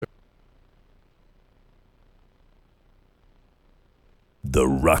The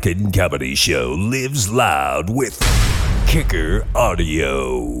Rockin' Comedy Show lives loud with Kicker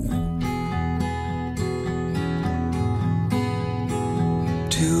Audio.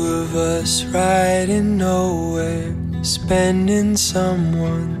 Two of us riding nowhere, spending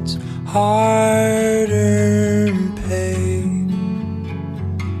someone's hard-earned pay.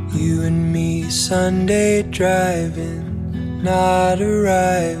 You and me Sunday driving, not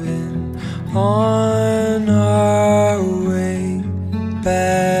arriving on our way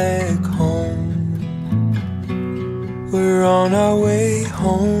back home. We're on our way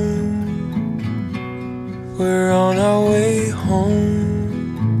home. We're on our way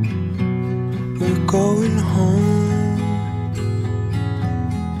home. We're going home.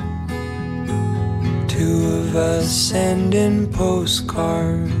 Two of us sending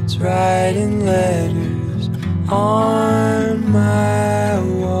postcards, writing letters on my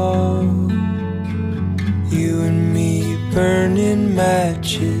wall. You and me burning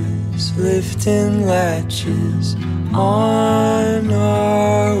matches, lifting latches on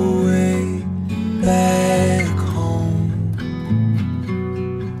our way back home.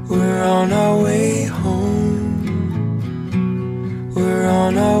 We're on our way home. We're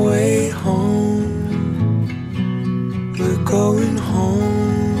on our way home. We're going home.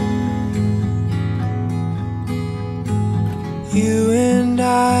 You and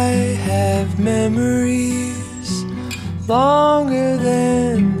I have memories longer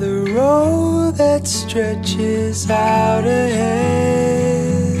than the road that stretches out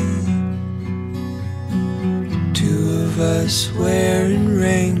ahead. Two of us wearing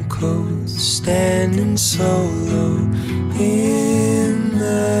raincoats, standing solo in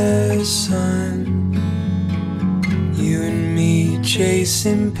the sun. You and me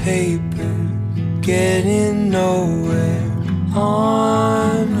chasing paper, getting nowhere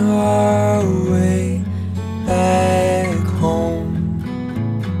on our way back home.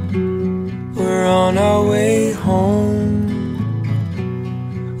 We're on our way home.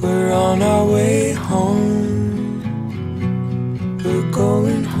 We're on our way home. We're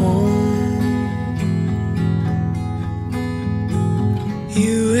going home.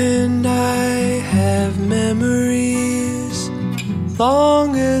 You and I have memories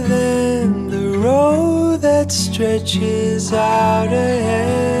longer than the road that stretches out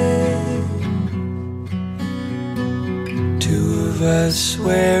ahead. Two of us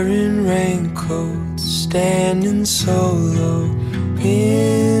wearing raincoats, standing solo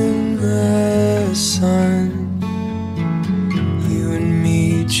in the sun. You and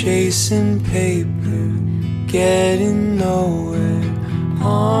me chasing paper, getting nowhere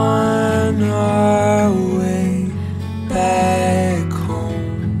on our way back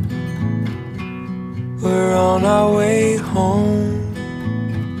home. We're on our way home.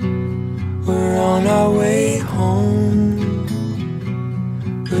 We're on our way home.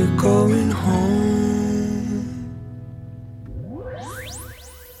 We're going home.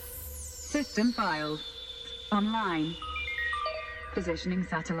 System files. Online. Positioning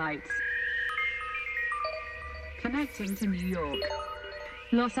satellites. Connecting to New York.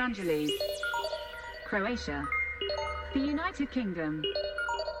 Los Angeles. Croatia. The United Kingdom.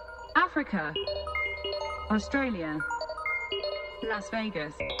 Africa. Australia. Las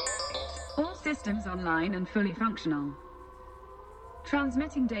Vegas. All systems online and fully functional.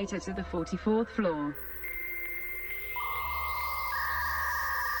 Transmitting data to the 44th floor.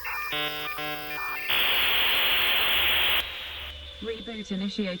 Reboot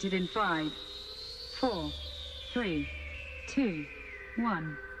initiated in 5, 4, 3, 2,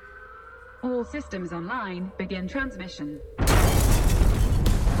 1. All systems online, begin transmission.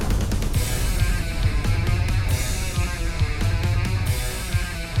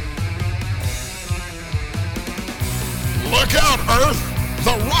 Look out, Earth!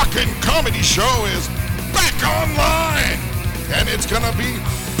 The Rockin' Comedy Show is back online! And it's gonna be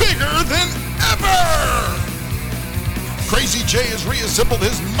bigger than ever! Crazy J has reassembled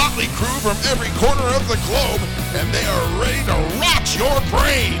his motley crew from every corner of the globe, and they are ready to rot your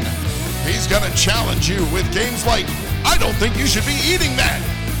brain! He's gonna challenge you with games like, I don't think you should be eating that!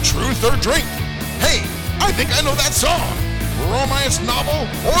 Truth or Drink! Hey, I think I know that song! Romance novel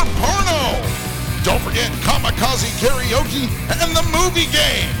or porno! Don't forget Kamikaze Karaoke and the movie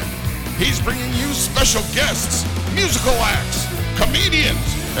game. He's bringing you special guests, musical acts, comedians,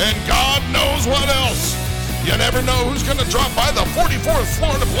 and God knows what else. You never know who's going to drop by the 44th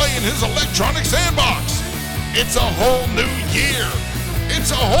floor to play in his electronic sandbox. It's a whole new year.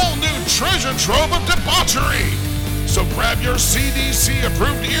 It's a whole new treasure trove of debauchery. So grab your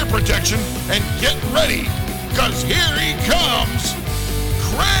CDC-approved ear protection and get ready, because here he comes,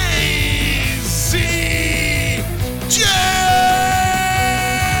 Crazy J!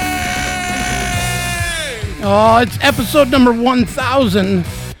 Oh, it's episode number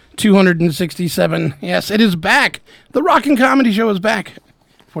 1,267. Yes, it is back. The Rockin' Comedy Show is back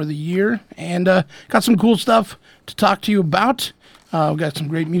for the year, and got some cool stuff to talk to you about. We've got some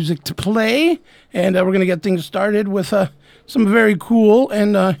great music to play, and we're going to get things started with some very cool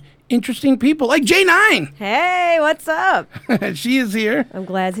and interesting people, like J9. Hey, what's up? She is here. I'm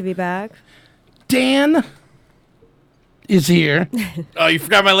glad to be back. Dan is here. Oh, you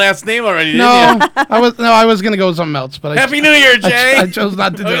forgot my last name already, didn't No, you? I was going to go with something else, but Happy New Year, Jay. I chose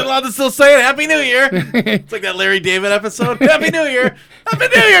not to do Are we it. allowed to still say it? Happy New Year. It's like that Larry David episode. Happy New Year. Happy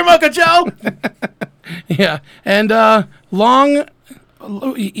New Year, Mocha Joe. Yeah, and I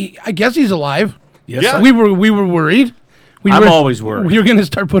guess he's alive. Yes, Yeah. We were worried. I'm always worried. We were going to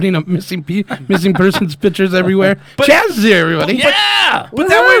start putting up missing persons pictures everywhere. But- Chaz is here, everybody. Yeah. But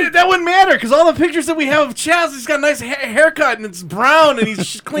that wouldn't matter because all the pictures that we have of Chaz, he's got a nice haircut and it's brown and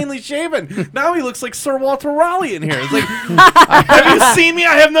he's cleanly shaven. Now he looks like Sir Walter Raleigh in here. It's like, have you seen me?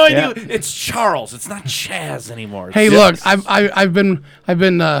 I have no idea. Yeah. It's Charles. It's not Chaz anymore. Hey, It's- look, I've been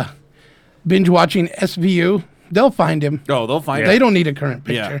binge watching SVU. They'll find him. Oh, they'll find They it. don't need a current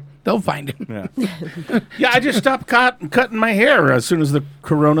picture. Yeah. They'll find him. Yeah. Yeah, I just stopped cutting my hair as soon as the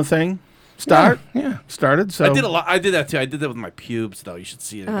Corona thing Yeah. started. So I did a lot. I did that too. I did that with my pubes, though. You should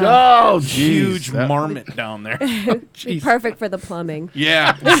see it. Oh, Huge geez. marmot down there. Perfect for the plumbing.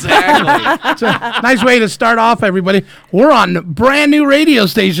 Yeah, exactly. It's a nice way to start off, everybody. We're on brand new radio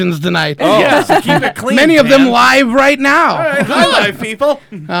stations tonight. Oh, yeah. So keep it clean. Many of them man. live right now. All right, hi, live people.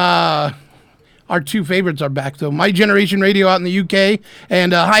 Our two favorites are back, though. My Generation Radio out in the UK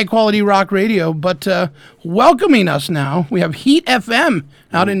and High Quality Rock Radio. But welcoming us now, we have Heat FM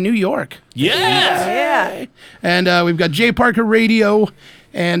out in New York. Yeah. Yeah. And we've got Jay Parker Radio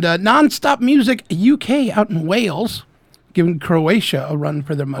and Nonstop Music UK out in Wales, giving Croatia a run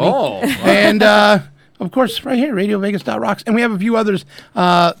for their money. Oh, wow. And, of course, right here, RadioVegas.rocks. And we have a few others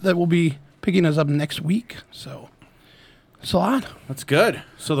that will be picking us up next week. So, it's a lot. That's good.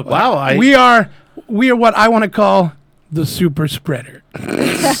 So the Wow, We are what I want to call the super spreader.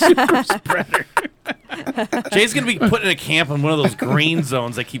 Jay's gonna be put in a camp in one of those green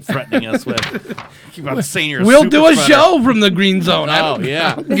zones they keep threatening us with. Keep on saying you're. We'll super do a spreader. show from the green zone. I Oh don't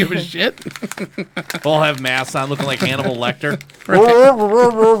yeah. give a shit. We'll have masks on, looking like Hannibal Lecter.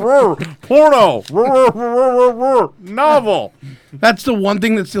 Porno. Novel. That's the one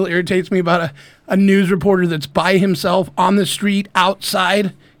thing that still irritates me about a news reporter that's by himself on the street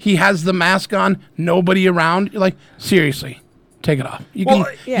outside. He has the mask on, nobody around. You're like, seriously, take it off. You Well,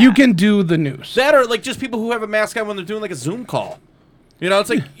 can yeah. you can do the news. That or like just people who have a mask on when they're doing like a Zoom call. You know, it's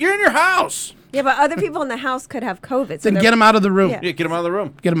like you're in your house. Yeah, but other people in the house could have COVID. So Then they're- get him out of the room. Yeah. Yeah, get them out of the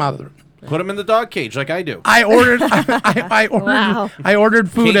room. Get him out of the room. Put them in the dog cage like I do. I ordered I ordered Wow. I ordered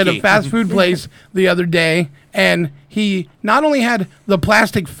food at a Kinky. fast food place the other day, and he not only had the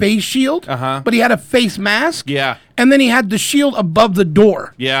plastic face shield, but he had a face mask. Yeah. And then he had the shield above the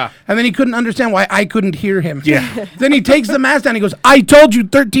door. Yeah. And then he couldn't understand why I couldn't hear him. Yeah. Then he takes the mask down. He goes, "I told you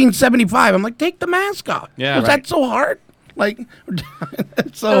 1375." I'm like, "Take the mask off." Yeah, Was right. that so hard? Like,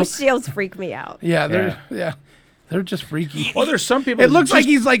 so Those shields freak me out. yeah, they're just freaky. Well, there's some people. It looks just, like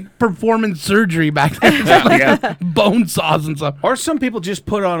he's like performing surgery back there. yeah. Bone saws and stuff. Or some people just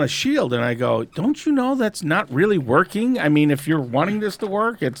put on a shield, and I go, "Don't you know that's not really working? I mean, if you're wanting this to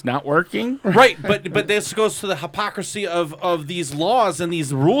work, it's not working." Right, but this goes to the hypocrisy of these laws and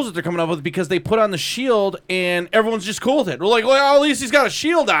these rules that they're coming up with because they put on the shield and everyone's just cool with it. We're like, well, at least he's got a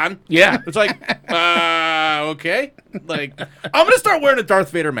shield on. Yeah. It's like, okay. Like, I'm going to start wearing a Darth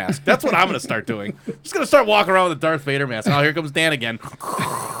Vader mask. That's what I'm going to start doing. I'm just going to start walking around with a Darth Vader mask. Oh, here comes Dan again. 5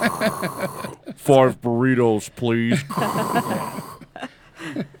 burritos, please.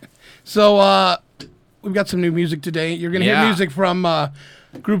 So we've got some new music today. You're gonna hear Yeah. music from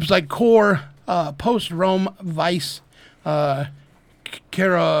groups like Core, Post Rome, Vice, Cara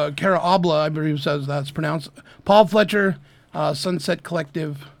Obla, I believe says that's pronounced. Paul Fletcher, Sunset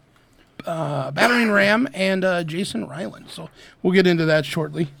Collective, Battering Ram, and Jason Ryland. So we'll get into that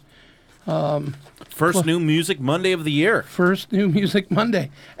shortly. First new music Monday of the year. First new music Monday,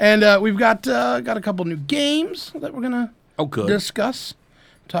 and we've got a couple new games that we're gonna good. discuss,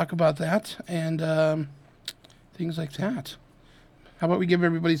 talk about that, and things like that. How about we give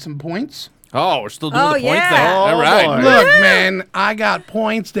everybody some points? Oh, we're still doing Oh, the points yeah. thing. All right. boy. Look, man, I got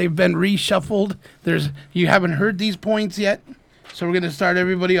points. They've been reshuffled. You haven't heard these points yet, so we're gonna start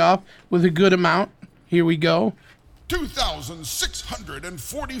everybody off with a good amount. Here we go.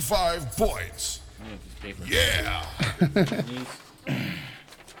 2,645 points. Yeah.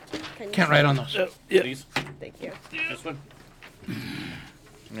 Can't write on those. Please. Thank you. This one.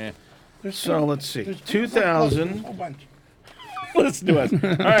 Yeah. So let's see. There's 2000. a whole bunch. Let's do it.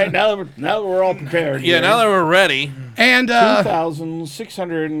 All right, now that we're all prepared. Yeah, now that we're ready. And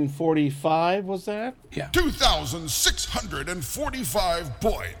 2,645 was that? 2,645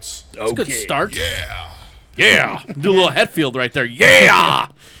 points. That's a good start. Yeah. Yeah. Do a little Hetfield right there. Yeah.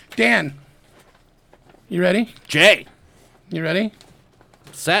 Dan, you ready? Jay. You ready?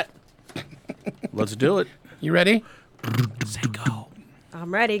 Set. Let's do it. You ready? Say go.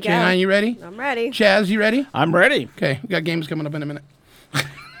 I'm ready, go. J9, you ready? I'm ready. Chaz, you ready? I'm ready. Okay, we got games coming up in a minute.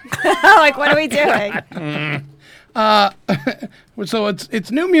 Like, what are we doing? So it's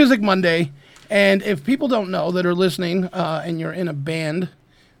New Music Monday, and if people don't know that are listening and you're in a band,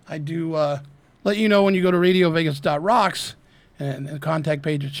 I do let you know when you go to radiovegas.rocks and the contact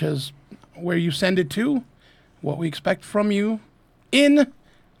page, it says where you send it to, what we expect from you in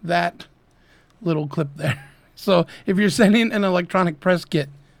that little clip there. So if you're sending an electronic press kit,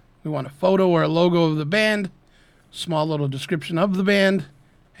 we want a photo or a logo of the band, small little description of the band,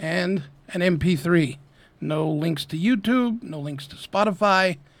 and an MP3. No links to YouTube, no links to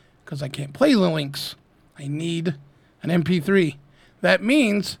Spotify, because I can't play the links. I need an MP3. That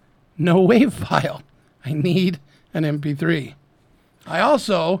means no WAV file. I need an MP3. I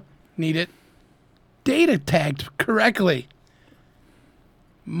also need it data tagged correctly.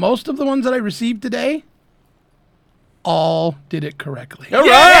 Most of the ones that I received today all did it correctly. All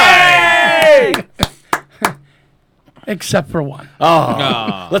right. Except for one.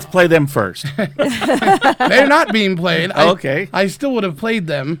 Oh, let's play them first. They're not being played. Okay. I still would have played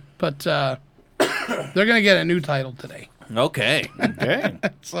them, but they're going to get a new title today. Okay. Okay.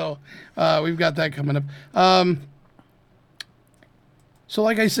 So we've got that coming up. So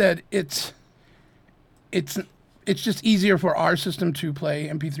like I said, it's just easier for our system to play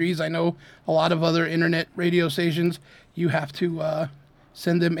MP3s. I know a lot of other internet radio stations, you have to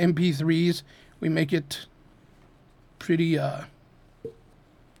send them MP3s. We make it pretty,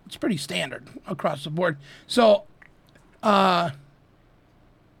 it's pretty standard across the board. So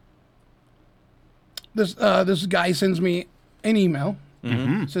this guy sends me an email.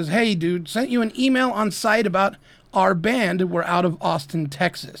 Says, hey, dude, sent you an email on site about our band. We're out of Austin,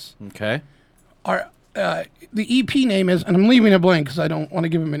 Texas. Okay. Our the EP name is, and I'm leaving it blank because I don't want to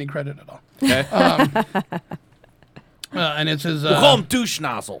give him any credit at all. Okay. And it says, We'll call him Douche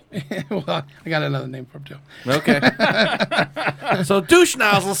Nozzle. well, I got another name for him too. Okay. So Douche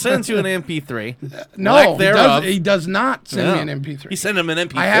Nozzle sends you an MP3. No, Lack thereof. he does not send No. me an MP3. He sent him an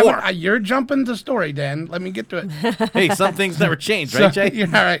MP4. I haven't. You're jumping the story, Dan. Let me get to it. Hey, some things never change, right, Jay? Yeah,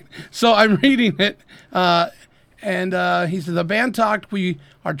 all right. So I'm reading it, and he said, the band talked. We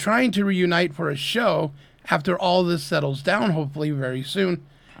are trying to reunite for a show after all this settles down, hopefully very soon.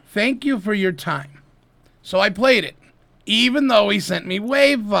 Thank you for your time. So I played it, even though he sent me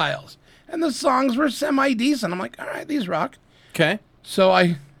WAV files. And the songs were semi-decent. I'm like, all right, these rock. Okay.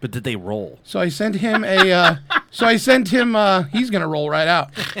 But did they roll? So I sent him he's going to roll right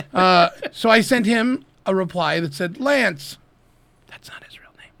out. So I sent him a reply that said, Lance, that's not his real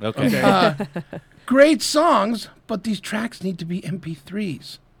name. Okay. Great songs, but these tracks need to be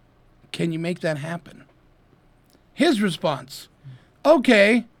MP3s. Can you make that happen? His response,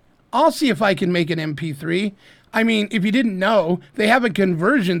 okay, I'll see if I can make an MP3. I mean, if you didn't know, they have a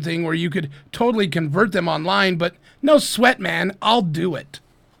conversion thing where you could totally convert them online, but no sweat, man, I'll do it.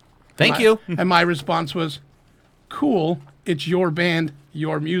 Thank you. And my response was, cool, it's your band,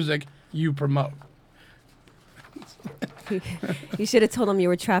 your music, you promote. You should have told him you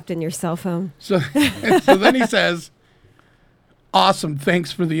were trapped in your cell phone. So then he says, awesome,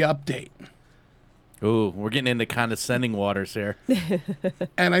 thanks for the update. Ooh, we're getting into condescending waters here.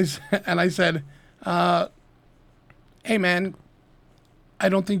 And I said, hey, man, I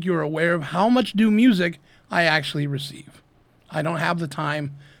don't think you're aware of how much new music I actually receive. I don't have the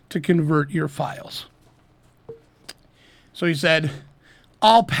time to convert your files. So he said,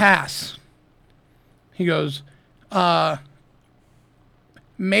 I'll pass. He goes,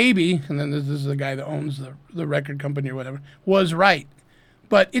 maybe, and then this is the guy that owns the record company or whatever, was right.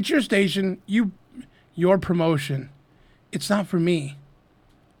 But it's your station, your promotion. It's not for me.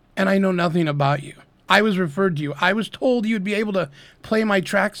 And I know nothing about you. I was referred to you. I was told you'd be able to play my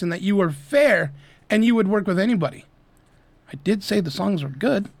tracks and that you were fair and you would work with anybody. I did say the songs were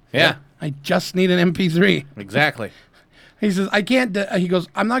good. Yeah. I just need an MP3. Exactly. He says, I can't, he goes,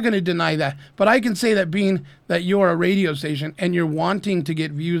 I'm not going to deny that, but I can say that being that you're a radio station and you're wanting to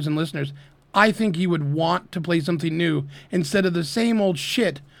get views and listeners, I think you would want to play something new instead of the same old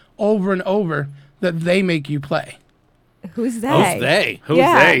shit over and over that they make you play. Who's they? Who's they? Who's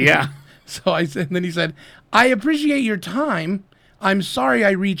Yeah. they? Yeah. So I said, and then he said, I appreciate your time. I'm sorry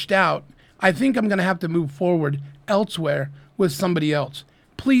I reached out. I think I'm going to have to move forward elsewhere with somebody else.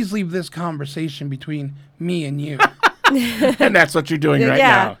 Please leave this conversation between me and you. And that's what you're doing right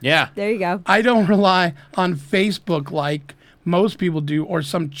now. Yeah. There you go. I don't rely on Facebook like most people do or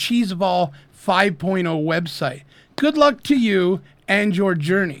some Cheeseball 5.0 website. Good luck to you and your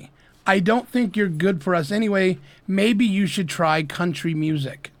journey. I don't think you're good for us anyway. Maybe you should try country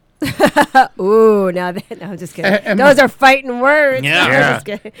music. Ooh, no, I'm just kidding. And Those are fighting words. Yeah. I'm Yeah. just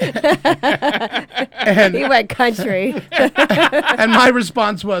kidding. And, He went country. and my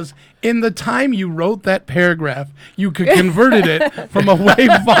response was, in the time you wrote that paragraph, you could converted it from a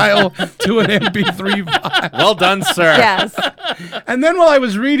WAV file to an MP3 file. Well done, sir. Yes. And then while I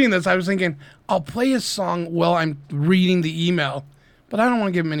was reading this, I was thinking, I'll play his song while I'm reading the email, but I don't want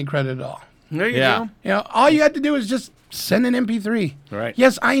to give him any credit at all. There you Yeah. go. You know, all you had to do is just send an MP3. Right.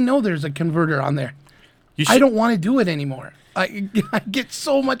 Yes, I know there's a converter on there. You I should- don't want to do it anymore. I get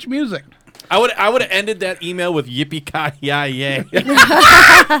so much music. I would have ended that email with yippee ki yay.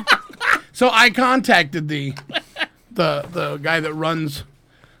 So I contacted the guy that runs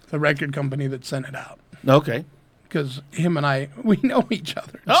the record company that sent it out, Okay. because him and I, we know each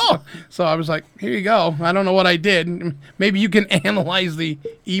other. Oh. So I was like, here you go. I don't know what I did. Maybe you can analyze the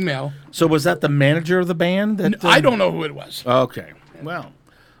email. So was that the manager of the band? That, I don't know who it was. Okay. Well,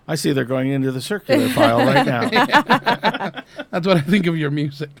 I see they're going into the circular file right now. That's what I think of your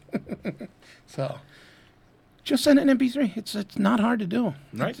music. So just send an MP3. It's not hard to do.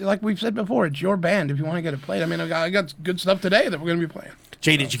 Right. It's like we've said before, it's your band if you want to get it played. I mean, I got good stuff today that we're going to be playing.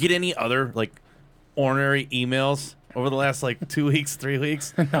 Jay, did you get any other like ornery emails over the last like 2 weeks, 3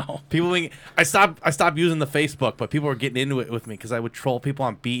 weeks? No. People being, I stopped using the Facebook, but people were getting into it with me because I would troll people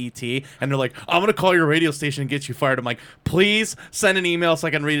on BET, and they're like, "I'm gonna call your radio station and get you fired." I'm like, "Please send an email so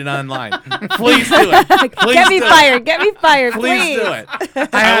I can read it online. Please do it. Please Get me do it. fired. Get me fired, Please do it.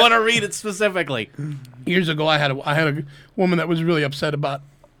 I want to read it specifically." Years ago, I had a woman that was really upset about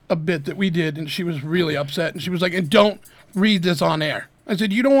a bit that we did, and she was really upset, and she was like, "And don't read this on air." I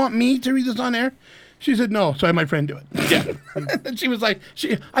said, "You don't want me to read this on air?" She said, "No." So I had my friend do it. Yeah. And she was like,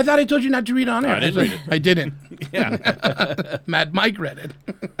 "I thought I told you not to read it on air." I didn't read it. I didn't. Yeah. Mad Mike read it.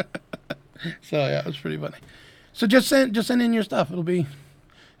 So yeah, it was pretty funny. So just send in your stuff. It'll be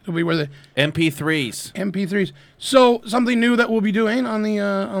worth it. MP3s. MP3s. So something new that we'll be doing on the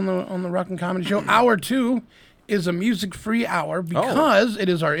Rockin' Comedy Show. Hour 2 is a music-free hour because it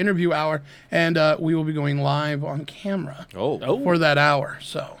is our interview hour, and we will be going live on camera for that hour.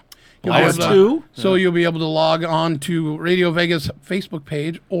 So you'll be Hour able to- 2? So you'll be able to log on to Radio Vegas Facebook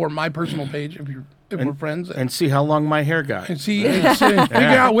page or my personal page if we're friends, And see how long my hair got. and figure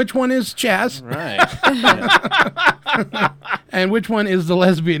out which one is Chaz Right. and which one is the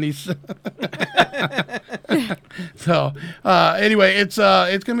lesbian. So anyway, it's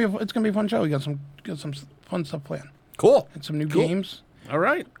gonna be a fun show. We got some fun stuff planned Cool. and some new games. All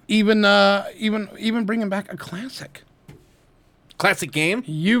right. Even bringing back a classic Classic game.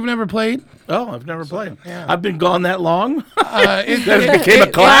 you've never played. Oh, I've never played. yeah. I've been gone that long. It became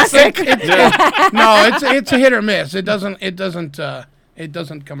a classic? No, it's a hit or miss. It doesn't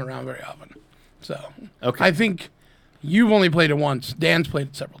come around very often. So Okay. I think you've only played it once. Dan's played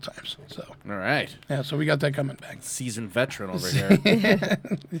it several times. So All right. yeah, so we got that coming back. Seasoned veteran over here.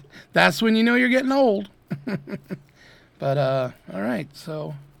 That's when you know you're getting old. But all right.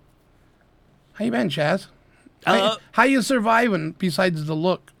 So how you been, Chaz? How you surviving besides the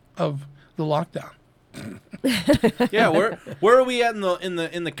look of the lockdown? Yeah, where are we at in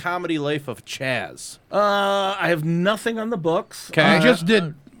the comedy life of Chaz? I have nothing on the books. Okay. You just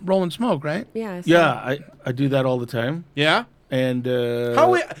did Roll and Smoke, right? Yeah. Yeah, I do that all the time. Yeah. And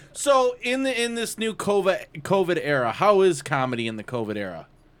So in this new COVID era, how is comedy in the COVID era?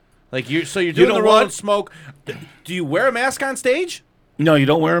 Like you're doing know the Roll what? and Smoke. Do you wear a mask on stage? no, you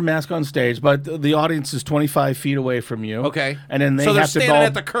don't wear a mask on stage, but the audience is 25 feet away from you. Okay. And then they so they're have to standing go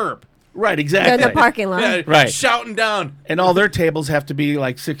at the curb. right, They're exactly. in the parking lot. Yeah, Right. shouting down. And all their tables have to be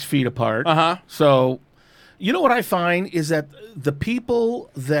like 6 feet apart. Uh-huh. So, you know what I find is that the people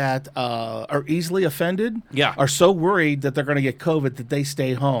that are easily offended Yeah. are so worried that they're going to get COVID that they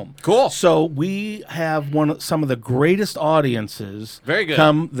stay home. Cool. So we have some of the greatest audiences Very good.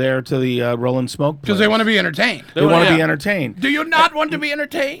 come there to the Roll and Smoke Because they want to be entertained. They want to be yeah. entertained. Do you not want to be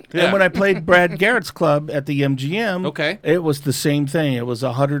entertained? Yeah. And when I played Brad Garrett's club at the MGM, Okay. it was the same thing. It was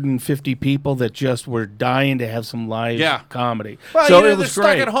 150 people that just were dying to have some live Yeah. comedy. Well, so you know, it they're was stuck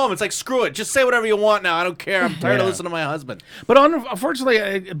great. at home. It's like, screw it. Just say whatever you want now. I don't care. care. I'm tired of Yeah. listening to my husband. But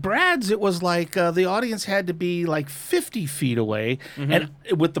unfortunately, Brad's, it was like the audience had to be like 50 feet away. And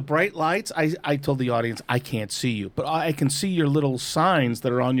with the bright lights, I told the audience, I can't see you, but I can see your little signs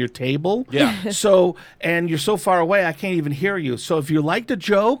that are on your table. Yeah. So, and you're so far away, I can't even hear you. So if you liked a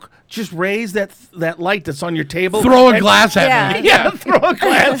joke, just raise that light that's on your table. Throw a and- glass at me. Yeah, throw a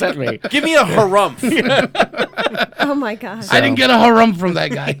glass at me. Give me a harumph. Oh my gosh. I didn't get a harum from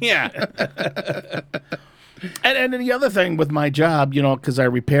that guy. Yeah. And then the other thing with my job, because I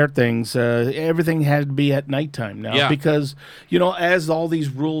repair things, everything had to be at nighttime now. Yeah. Because, as all these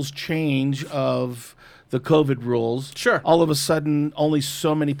rules change of the COVID rules, Sure. all of a sudden only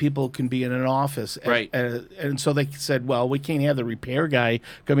so many people can be in an office. Right. And so they said, well, we can't have the repair guy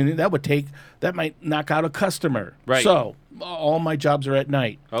coming in. That might knock out a customer. Right. So all my jobs are at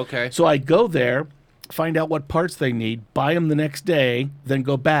night. Okay. So I go there, find out what parts they need, buy them the next day, then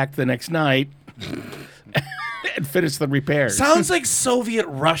go back the next night and finish the repairs. Sounds like Soviet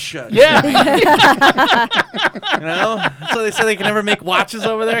Russia. Yeah. You know? So they say they can never make watches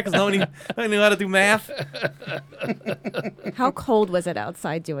over there because nobody knew how to do math. How cold was it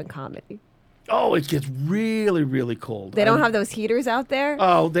outside doing comedy? Oh, it gets really, really cold. They don't have those heaters out there?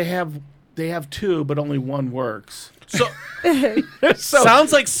 Oh, they have two, but only one works. So So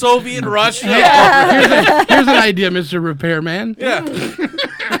sounds like Soviet Russia. Here's an idea, Mr. Repairman. Yeah.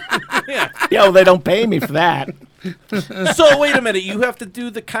 they don't pay me for that. So wait a minute. You have to do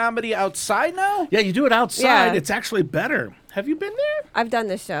the comedy outside now? Yeah, you do it outside. Yeah. It's actually better. Have you been there? I've done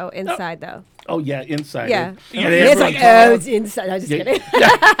the show inside, though. Oh yeah, inside. Yeah. And It's like, everyone's- it's inside. I'm just kidding.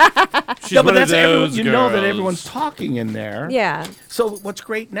 She's No, but one of that's everyone, those you know that girls. everyone's talking in there. Yeah. So what's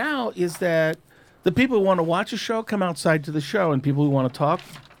great now is that the people who want to watch a show come outside to the show, and people who want to talk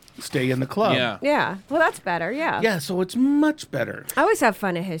stay in the club. Yeah. Yeah. Well, that's better. Yeah. Yeah, so it's much better. I always have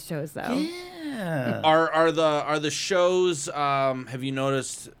fun at his shows, though. Yeah. Are the shows? Have you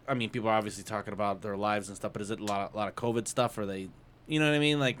noticed? I mean, people are obviously talking about their lives and stuff, but is it a lot of COVID stuff? Or they, you know what I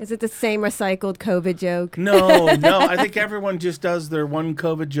mean? Like, Is it the same recycled COVID joke? No. I think everyone just does their one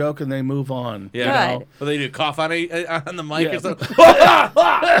COVID joke and they move on. yeah, Good. but they do cough on the mic Yeah. or something.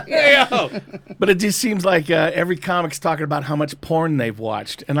 Yeah. But it just seems like every comic's talking about how much porn they've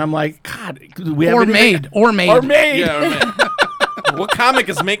watched, and I'm like, God, do we have Or anything- made. Or made. or made. Yeah, man. What comic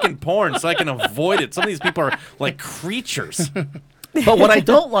is making porn so I can avoid it? Some of these people are like creatures. But what I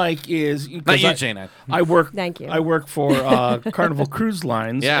don't like is 'cause Not you, I- Jane. I work. Thank you. I work for Carnival Cruise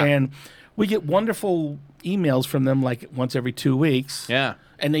Lines, Yeah. and we get wonderful emails from them like once every 2 weeks. Yeah.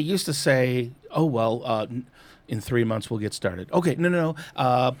 And they used to say, "Oh well, in 3 months we'll get started." Okay, no,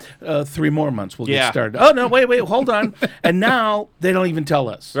 3 more months we'll Yeah. get started. Oh no, wait, hold on. And now they don't even tell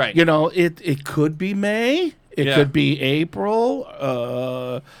us. Right. It could be May. It Yeah. could be April.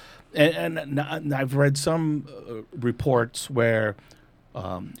 And I've read some reports where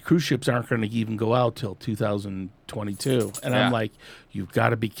cruise ships aren't going to even go out till 2022. And Yeah. I'm like, you've got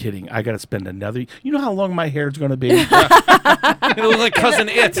to be kidding. I got to spend another. You know how long my hair's going to be? It looks like Cousin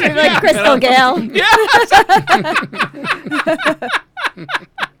It. You're like Crystal Gale.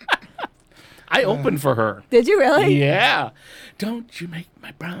 I opened for her. Did you really? Yeah. Don't you make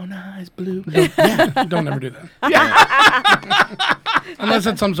my brown eyes blue. Don't ever do that. Unless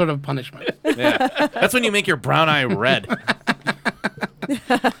it's some sort of punishment. Yeah. That's when you make your brown eye red.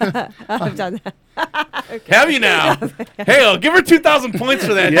 I've done that. Have you now? Hey, I'll give her 2,000 points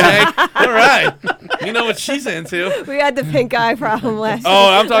for that, Jay. All right. You know what she's into. We had the pink eye problem last Oh,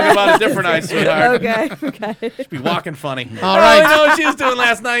 I'm talking about a different eye, sweetheart. Okay. Be walking funny. All I right. don't know what she was doing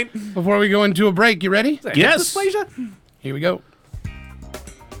last night. Before we go into a break, you ready? Yes. Dysplasia? Here we go.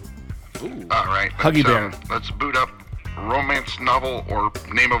 All right. Huggy Bear. Let's boot up romance novel or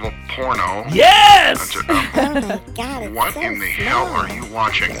name of a porno. Yes. God, What in the hell are you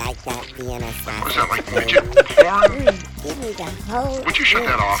watching? like that being a What is that, like midget porn? Give me the whole Would you shut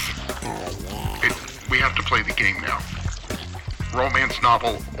that off? We have to play the game now. Romance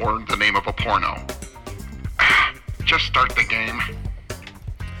novel or the name of a porno. Just start the game.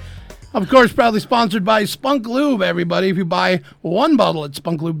 Of course, proudly sponsored by Spunk Lube, everybody. If you buy one bottle at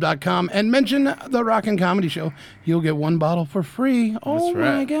spunklube.com and mention the Rockin' Comedy Show, you'll get one bottle for free. Oh, my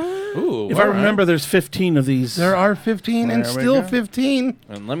right. God. Ooh, If I remember, there's 15 of these. There are 15 and There we still go. 15.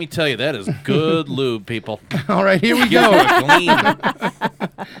 And let me tell you, that is good lube, people. All right, here we Give go. it a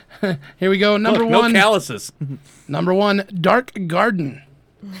clean. Here we go. Number Look, no one. calluses. Number one, Dark Garden.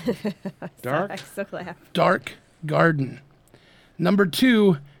 Dark. I still laugh. Dark Garden. Number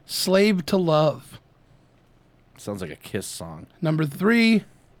two, Slave to Love. Sounds like a Kiss song. Number three,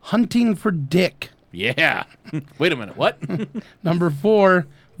 Hunting for Dick. Yeah. Wait a minute. What? Number four,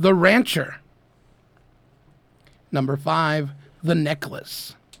 The Rancher. Number 5, The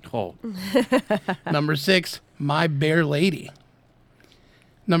Necklace. Oh, Number 6, My Bear Lady.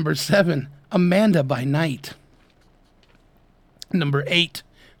 Number 7, Amanda by Night. Number 8,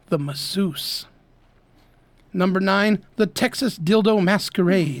 The Masseuse. Number 9, The Texas Dildo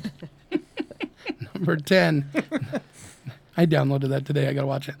Masquerade. Number 10, I downloaded that today. I got to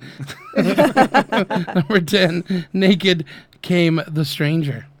watch it. Number 10, Naked Came the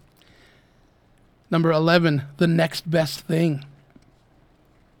Stranger. Number 11, The Next Best Thing.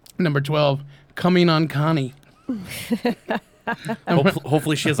 Number 12, Coming on Connie.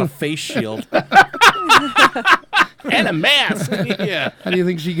 hopefully she has a face shield. And a mask. Yeah. How do you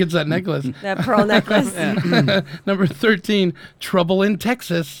think she gets that necklace? That pearl necklace. Number 13, Trouble in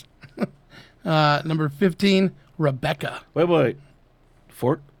Texas. Number 15, Rebecca. Wait.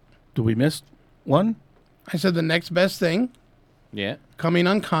 Do we miss one? I said The Next Best Thing, Yeah, Coming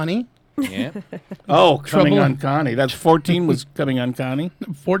on Connie. yeah. Oh, Coming Trouble- on Connie. That's 14 was Coming on Connie.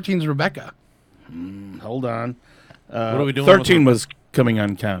 14's Rebecca. Hold on. What are we doing? 13 was Coming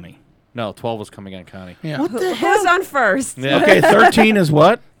on Connie. No, 12 was Coming on Connie. Yeah. Who's on first? Yeah. Okay, 13 is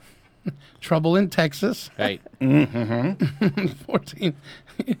what? Trouble in Texas. Right. 14.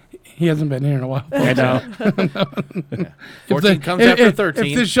 He hasn't been here in a while. I know. 14 comes after 13.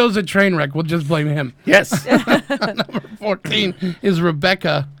 If this show's a train wreck, we'll just blame him. Yes. Number 14 is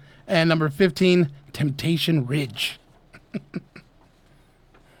Rebecca. And number 15, Temptation Ridge.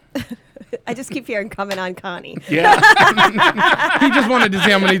 I just keep hearing coming on Connie. Yeah. He just wanted to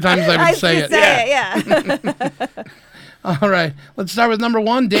see how many times I would say it. Yeah. All right. Let's start with number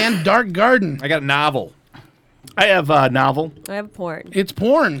 1, Dan. Dark Garden. I got a novel. I have a novel. I have porn. It's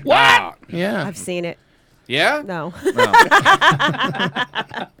porn. What? Yeah. I've seen it. Yeah? No.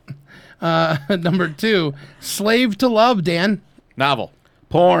 Number 2, Slave to Love, Dan. Novel.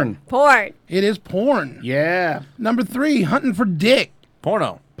 Porn. Porn. It is porn. Yeah. Number 3, Hunting for Dick.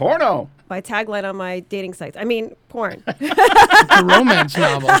 Porno. Porno. My tagline on my dating sites. I mean, porn. It's a romance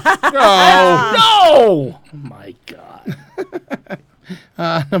novel. No. Oh my God.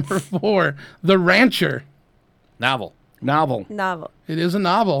 Number 4, The Rancher. Novel. Novel. Novel. It is a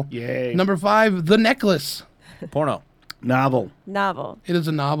novel. Yay. Number 5, The Necklace. Porno. Novel. Novel. It is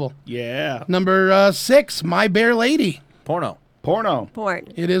a novel. Yeah. Number 6, My Bear Lady. Porno. Porno.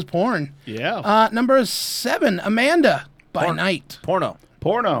 Porn. It is porn. Yeah. Number 7, Amanda by Night. Porno.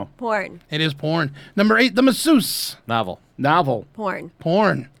 Porno. Porn. It is porn. Number 8, The Masseuse. Novel. Novel. Porn.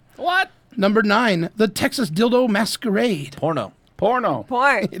 Porn. What? Number 9, The Texas Dildo Masquerade. Porno. Porno.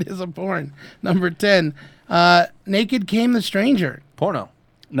 Porn. It is a porn. Number 10, Naked Came the Stranger. Porno.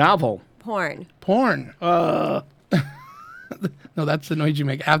 Novel. Porn. Porn. No, that's the noise you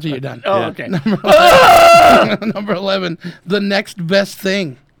make after you're done. Oh, okay. Number 11, The Next Best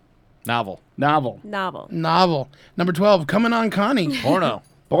Thing. Novel. Novel. Novel. Novel. Number 12, Coming on Connie. Porno.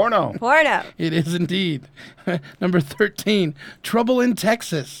 Porno. Porno. It is indeed. Number 13, Trouble in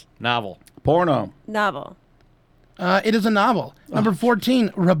Texas. Novel. Porno. Novel. It is a novel. Number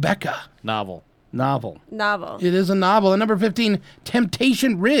 14, Rebecca. Novel. Novel. Novel. It is a novel. And number 15,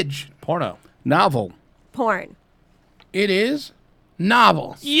 Temptation Ridge. Porno. Novel. Porn. It is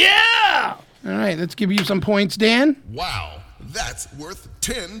novel. Yeah. All right, let's give you some points, Dan. Wow, that's worth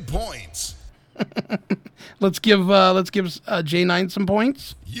 10 points. Let's give J9 some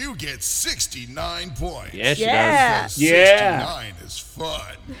points. You get 69 points. Yeah, she Yeah. does. Yeah. 69 is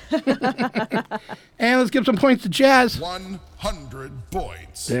fun. And let's give some points to Jazz. 100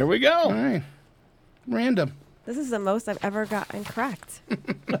 points. There we go. All right. Random. This is the most I've ever gotten correct.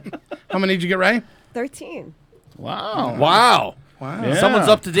 How many did you get right? 13. Wow. Wow. Wow. Yeah. Someone's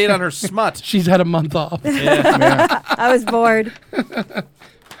up to date on her smut. She's had a month off. I was bored.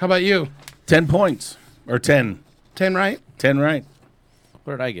 How about you? 10 points. Or 10. 10 right? 10 right.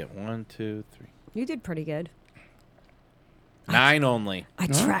 What did I get? 1, 2, 3. You did pretty good. 9 only. I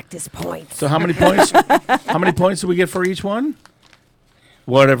tracked his points. So how many points? How many points do we get for each one?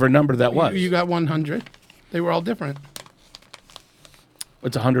 Whatever number that was. You got 100. They were all different.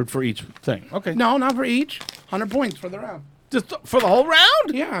 It's 100 for each thing. Okay. No, not for each. 100 points for the round. Just for the whole round?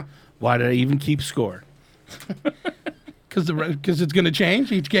 Yeah. Why did I even keep score? Because it's going to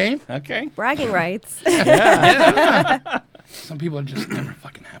change each game. Okay. Bragging rights. Some people are just never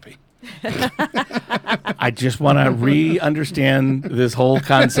fucking happy. I just want to re-understand this whole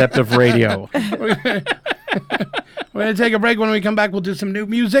concept of radio. We're going to take a break. When we come back, we'll do some new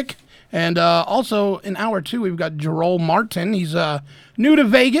music. And also, in hour 2, we've got Jerome Martin. He's new to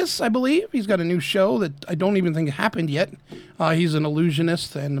Vegas, I believe. He's got a new show that I don't even think happened yet. He's an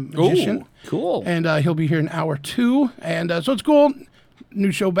illusionist and a magician. Ooh, cool. And he'll be here in hour 2. And so it's cool.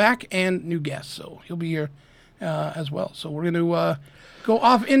 New show back and new guests. So he'll be here as well. So we're going to go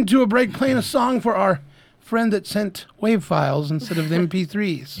off into a break playing a song for our friend that sent WAV files instead of the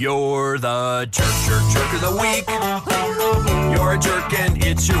MP3s. You're the jerk of the week. You're a jerk and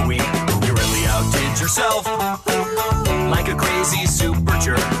it's your week. You really outdid yourself like a crazy super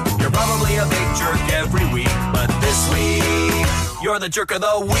jerk. You're probably a big jerk every week, but this week, you're the jerk of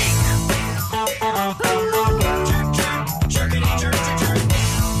the week.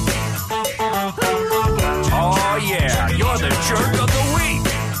 Oh yeah, you're the jerk of the week.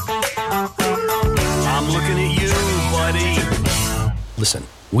 I'm looking at you, buddy. Listen,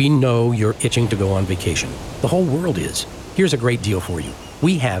 we know you're itching to go on vacation. The whole world is. Here's a great deal for you.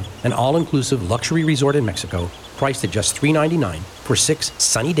 We have an all-inclusive luxury resort in Mexico priced at just $399 for 6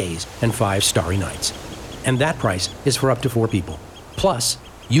 sunny days and 5 starry nights. And that price is for up to 4 people. Plus,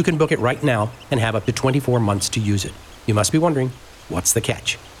 you can book it right now and have up to 24 months to use it. You must be wondering, what's the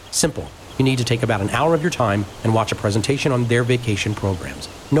catch? Simple. You need to take about an hour of your time and watch a presentation on their vacation programs.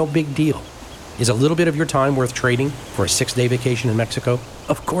 No big deal. Is a little bit of your time worth trading for a 6-day vacation in Mexico?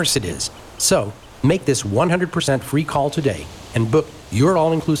 Of course it is. So, make this 100% free call today and book your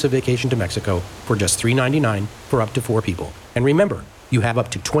all-inclusive vacation to Mexico for just $399 for up to 4 people. And remember, you have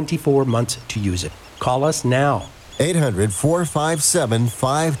up to 24 months to use it. Call us now.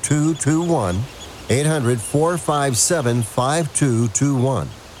 800-457-5221. 800-457-5221.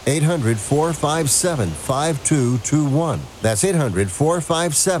 800-457-5221. That's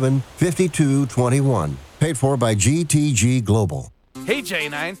 800-457-5221. Paid for by GTG Global. Hey,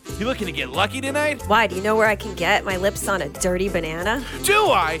 J9, you looking to get lucky tonight? Why, do you know where I can get my lips on a dirty banana?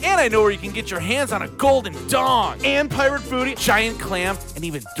 Do I? And I know where you can get your hands on a golden dong and pirate booty, giant clam, and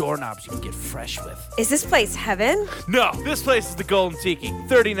even doorknobs you can get fresh with. Is this place heaven? No, this place is the Golden Tiki,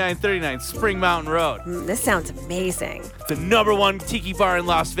 3939 Spring Mountain Road. This sounds amazing. The #1 tiki bar in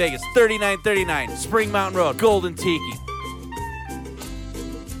Las Vegas, 3939 Spring Mountain Road, Golden Tiki.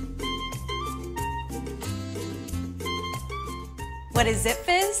 What is Zip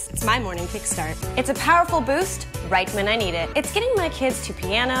Fizz? It's my morning kickstart. It's a powerful boost right when I need it. It's getting my kids to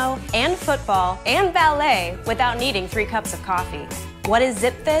piano and football and ballet without needing 3 cups of coffee. What is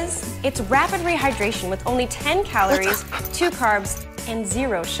Zip Fizz? It's rapid rehydration with only 10 calories, 2 carbs, and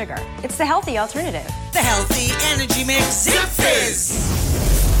 0 sugar. It's the healthy alternative. The healthy energy mix, Zip Fizz.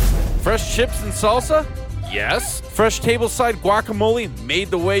 Fresh chips and salsa? Yes. Fresh tableside guacamole made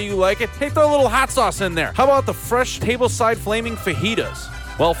the way you like it? Hey, throw a little hot sauce in there. How about the fresh tableside flaming fajitas?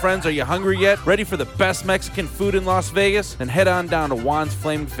 Well, friends, are you hungry yet? Ready for the best Mexican food in Las Vegas? Then head on down to Juan's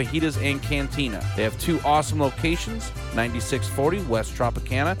Flaming Fajitas and Cantina. They have 2 awesome locations, 9640 West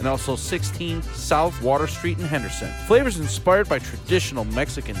Tropicana and also 16 South Water Street in Henderson. Flavors inspired by traditional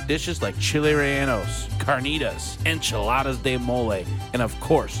Mexican dishes like chile rellenos, carnitas, enchiladas de mole, and of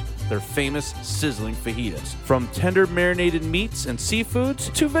course, their famous sizzling fajitas. From tender marinated meats and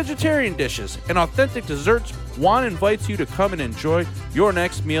seafoods to vegetarian dishes and authentic desserts, Juan invites you to come and enjoy your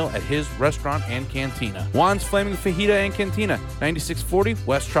next meal at his restaurant and cantina. Juan's Flaming Fajita and Cantina, 9640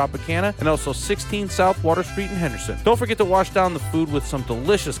 West Tropicana and also 16 South Water Street in Henderson. Don't forget to wash down the food with some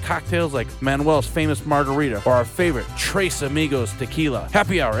delicious cocktails like Manuel's famous margarita or our favorite Tres Amigos tequila.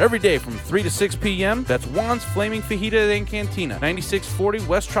 Happy hour every day from 3 to 6 p.m. That's Juan's Flaming Fajita and Cantina, 9640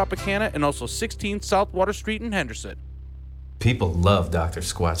 West Tropicana and also 16 South Water Street in Henderson. People love Dr.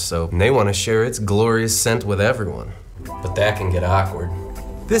 Squatch soap, and they want to share its glorious scent with everyone. But that can get awkward.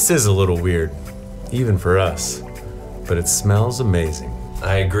 This is a little weird, even for us. But it smells amazing.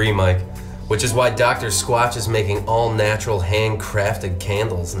 I agree, Mike. Which is why Dr. Squatch is making all-natural handcrafted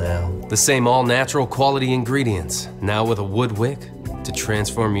candles now. The same all-natural quality ingredients, now with a wood wick to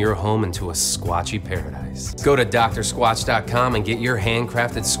transform your home into a squatchy paradise. Go to drsquatch.com and get your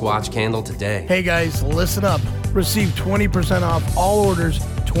handcrafted Squatch candle today. Hey guys, listen up. Receive 20% off all orders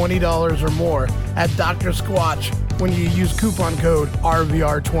 $20 or more at Dr. Squatch when you use coupon code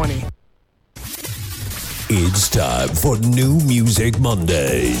RVR20. It's time for New Music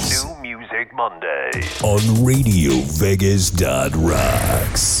Mondays. New Music Mondays. On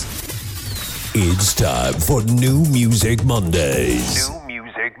RadioVegas.rocks. It's time for New Music Mondays. New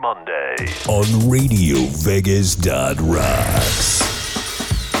Music Mondays. On RadioVegas.rocks.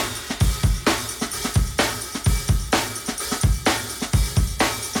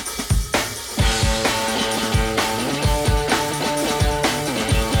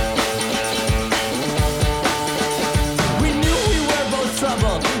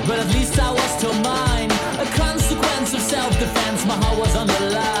 But at least I was still mine. A consequence of self-defense, my heart was on the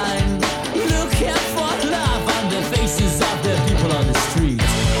line. Looking for love on the faces of the people on the street.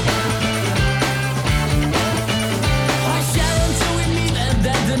 I shall until we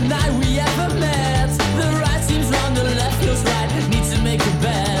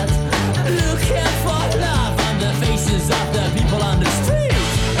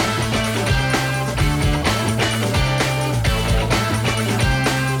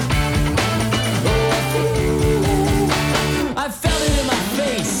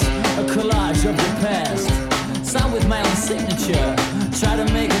try to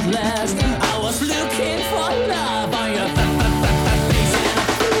make it last. I was looking for love on your face, and I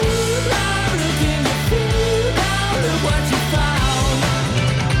feel now, looking you feel now, look what you found.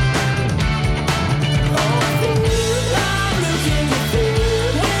 Oh, feel now, looking you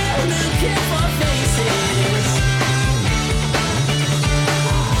feel, we're looking for faces.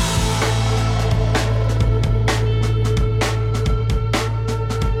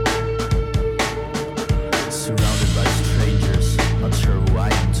 Surrounded by strangers, not sure who I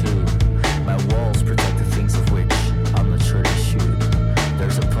am too. My walls protect the things of which I'm not sure they should.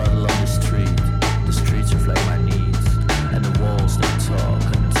 There's a puddle on the street, the streets reflect my needs, and the walls they talk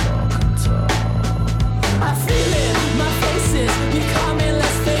and talk and talk. I feel it, my face is becoming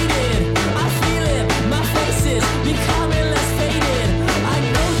less faded. I feel it, my face is becoming less faded. I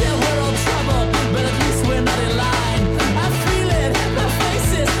know that we're all troubled, but at least we're not in line. I feel it, my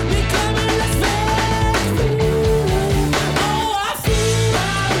face is becoming less faded. Oh, I feel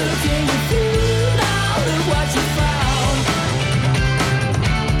now, looking you feel now, look what you found.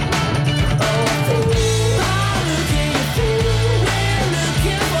 Oh, I feel now, looking you feel, we're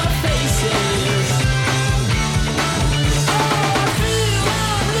looking for faces.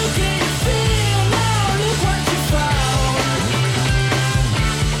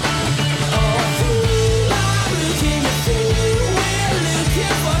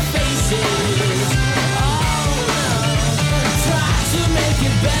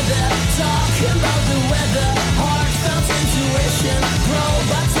 Talking about the weather, heartfelt intuition, grow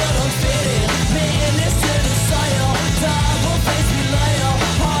but still don't fit in. Meanness to the soil, double face be loyal,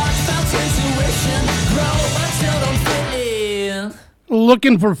 heartfelt intuition, grow but still don't fit in.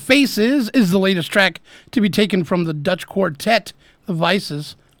 Looking for Faces is the latest track to be taken from the Dutch quartet, The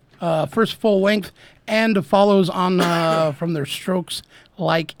Vices. First full length, and follows on from their Strokes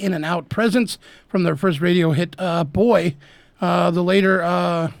Like In and Out presence from their first radio hit, Boy.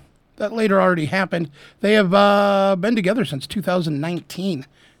 That later already happened. They have been together since 2019,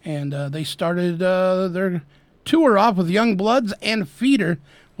 and they started their tour off with Young Bloods and Feeder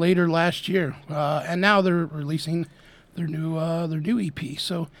later last year, and now they're releasing their new EP.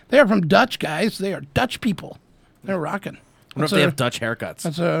 So they are from Dutch, guys. They are Dutch people. They're rocking. I wonder if they have Dutch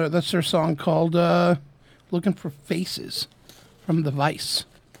haircuts. That's their song called "Looking for Faces" from The Vice.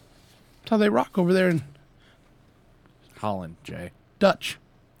 That's how they rock over there in Holland, Jay. Dutch.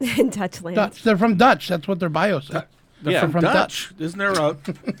 In Dutchland. Dutch. They're from Dutch. That's what their bio said. They're from Dutch. Isn't there a...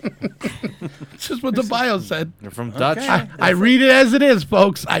 It's just what the bio said. They're from Dutch. I read it as it is,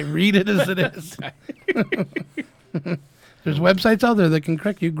 folks. I read it as it is. There's websites out there that can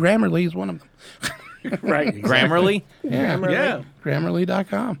correct you. Grammarly is one of them. Right. Grammarly? Yeah. Grammarly. Yeah.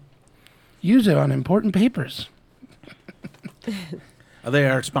 Grammarly.com. Use it on important papers. Are they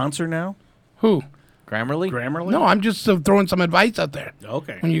our sponsor now? Who? Grammarly? Grammarly? No, I'm just throwing some advice out there.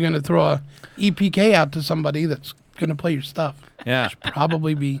 Okay. When you're going to throw a EPK out to somebody that's going to play your stuff. Yeah. Should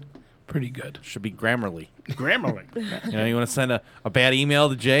probably be pretty good. Should be Grammarly. Grammarly. You want to send a bad email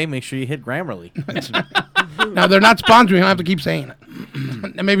to Jay, make sure you hit Grammarly. Now, they're not sponsoring. I don't have to keep saying it.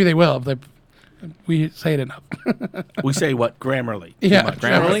 And maybe they will if we say it enough. We say what? Grammarly. Yeah.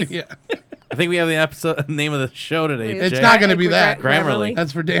 Grammarly? Yeah. I think we have the episode name of the show today. It's Jay. not going to be that. Grammarly.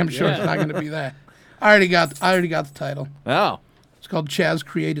 That's for damn sure. Yeah. It's not going to be that. I already got the title. Oh. It's called Chaz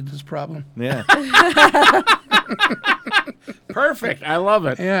Created This Problem. Yeah. Perfect. I love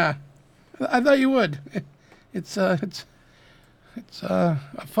it. Yeah. I thought you would. It's a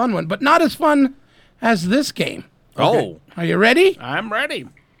fun one, but not as fun as this game. Oh. Are you ready? I'm ready.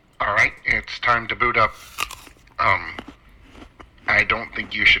 All right, it's time to boot up. I don't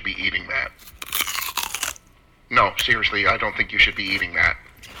think you should be eating that. No, seriously, I don't think you should be eating that.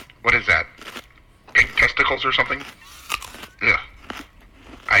 What is that? Pink testicles or something? Ugh.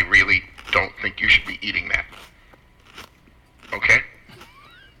 I really don't think you should be eating that. Okay?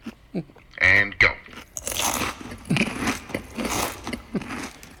 And go.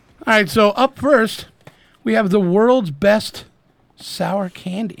 All right, so up first, we have the world's best sour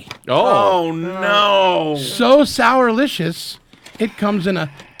candy. Oh, no. So sourlicious, it comes in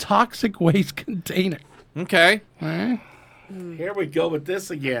a toxic waste container. Okay. All right. Here we go with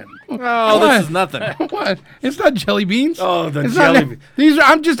this again. Oh, What? this is nothing. What? It's not jelly beans. Oh, the It's jelly not, beans. These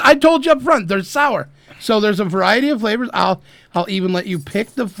are. I told you up front. They're sour. So there's a variety of flavors. I'll even let you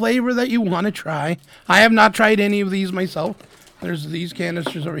pick the flavor that you want to try. I have not tried any of these myself. There's these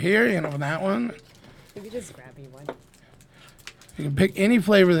canisters over here. You know that one. Maybe just grab me one. You can pick any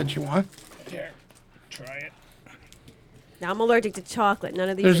flavor that you want. Here, try it. Now I'm allergic to chocolate. None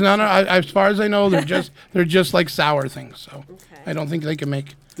of these. There's are none. As far as I know, they're just like sour things. So I don't think they can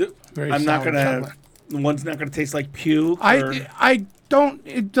make very I'm sour not gonna. chocolate. The one's not gonna taste like puke. I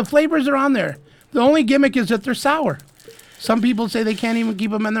the flavors are on there. The only gimmick is that they're sour. Some people say they can't even keep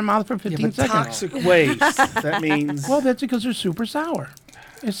them in their mouth for 15 seconds. Toxic waste. That means. Well, that's because they're super sour.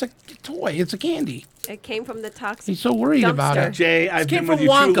 It's a toy. It's a candy. It came from the toxic. He's so worried about it. Jay, I've came been with from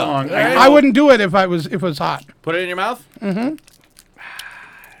you Wonka. too long. I wouldn't do it if it was hot. Put it in your mouth. Mm-hmm.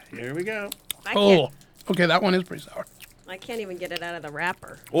 Here we go. Oh, okay, that one is pretty sour. I can't even get it out of the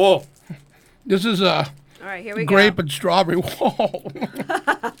wrapper. Oh, this is All right, here we grape go. and strawberry. Whoa!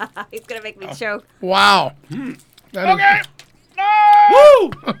 He's gonna make me choke. Wow. Okay.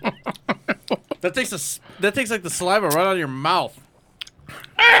 Woo! That takes like the saliva right out of your mouth.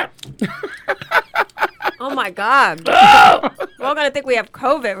 Oh my God. We're all gonna think we have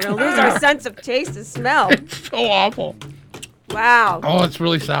COVID. We're gonna lose our sense of taste and smell. It's so awful. Wow. Oh, it's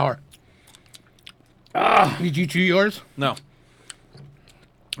really sour. Did you chew yours? No.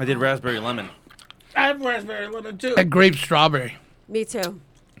 I did raspberry lemon. I have raspberry lemon too. And grape strawberry. Me too.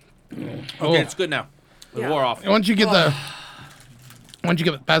 Okay, it's good now. It wore off. Once you get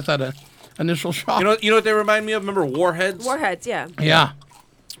past that initial shock. You know what they remind me of? Remember Warheads? Warheads, yeah. Yeah.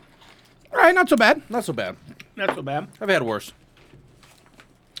 All right, not so bad. Not so bad. Not so bad. I've had worse.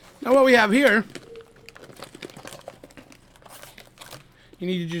 Now what we have here, you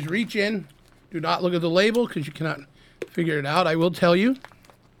need to just reach in. Do not look at the label because you cannot figure it out. I will tell you,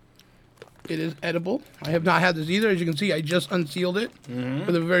 it is edible. I have not had this either. As you can see, I just unsealed it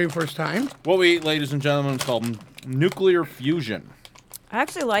for the very first time. What we eat, ladies and gentlemen, is called nuclear fusion. I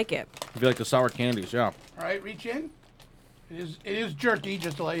actually like it. If you like the sour candies, yeah. All right, reach in. It is jerky,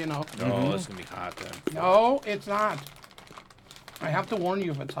 just to let you know. Oh, it's gonna be hot then. No, it's not. I have to warn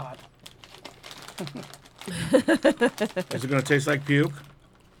you if it's hot. Is it going to taste like puke?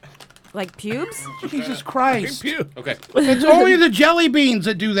 Like pubes? Jesus Christ. Okay. It's only the jelly beans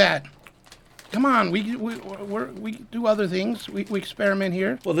that do that. Come on, we do other things. We experiment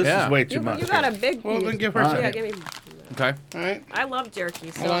here. Well, this is way too much. You got a big piece. Well, then give her a Yeah, second. give me. Okay. All right. I love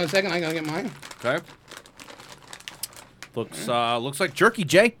jerky. So. Hold on a second. I gotta get mine. Okay. Looks like jerky,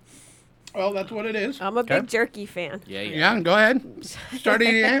 Jay. Well, that's what it is. I'm a big jerky fan. Yeah. Yeah, go ahead. Start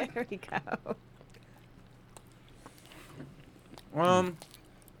eating it. There we go. Well,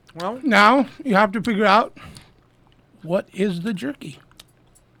 Now you have to figure out what is the jerky.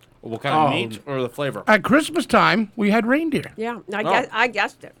 what kind of meat or the flavor? At Christmas time, we had reindeer. Yeah, I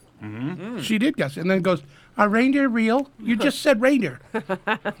guessed it. She did guess it, and then it goes, "Are reindeer real? You just said reindeer."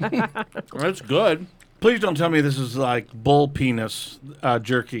 That's good. Please don't tell me this is like bull penis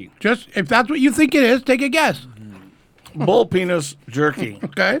jerky. Just if that's what you think it is, take a guess. Bull penis jerky.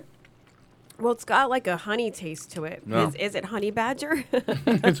 Okay. Well, it's got like a honey taste to it. No. Is it honey badger?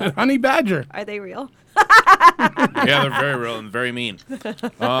 It's a honey badger. Are they real? Yeah, they're very real and very mean.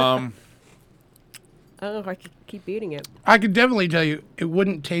 I don't know if I could keep eating it. I could definitely tell you it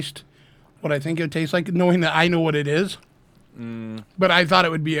wouldn't taste what I think it would taste like, knowing that I know what it is. But I thought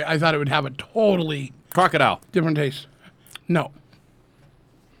it would be. I thought it would have a totally Crocodile different taste. No.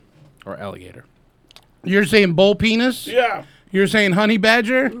 or alligator. You're saying bull penis? Yeah. You're saying honey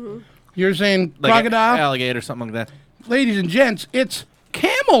badger? You're saying Like crocodile? alligator, something like that. Ladies and gents, it's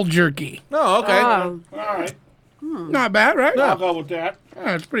camel jerky. Oh, okay. All right. Not bad, right? I'll go with that.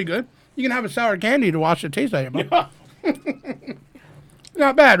 Yeah, it's pretty good. You can have a sour candy to wash the taste out of your mouth.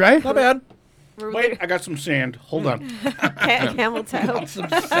 Not bad, right? Not bad. Wait, I got some sand. Hold on. Camel toe. Some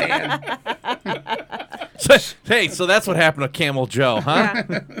sand. Hey, so that's what happened to Camel Joe, huh?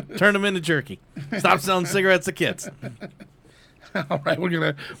 Turned him into jerky. Stop selling cigarettes to kids. All right, we're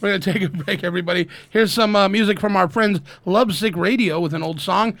gonna take a break, everybody. Here's some music from our friends Lovesick Radio with an old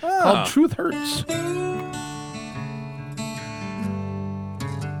song called "Truth Hurts."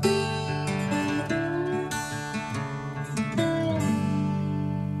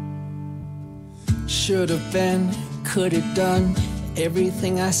 Should have been, could have done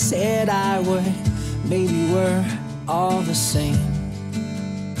everything I said I would. Maybe we're all the same.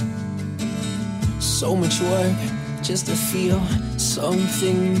 So much work just to feel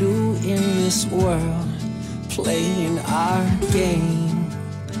something new in this world. Playing our game,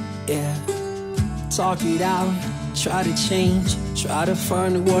 yeah. Talk it out, try to change, try to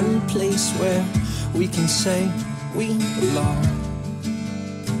find one place where we can say we belong.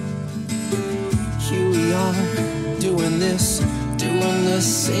 Here we are, doing this, doing the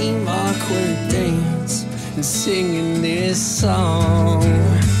same awkward dance, and singing this song.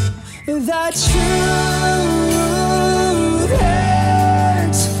 The truth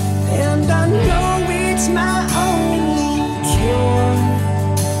hurts, and I know it's my only cure.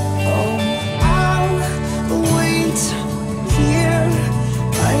 Oh, I'll wait here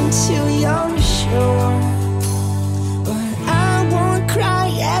until you're sure, but I won't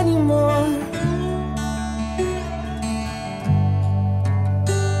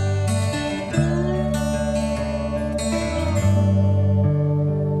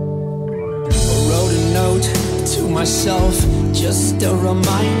just a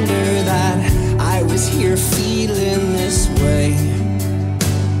reminder that I was here feeling this way.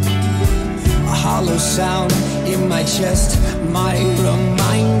 A hollow sound in my chest, my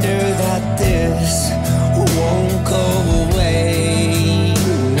reminder that this won't go away.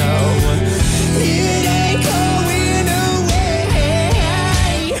 No, it ain't going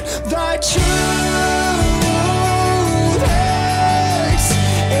away. The truth hurts,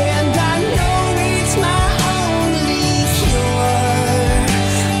 and I know it's my only cure.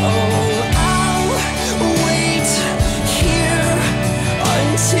 Oh, I'll wait here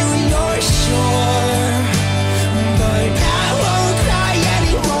until you're sure, but I won't cry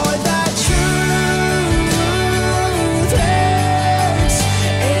anymore. The truth hurts,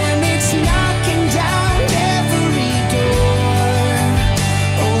 and it's knocking down every door.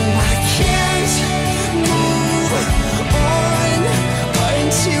 Oh, I can't move on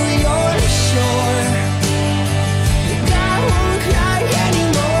until you're sure that I won't cry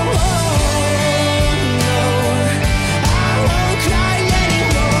anymore. No, I won't cry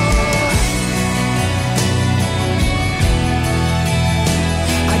anymore.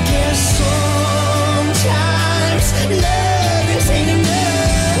 I guess sometimes love isn't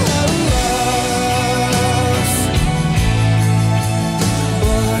enough,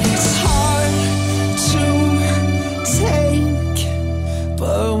 but it's hard to take,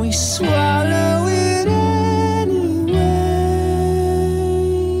 but we swallow it anyway.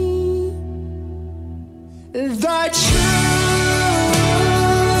 The truth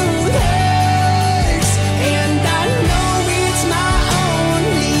hurts, and I know it's my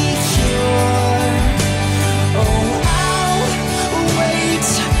only cure. Oh, I'll wait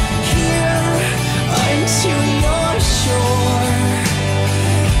here until you're sure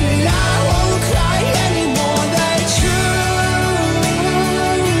that I won't cry anymore. The truth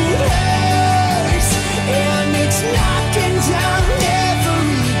hurts, and it's knocking down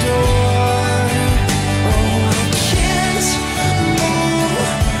every door. Oh, I can't move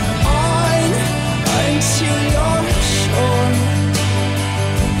on until you're sure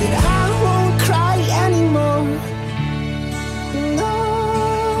that I won't cry anymore. No,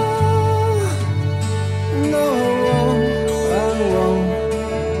 I won't.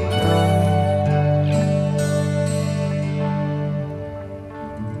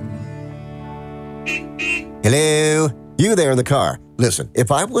 Hello? You there in the car. Listen,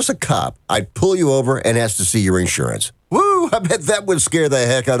 if I was a cop, I'd pull you over and ask to see your insurance. Woo! I bet that would scare the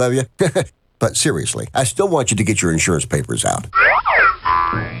heck out of you. But seriously, I still want you to get your insurance papers out.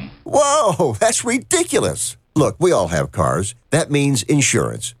 Whoa! That's ridiculous. Look, we all have cars. That means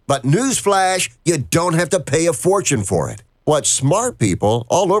insurance. But newsflash, you don't have to pay a fortune for it. What smart people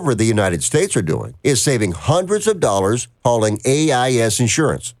all over the United States are doing is saving hundreds of dollars calling AIS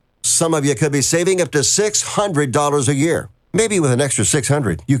Insurance. Some of you could be saving up to $600 a year. Maybe with an extra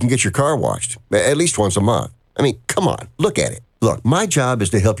 $600, you can get your car washed, at least once a month. I mean, come on, look at it. Look, my job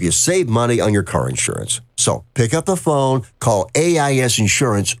is to help you save money on your car insurance. So pick up the phone, call AIS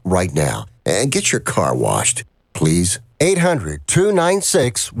Insurance right now, and get your car washed, please.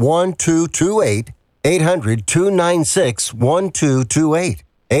 800-296-1228. 800-296-1228.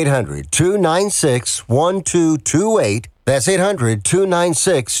 800-296-1228. That's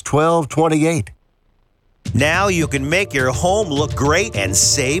 800-296-1228. Now you can make your home look great and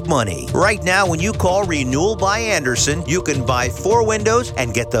save money. Right now, when you call Renewal by Andersen, you can buy 4 windows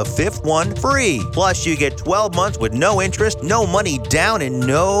and get the 5th one free. Plus, you get 12 months with no interest, no money down, and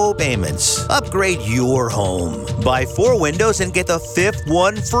no payments. Upgrade your home. Buy 4 windows and get the 5th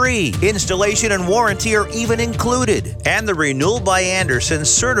one free. Installation and warranty are even included. And the Renewal by Andersen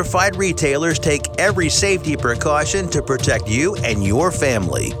certified retailers take every safety precaution to protect you and your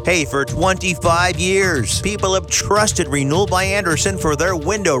family. Hey, for 25 years, people have trusted Renewal by Andersen for their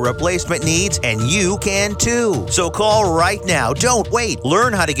window replacement needs, and you can too. So call right now. Don't wait.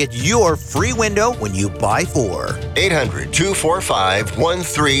 Learn how to get your free window when you buy 4.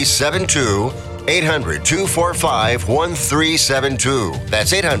 800-245-1372. 800-245-1372.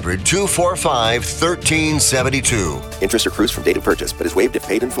 That's 800-245-1372. Interest accrues from date of purchase, but is waived if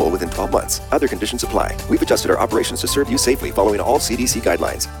paid in full within 12 months. Other conditions apply. We've adjusted our operations to serve you safely following all CDC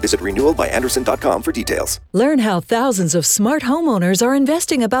guidelines. Visit renewalbyandersen.com for details. Learn how thousands of smart homeowners are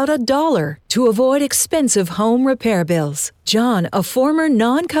investing about $1 to avoid expensive home repair bills. John, a former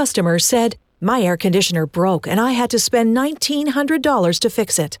non-customer, said, "My air conditioner broke and I had to spend $1,900 to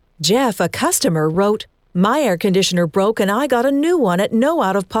fix it." Jeff, a customer, wrote, "My air conditioner broke and I got a new one at no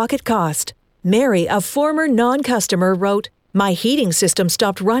out-of-pocket cost." Mary, a former non-customer, wrote, "My heating system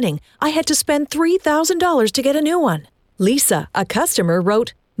stopped running. I had to spend $3,000 to get a new one." Lisa, a customer,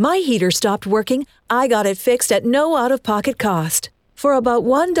 wrote, "My heater stopped working. I got it fixed at no out-of-pocket cost." For about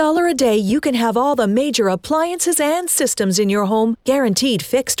 $1 a day, you can have all the major appliances and systems in your home guaranteed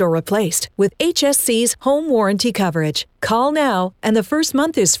fixed or replaced with HSC's home warranty coverage. Call now, and the first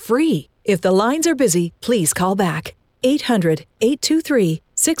month is free. If the lines are busy, please call back.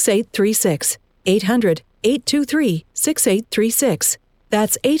 800-823-6836. 800-823-6836.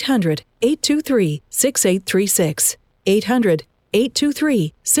 That's 800-823-6836.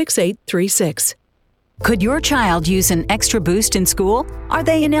 800-823-6836. Could your child use an extra boost in school? Are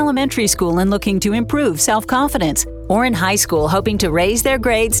they in elementary school and looking to improve self-confidence? Or in high school hoping to raise their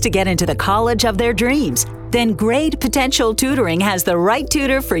grades to get into the college of their dreams? Then Grade Potential Tutoring has the right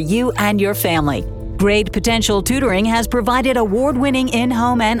tutor for you and your family. Grade Potential Tutoring has provided award-winning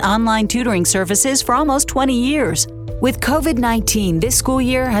in-home and online tutoring services for almost 20 years. With COVID-19, this school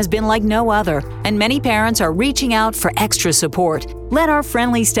year has been like no other, and many parents are reaching out for extra support. Let our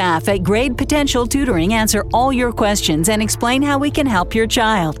friendly staff at Grade Potential Tutoring answer all your questions and explain how we can help your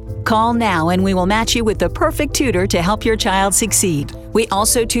child. Call now and we will match you with the perfect tutor to help your child succeed. We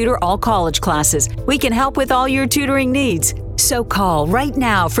also tutor all college classes. We can help with all your tutoring needs. So call right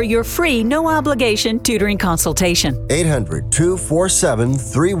now for your free, no-obligation tutoring consultation.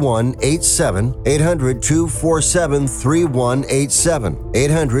 800-247-3187. 800-247-3187.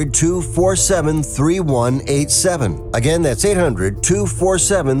 800-247-3187. Again, that's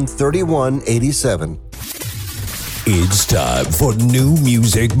 800-247-3187. It's time for New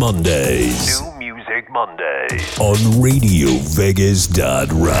Music Mondays. New Music Mondays. On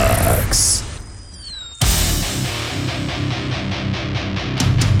RadioVegas.rocks.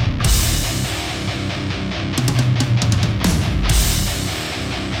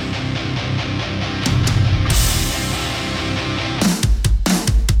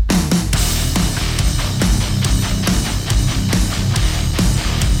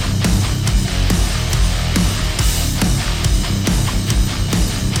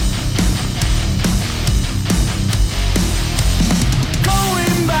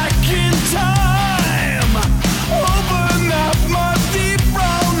 Going back in time.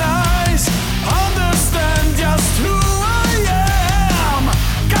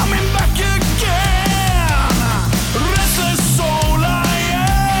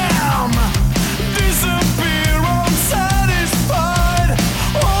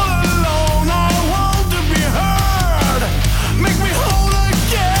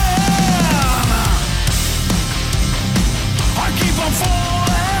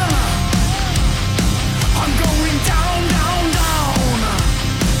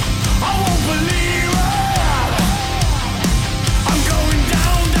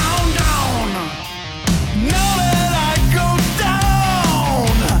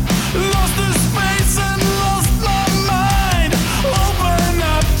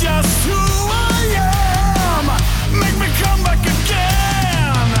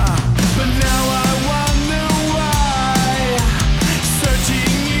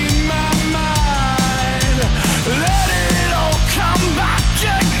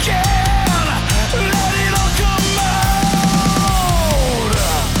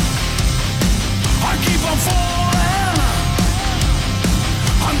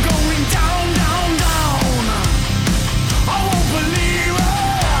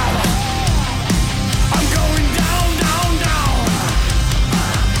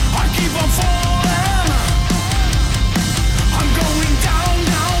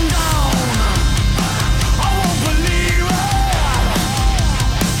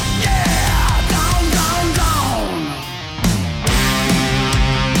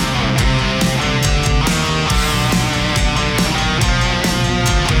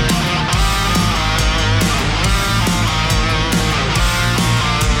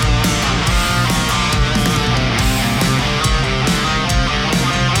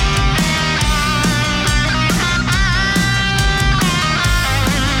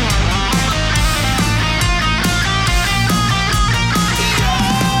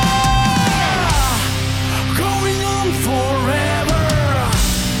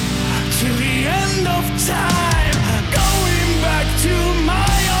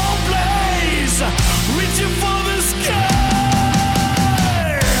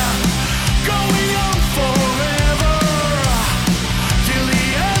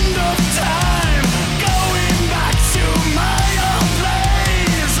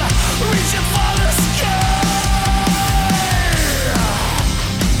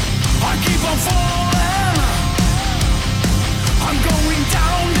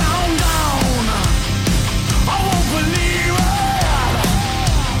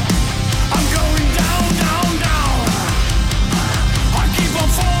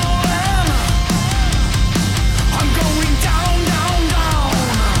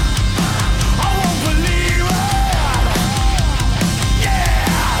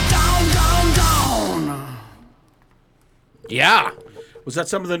 Yeah. Was that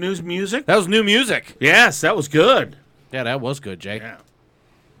some of the new music? That was new music. Yes, that was good. Yeah, that was good, Jay. Yeah.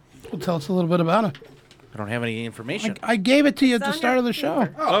 Well, tell us a little bit about it. I don't have any information. I gave it to you at the start of the show.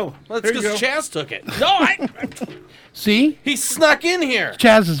 Oh, well, that's here you because go. Chaz took it. No, See? He snuck in here.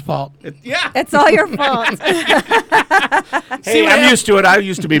 Chaz's fault. Yeah. It's all your fault. Hey, I'm used to it. I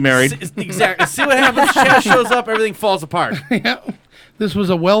used to be married. Exactly. See what happens? Chaz shows up, everything falls apart. Yeah. This was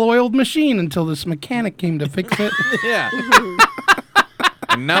a well-oiled machine until this mechanic came to fix it. Yeah.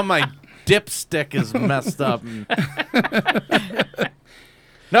 And now my dipstick is messed up.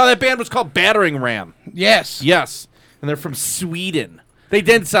 No, that band was called Battering Ram. Yes. Yes. And they're from Sweden. They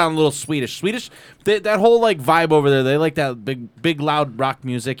did sound a little Swedish. That whole like vibe over there. They like that big loud rock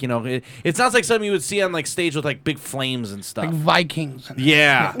music. You know, it sounds like something you would see on like stage with like big flames and stuff. Like Vikings.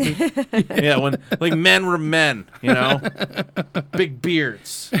 Yeah. Yeah, when like men were men, you know? Big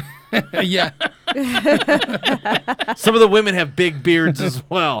beards. Yeah. Some of the women have big beards as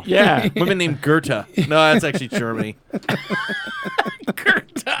well. Yeah. Women named Goethe. No, that's actually Germany.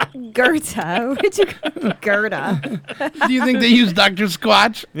 Goethe. Where'd you go? Goethe. Do you think they use Dr.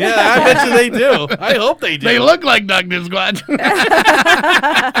 Squatch? Yeah, I bet you they do. I hope they do. They look like Dr. Squatch.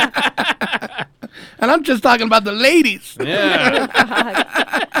 And I'm just talking about the ladies. Yeah.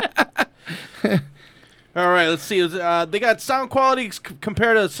 All right, let's see. They got sound quality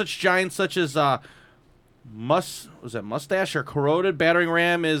compared to such giants such as Mustache or Corroded. Battering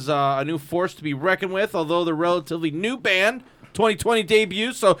Ram is a new force to be reckoned with, although they're relatively new band. 2020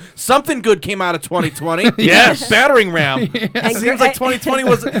 debut, so something good came out of 2020. Yes. Battering Ram. And Seems like 2020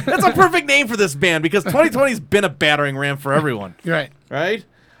 was... That's a perfect name for this band, because 2020's been a battering ram for everyone. Right. Right?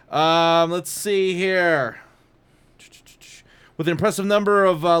 Let's see here. With an impressive number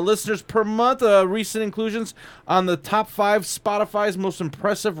of listeners per month, recent inclusions on the top 5 Spotify's most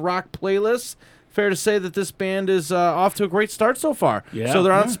impressive rock playlists. Fair to say that this band is off to a great start so far. Yeah. So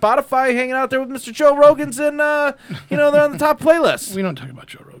they're on Spotify, hanging out there with Mr. Joe Rogan's, and they're on the top playlist. We don't talk about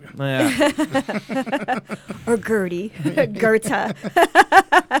Joe Rogan. Yeah. Or Gertie. Goethe.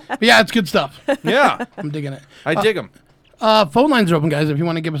 But yeah, it's good stuff. Yeah. I'm digging it. I dig them. Phone lines are open, guys, if you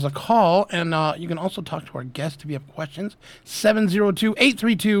want to give us a call. And you can also talk to our guest if you have questions.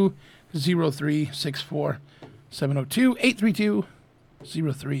 702-832-0364.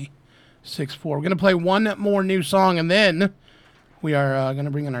 702-832-0364. We're going to play one more new song, and then we are going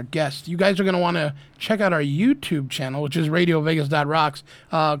to bring in our guest. You guys are going to want to check out our YouTube channel, which is RadioVegas.rocks,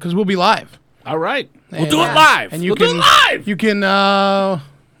 because we'll be live. All right. And, We'll do it live. And you We'll can, do it live. You can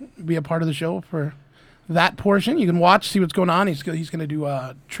be a part of the show for that portion. You can watch, see what's going on. He's going to do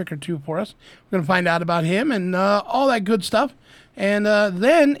a trick or two for us. We're going to find out about him and all that good stuff. And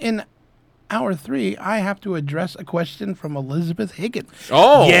then in Hour 3, I have to address a question from Elizabeth Higgins.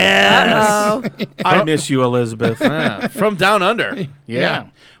 Oh. Yes. I miss you, Elizabeth. From down under. Yeah.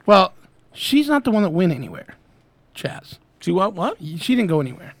 Well, she's not the one that went anywhere, Chaz. She what? She didn't go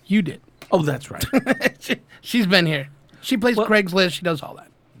anywhere. You did. Oh, that's right. She's been here. She plays Craigslist. She does all that.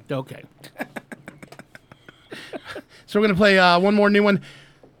 Okay. So we're going to play one more new one.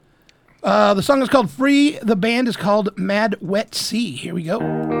 The song is called Free. The band is called Mad Wet Sea. Here we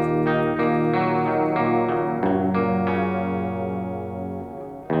go.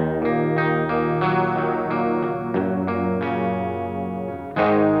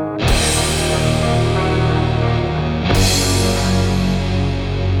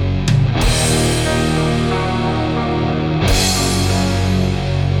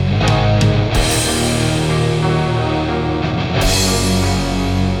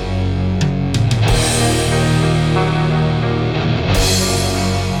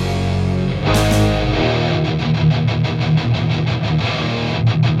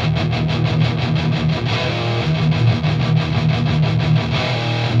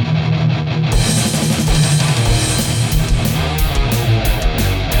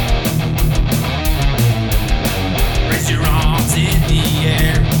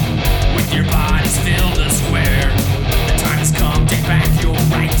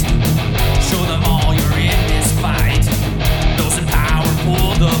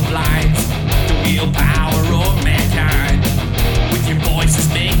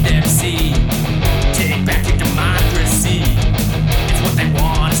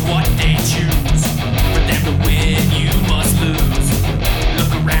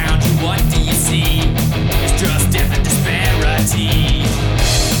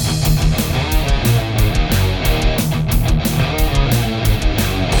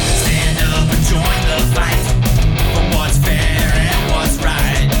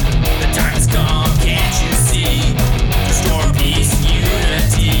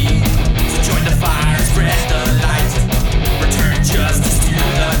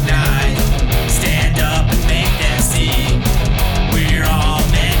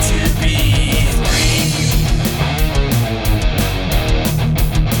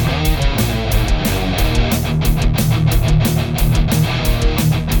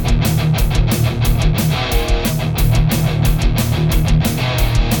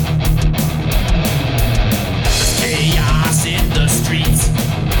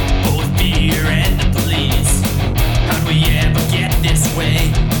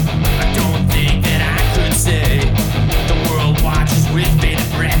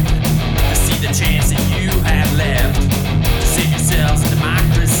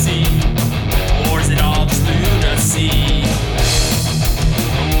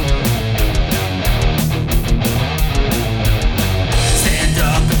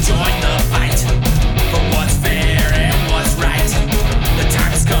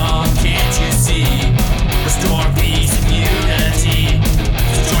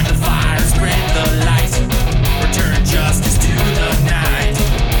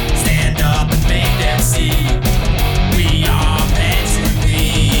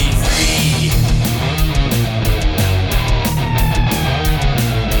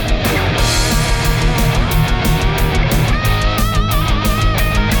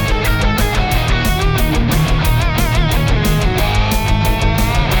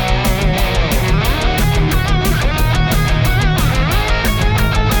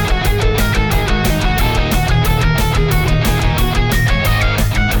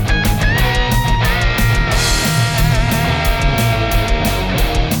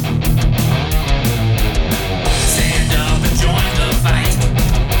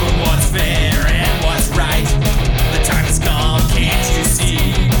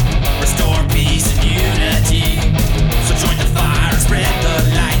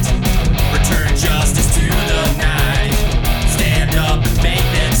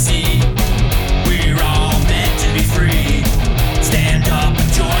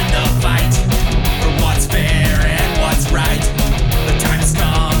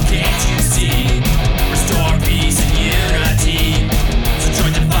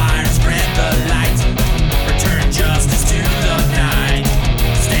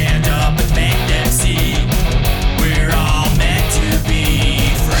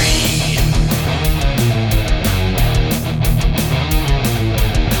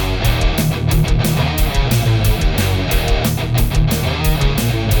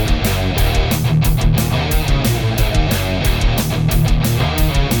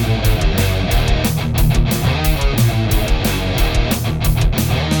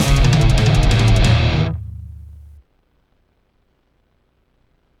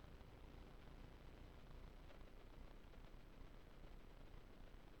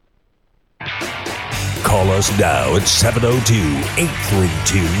 us now at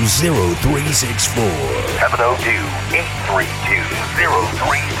 702-832-0364.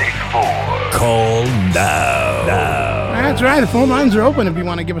 702-832-0364. Call now. That's right. The phone lines are open if you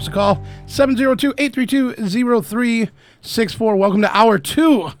want to give us a call. 702-832-0364. Welcome to Hour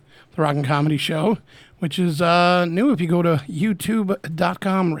 2 of the Rock and Comedy Show, which is new. If you go to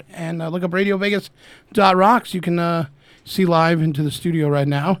youtube.com and look up radiovegas.rocks, you can see live into the studio right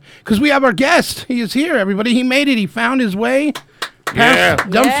now. Because we have our guest. He is here, everybody. He made it. He found his way past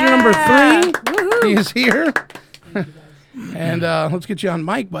dumpster number 3. Woo-hoo. He is here. And let's get you on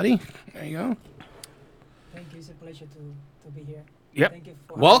mic, buddy. There you go. Thank you. It's a pleasure to be here. Yep. Thank you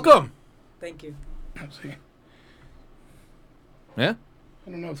for Welcome. Thank you. Let's see. Yeah?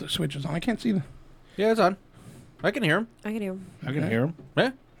 I don't know if the switch is on. I can't see the... Yeah, it's on. I can hear him. I can hear him. I can hear him.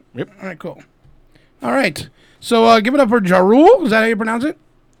 Yeah. Yep. All right, cool. All right. So give it up for Jarul. Is that how you pronounce it?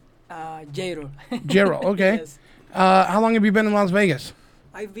 Jairo. Jarul, okay. Yes. How long have you been in Las Vegas?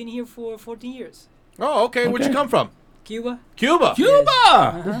 I've been here for 14 years. Oh, okay. Where'd you come from? Cuba. Cuba. Cuba!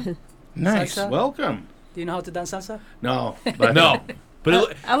 Uh-huh. Nice. Salsa. Welcome. Do you know how to dance salsa? No. No.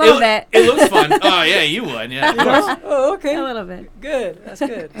 But A little bit. It looks fun. Oh, yeah, you would. Yeah, of course. Oh, okay. A little bit. Good. That's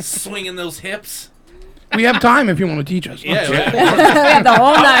good. Swinging those hips. We have time if you want to teach us. Yeah, We have the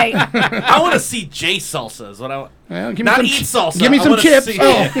whole night. I want to see Jay salsa is what I want. Well, give me Not some eat salsa. Give me I some wanna chips. see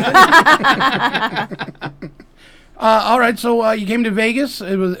Oh. it. All right, so you came to Vegas.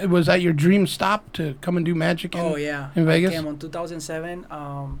 It was that your dream stop to come and do magic in, Oh, yeah. in Vegas? I came on 2007,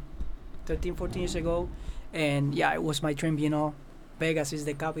 13, 14 years ago. And, yeah, it was my dream, you know. Vegas is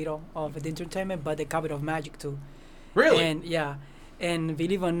the capital of the entertainment, but the capital of magic, too. Really? And, yeah. And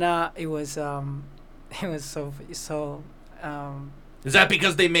believe it or not, it was so Is that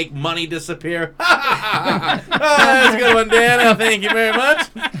because they make money disappear? That's a good one, Dan. Thank you very much.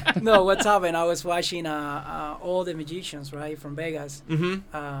 No, what's happened? I was watching all the magicians, right, from Vegas.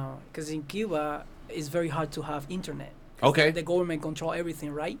 Because in Cuba, it's very hard to have internet. 'Cause Okay. The government control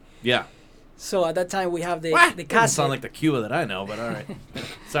everything, right? Yeah. So at that time, we have the Doesn't cassette. sound like the Cuba that I know, but all right.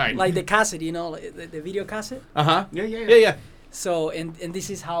 Sorry. Like the cassette, you know, like the video cassette. Uh-huh. Yeah. So, and this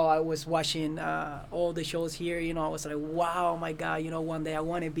is how I was watching all the shows here. You know, I was like, wow, my God, you know, one day I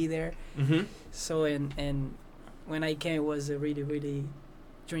want to be there. Mm-hmm. So, and when I came, it was a really, really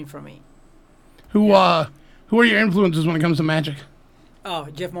dream for me. Who are your influences when it comes to magic? Oh,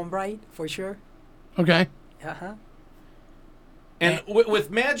 Jeff Monbright, for sure. Okay. Uh-huh. And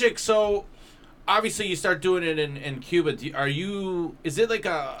with magic, so obviously you start doing it in Cuba. Are you like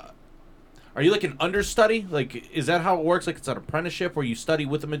an understudy? Like, is that how it works? Like, it's an apprenticeship where you study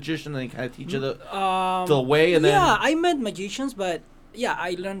with a magician and they kind of teach you the way, and then Yeah, I met magicians, but yeah,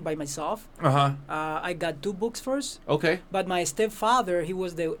 I learned by myself. Uh-huh. I got 2 books first. Okay. But my stepfather, he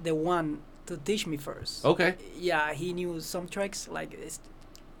was the one to teach me first. Okay. Yeah, he knew some tricks, like it's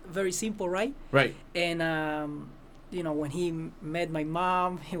very simple, right? Right. And you know, when he met my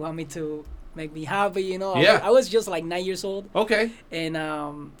mom, he wanted me to make me happy, you know. Yeah. I was just like 9 years old. Okay. And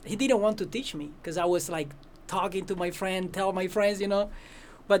he didn't want to teach me because I was like talking to my friend, tell my friends, you know.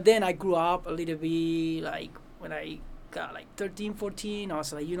 But then I grew up a little bit, like when I got like 13, 14, I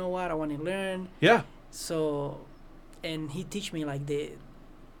was like, you know what, I want to learn. Yeah. So, and he teach me like the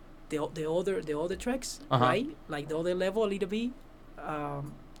other tricks, Uh-huh. right? Like the other level a little bit.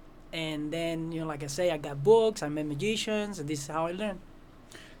 And then, you know, like I say, I got books, I met magicians, and this is how I learned.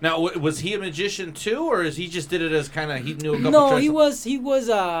 Now, was he a magician too, or is he just did it as kind of he knew a couple No, tricks? he was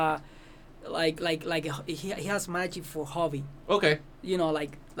like he has magic for hobby. Okay. You know,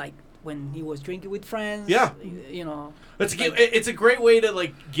 like when he was drinking with friends. Yeah. You know. It's a great way to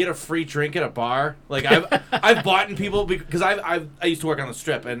like get a free drink at a bar. Like I've bought in people because I used to work on the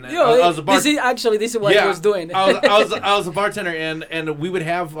strip and I was a bar. This is what he was doing. I was a bartender and we would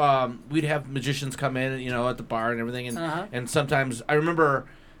have we'd have magicians come in, you know, at the bar and everything, and Uh-huh. and sometimes I remember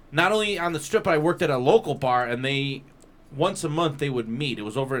not only on the strip, but I worked at a local bar, and they once a month they would meet. It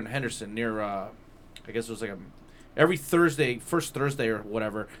was over in Henderson near I guess it was like every Thursday, first Thursday or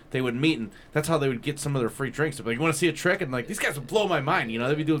whatever, they would meet, and that's how they would get some of their free drinks. They'd be like, you want to see a trick? And like, these guys would blow my mind, you know.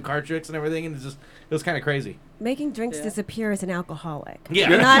 They'd be doing card tricks and everything, and it was kind of crazy. Making drinks disappear as an alcoholic. Yeah.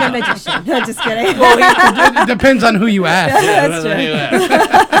 You're not a magician. No, just kidding. It depends on who you ask. Yeah, that's true.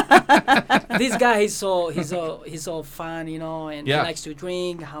 This guy he's so fun, you know, and Yeah. he likes to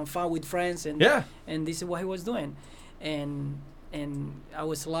drink, have fun with friends, and Yeah. and this is what he was doing, and I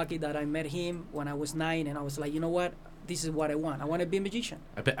was lucky that I met him when I was 9, and I was like, you know what, this is what I want. I want to be a magician.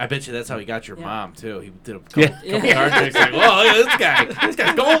 I bet you that's how he got your Yeah. mom too. He did a couple card tricks. Like, whoa, look at this guy. This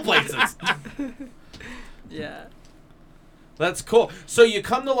guy's going places. Yeah. That's cool. So you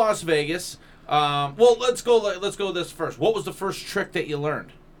come to Las Vegas. Well, let's go this first. What was the first trick that you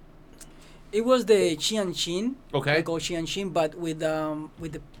learned? It was the Qian Xin. Okay. I call Qian Xin, but with the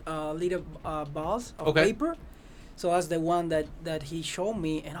little balls of Okay. paper. So that's the one that he showed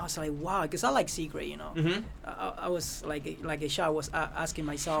me, and I was like, wow, because I like secret, you know. Mhm. I was like a child, I was asking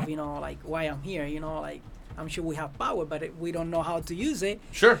myself, you know, like why I'm here, you know, like I'm sure we have power, but we don't know how to use it.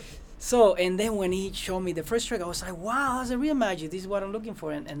 Sure. So, and then when he showed me the first trick, I was like, wow, that's a real magic. This is what I'm looking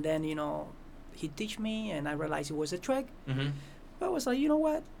for. And then, you know, he teach me, and I realized it was a trick. Mm-hmm. But I was like, you know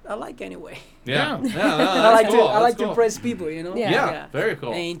what? I like anyway. Yeah. I that's like cool. to I like That's to cool. impress people, you know. Yeah, very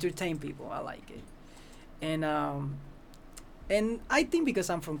cool. And entertain people. I like it. And I think because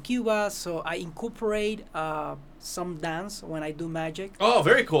I'm from Cuba, so I incorporate some dance when I do magic. Oh,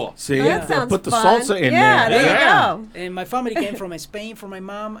 very cool. See, That sounds put the fun. Salsa in yeah, there. there Yeah. you go. And my family came from Spain for my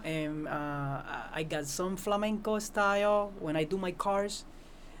mom, and I got some flamenco style when I do my cars.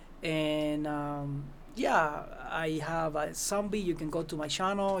 And yeah, I have a zombie. You can go to my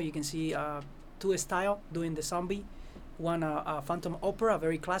channel. You can see two style doing the zombie. One Phantom Opera,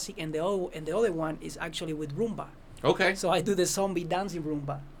 very classic, and the other one is actually with rumba. Okay. So I do the zombie dancing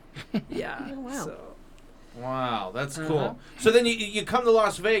rumba. Yeah. Oh, wow. So, Wow, that's Uh-huh. cool. So then you come to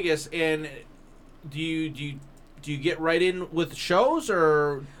Las Vegas, and do you get right in with shows,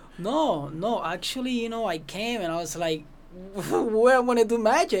 or? No. Actually, you know, I came and I was like, where I'm gonna do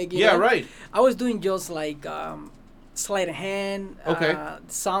magic. You Yeah, know? right. I was doing just like sleight of hand, Okay.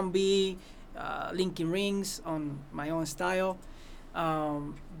 zombie, linking rings on my own style.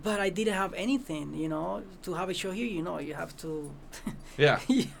 But I didn't have anything, you know, to have a show here. You know, you have to, Yeah.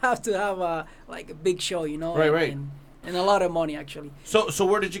 you have to have a big show, you know, Right. and a lot of money actually. So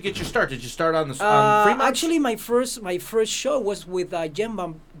where did you get your start? Did you start on on Fremont? Actually, my first show was with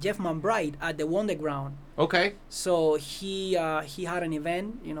Jeff McBride at the Wonderground. Okay. So he had an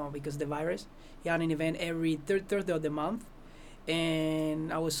event, you know, because the virus. He had an event every third Thursday of the month,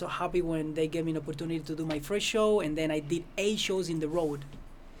 and I was so happy when they gave me an opportunity to do my first show, and then I did 8 shows in the road.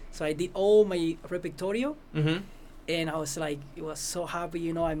 So I did all my repertorio, Mm-hmm. and I was like, it was so happy,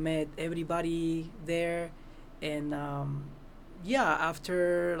 you know. I met everybody there, and yeah,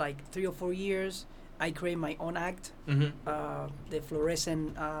 after like 3 or 4 years, I created my own act, Mhm. the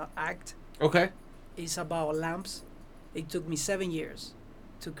fluorescent act. Okay. It's about lamps. It took me 7 years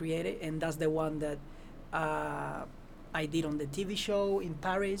to create it, and that's the one that I did on the TV show in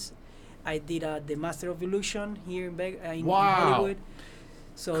Paris. I did the Master of Illusion here in Wow. Hollywood.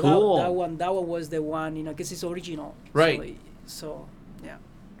 So Cool. that one was the one, you know, because it's original. Right. So yeah.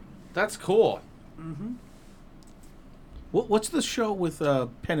 That's cool. Mm-hmm. What's the show with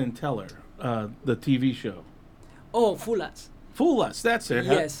Penn and Teller? The TV show. Oh, Fool Us. Fool Us. That's it.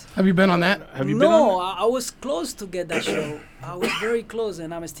 Yes. Have you been on that? Have you been on No, I was close to get that show. I was very close,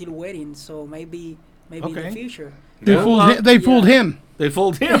 and I'm still waiting. So maybe in Okay. the future. They fooled him. They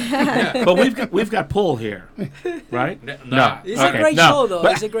fooled him. But we've got Pull here, right? No. It's a great show, though.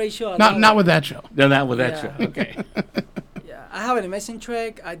 It's a great show. I love Not it. with that show. No, not with that Yeah. show. Okay. Yeah, I have an amazing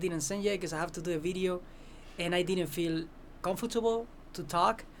track. I didn't send yet because I have to do a video, and I didn't feel comfortable to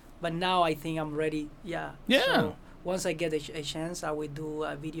talk. But now I think I'm ready. Yeah. Yeah. So once I get a chance, I will do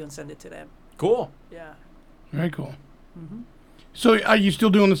a video and send it to them. Cool. Yeah. Very cool. Mhm. So are you still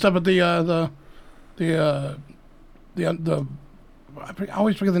doing the stuff at the I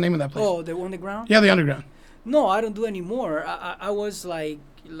always forget the name of that place. Oh, the underground. Yeah, the underground. No, I don't do anymore. I was like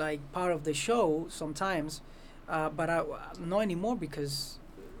part of the show sometimes, but I not anymore because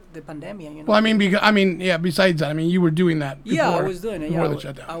the pandemic. You know. Well, I mean, yeah. Besides that, I mean, you were doing that. Before, Yeah, I was doing it. before Yeah, the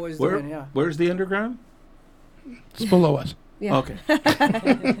shutdown. I was Where, doing it. Yeah. Where's the underground? It's below us. Yeah. Okay.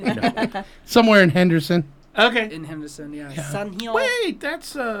 Somewhere in Henderson. Okay. In Henderson, yeah. Sun Hill. Wait,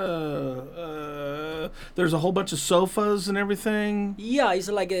 that's there's a whole bunch of sofas and everything. Yeah, it's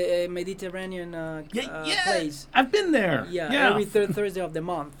like a Mediterranean place. I've been there. Yeah, every third Thursday of the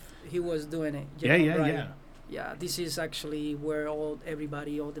month, he was doing it. Yeah, Jeff yeah, McBride. yeah. Yeah, this is actually where all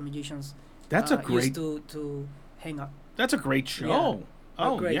the magicians That's a used great- to hang out. That's a great show. Yeah.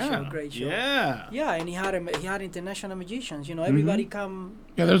 Oh, great yeah. show, great show. Yeah. Yeah, and he had international magicians. You know, Mhm. everybody come.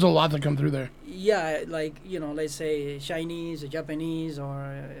 Yeah, there's a lot that come through there. Yeah, like, you know, let's say Chinese, or Japanese,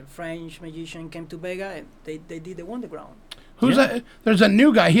 or French magician came to Vega, and they did the Wonderground. Who's that? There's a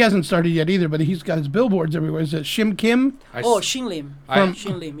new guy. He hasn't started yet either, but he's got his billboards everywhere. Is it Shim Kim? Shin Lim. From-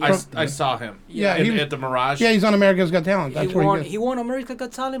 Shin Lim. I saw him. Yeah, in- he- at the Mirage. Yeah, he's on America's Got Talent. That's where he goes. He won America's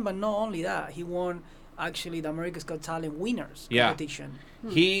Got Talent, but not only that, he won actually the America's Got Talent winners Yeah. competition.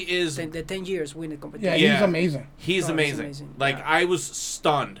 He is the 10 years winning competition. he's amazing. He's Oh, he's amazing. amazing. Like I was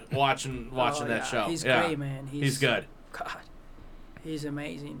stunned watching Oh, that yeah, show. He's Yeah. great, man. He's good. God, he's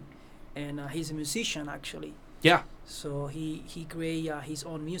amazing. and he's a musician actually. Yeah. So he create his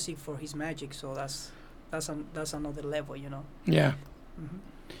own music for his magic. So that's another level, you know. Yeah.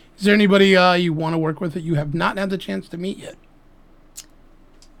 Is there anybody you want to work with that you have not had the chance to meet yet?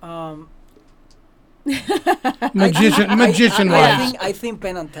 Magician wise. I think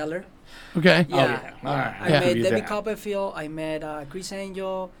Penn and Teller. Okay. Yeah. All right. I met David Copperfield. I met Chris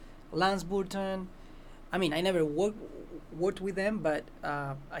Angel, Lance Burton. I mean, I never worked with them, but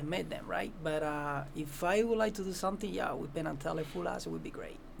I met them, right? But if I would like to do something, with Penn and Teller full ass, it would be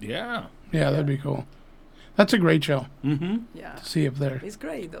great. Yeah. Yeah, that'd be cool. That's a great show. Mm-hmm. Yeah. To see if they're. It's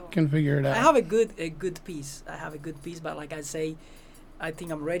great though. Can figure it out. I have a good piece. But like I say, I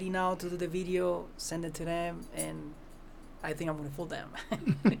think I'm ready now to do the video, send it to them, and I think I'm gonna fool them.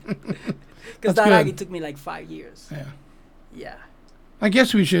 Because that actually took me like 5 years. Yeah. Yeah. I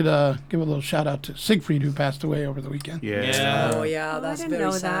guess we should give a little shout out to Siegfried, who passed away over the weekend. Yeah. Oh yeah, that's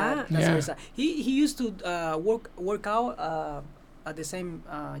very sad. That's very sad. He used to work out at the same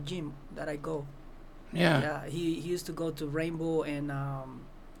gym that I go. Yeah. Yeah. He used to go to Rainbow and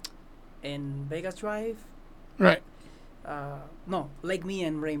Vegas Drive. Right. No, Lake Me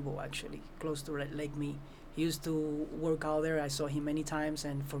and Rainbow actually, close to Lake Me. He used to work out there. I saw him many times,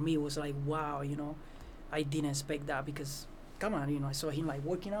 and for me it was like, wow, you know, I didn't expect that because, come on, you know, I saw him like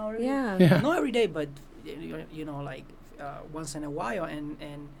working out. Yeah. Not every day, but you know, like once in a while. And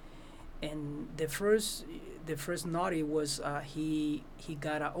the first naughty was he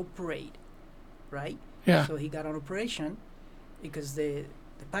got to operate, right? Yeah. So he got an operation because the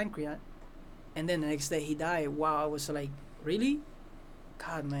pancreas, and then the next day he died. Wow, I was like, really?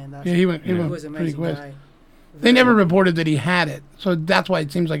 God, man, that's He went was pretty amazing quick. guy. They never reported that he had it, so that's why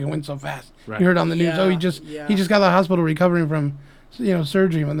it seems like it went so fast. Right. You heard on the news, Yeah, he just got out of the hospital recovering from,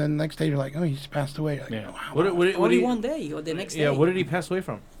 surgery, and then the next day you're like, oh, he's passed away. You're like, wow. Only one day or the next day. Yeah, what did he pass away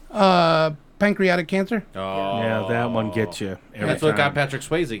from? Pancreatic cancer. Oh, Yeah, that one gets you. That's what got Patrick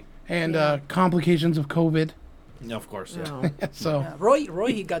Swayze. And complications of COVID. Yeah, of course. Yeah. No. So Yeah,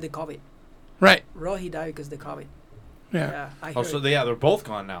 Roy, he got the COVID. Right. Roy, he died because of the COVID. Yeah. I Oh, heard. so they're both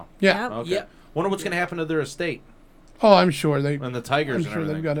gone now. Yeah. Yep. Okay. Yep. Wonder what's gonna happen to their estate Oh, I'm sure they. and the Tigers I'm and sure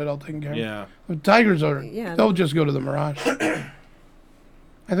everything. they've got it all taken care of. Yeah. The Tigers are. Yeah. They'll just go to the Mirage. I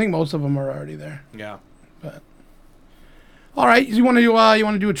think most of them are already there. Yeah. But all right, you want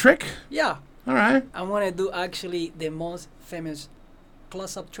to do a trick? Yeah. All right. I want to do actually the most famous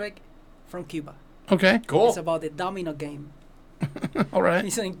close-up trick from Cuba. Okay. Cool. It's about the domino game. All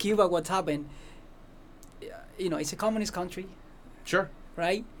right. So in Cuba, what happened? You know, it's a communist country, Sure.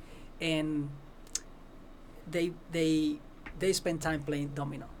 right? And they spend time playing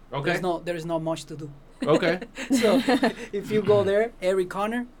domino. Okay. There's not much to do. Okay. So if you go there, every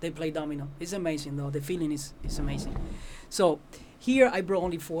corner they play domino. It's amazing though. The feeling is amazing. So here I brought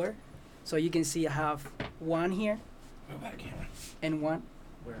only 4. So you can see I have 1 here and 1.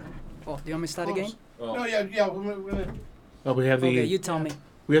 Where? Oh, do you want me to start again? Oh. No, yeah. We're gonna. Oh, we have the. Okay, you tell me.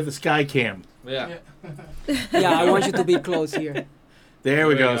 We have the sky cam. Yeah. Yeah, I want you to be close here. There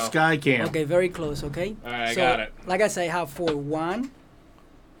we There go. you go. Sky cam. Okay, very close, okay? All right, I So, got it. Like I say, I have 4. 1,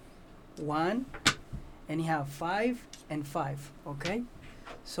 and you have 5 and 5, okay?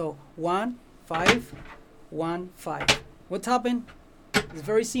 So 1, 5, 1, 5. What happened? It's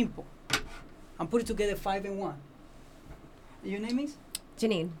very simple. I'm putting together 5 and 1. Your name is?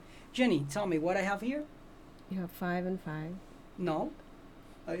 Janine, Jenny, tell me what I have here. you have 5 and 5. No.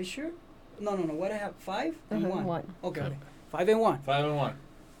 Are you sure? No. What I have? 5 and 1. 1. Okay. 5 and 1. 5 and 1.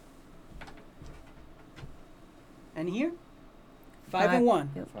 And here? 5 and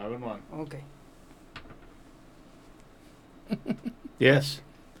 1. Yep. 5 and 1. Okay. Yes.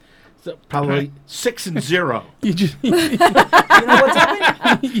 So probably 6 and 0. You just. You know what's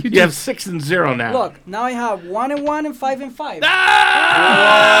happening? You have 6 and 0 now. Look, now I have 1 and 1 and 5 and 5.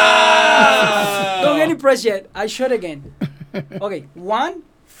 Ah! Don't get impressed yet. I showed again. Okay, 1,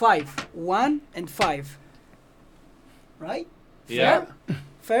 5. 1 and 5. Right? Yeah.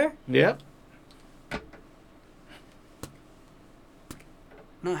 Fair? Yep.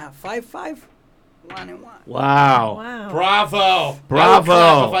 Now I have 5, 5. 1 and 1. Wow. Wow. Bravo. Bravo.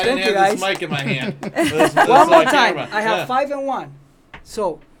 I would clap if I Thank didn't you, have this guys. mic in my hand. One more time. camera. I have Yeah. 5 and 1.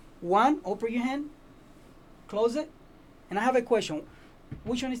 So 1, open your hand, close it, and I have a question.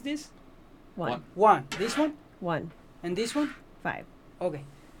 Which one is this? 1. 1. This one? 1. And this one? 5. Okay.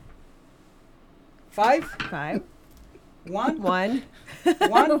 5, 5. 1, 1.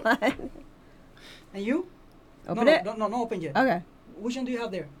 1, 1. and you? Open no, it. No, open yet. Okay. Which one do you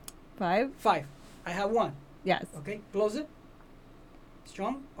have there? 5. 5. I have 1. Yes. Okay, close it.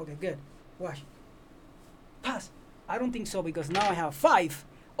 Strong? Okay, good. Watch. Pass. I don't think so because now I have 5.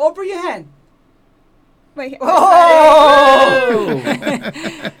 Open your hand. Wait. Oh!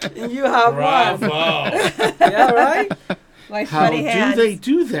 And you have one. Yeah, right? My How funny do hands. they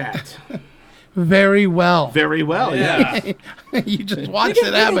do that? Very well. Very well, yeah. You just watch you it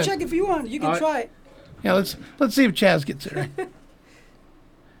can happen. check if you want. You can try it. Yeah, let's see if Chaz gets it right.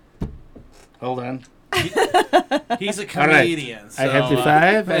 Hold on. He's a All right. comedian. I have the so,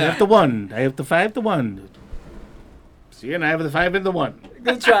 5. I yeah. have the 1. I have the 5, the 1. See, and I have the 5 and the 1.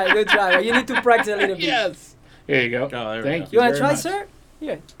 Good try, good try. You need to practice a little bit. Yes. Here you go. there we Thank go. you. You want to very try, much. sir?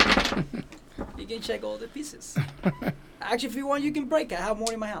 Here. You can check all the pieces. Actually, if you want, you can break it. I have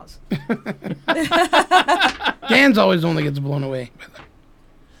more in my house. Dan's always the one that gets blown away.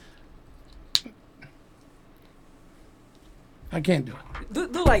 I can't do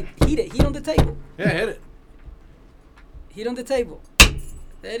it. Do like heat it. Heat on the table. Yeah, hit it. Heat on the table.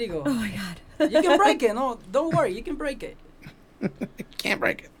 There you go. Oh my God. You can break it. No, don't worry. You can break it. Can't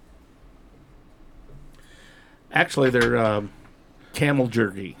break it. Actually, they're camel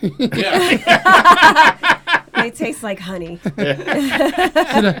jerky. They taste like honey.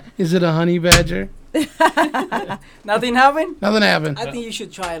 Is it a honey badger? Nothing happened? Nothing happened. I think you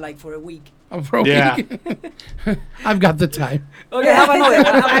should try it like for a week. For a Yeah. week. I've got the time. Okay, have another one.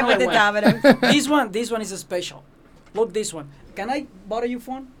 Have I'm with another the one. Domino's. This one is a special. Look, this one. Can I borrow your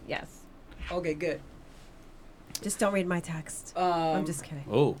phone? Yes. Okay, good. Just don't read my text. I'm just kidding.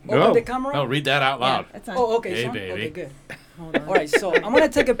 Oh. Open the camera. No, read that out loud. It's on. Oh, okay, Hey, son. baby. Okay, good. Hold on. All right, so I'm gonna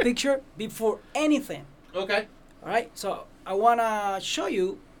take a picture before anything. Okay. All right, so I wanna show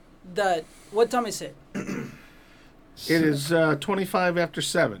you that. What time is it? It is 25 after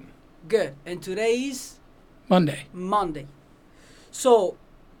 7. Good. And today is Monday. Monday. So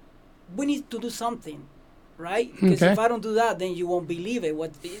we need to do something, right? Because Okay. if I don't do that, then you won't believe it.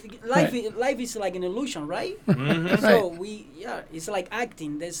 Life is like an illusion, right? So it's like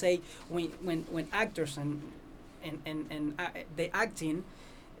acting. They say when actors and they acting,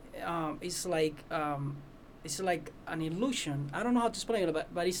 it's like an illusion. I don't know how to explain it,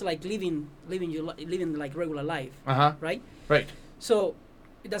 but it's like living like regular life, right? Right. So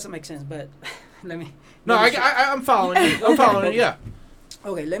it doesn't make sense, but let me. No, let me show- I'm following you. I'm following you. Yeah.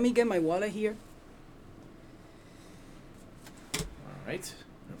 Okay, let me get my wallet here. All right.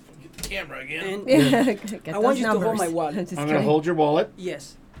 Get the camera again. And Get I want those you to hold numbers. my wallet. Just I'm going to kidding. hold your wallet.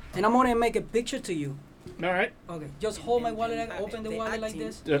 Yes. And I'm gonna make a picture to you. All right. Okay. Just hold my wallet. Open the wallet like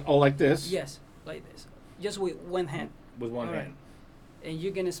this. Oh, like this? Yes, like this. Just with one hand. With one All right. hand. And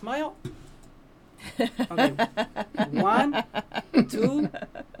you're gonna smile. Okay. 1, 2,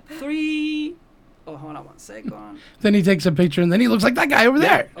 3. Oh, hold on 1 second. Then he takes a picture and then he looks like that guy over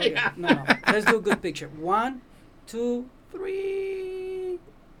there. Okay. No. Let's do a good picture. 1, 2, 3.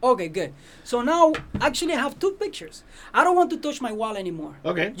 Okay, good. So now, actually, I have 2 pictures. I don't want to touch my wallet anymore.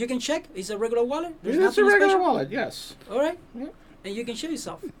 Okay. You can check. It's a regular wallet. There's It's a nothing regular special. wallet, yes. All right. And you can show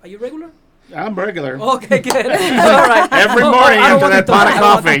yourself. Are you regular? I'm regular. Okay, good. All right. Every No, morning I don't after want that to pot of touch-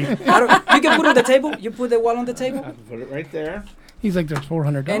 coffee. You can put it on the table. You put the wallet on the table. Put it right there. He's like, there's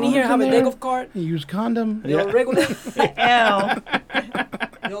 $400. And here have a in deck there. of cards. You use condom. They're all regular. Ew.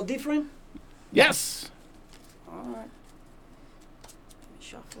 They're all different. Yes. All right. Let me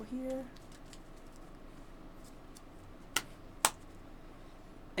shuffle here.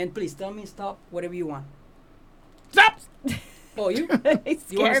 And please tell me stop whatever you want. Stop. Oh, you? He You want to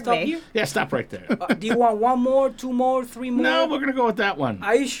scared stop me. here? Yeah, stop right there. Do you want 1 more, 2 more, 3 more? No, we're going to go with that one.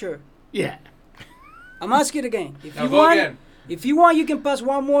 Are you sure? Yeah. I'm asking it again. If Now you go want, again. if you want, you can pass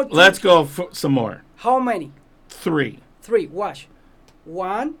 1 more. 2. Let's go for some more. How many? 3. 3. Watch.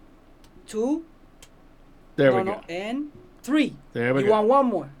 1, 2. There no, we no, go. and 3. There we you go. want 1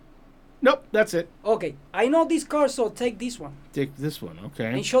 more? Nope, that's it. Okay. I know this card, so take this one Take this one, okay.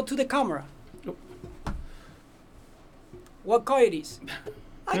 and show to the camera. What card it is?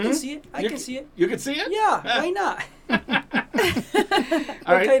 I can see it. I can see it. You can see it? Yeah, why not? All What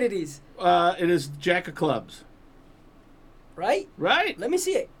right. card it is? It is Jack of Clubs. Right? Right? Let me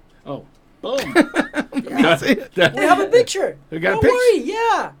see it. Oh, boom. That's it. That- We have a picture. We got a Don't picture? worry.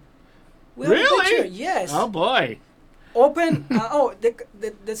 Yeah. We have a Really? picture. Yes. Oh, boy. Open.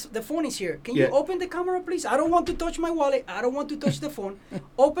 The phone is here. Can you Yeah. open the camera, please? I don't want to touch my wallet. I don't want to touch the phone.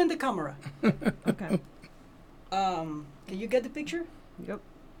 Open the camera. Okay. Can you get the picture? Yep.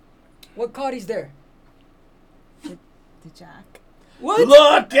 What card is there? The jack. What?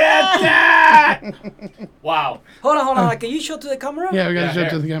 Look at that! Wow. Hold on. Can you show to the camera? Yeah, we got to Yeah, show it to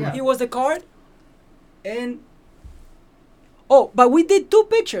here. the camera. Here was the card. And but we did 2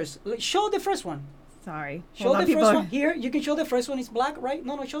 pictures. Show the first one. Sorry. Show Hold on, the people. first one. Here, you can show the first one. It's black, right?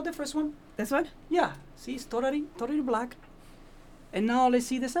 No, show the first one. This one? Yeah. See, it's totally black. And now let's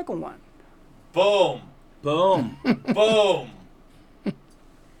see the second one. Boom. Boom. Boom.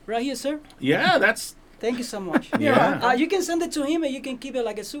 Right here, sir. Yeah, that's. Thank you so much. Yeah. You can send it to him and you can keep it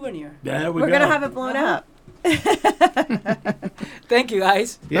like a souvenir. There we We're go. gonna have it blown up. Thank you,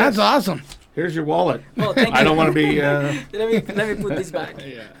 guys. That's awesome. Here's your wallet. Well, thank I you. don't want to be. Let me put this back.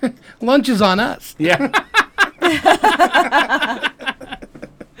 Lunch is on us. Yeah.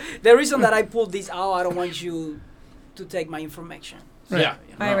 The reason that I pulled this out, I don't want you to take my information. Yeah.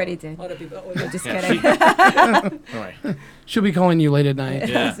 I already did. Other people. Oh, Just Yeah, kidding. All right. She'll be calling you late at night.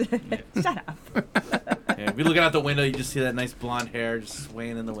 Yeah. Shut up. Yeah. If you looking out the window, you just see that nice blonde hair just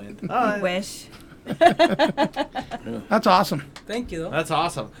swaying in the wind. Wish. That's awesome. Thank you. Though. That's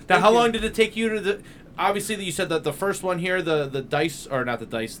awesome. Now, how long did it take you to the? Obviously, you said that the first one here, the dice, or not the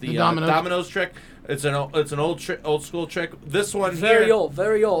dice, the dominoes trick. It's an old school trick. This one very here, old,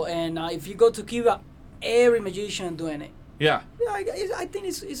 very old. And if you go to Cuba, every magician doing it. yeah. Yeah, I think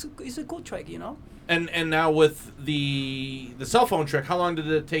it's a cool trick, you know. And now with the cell phone trick, how long did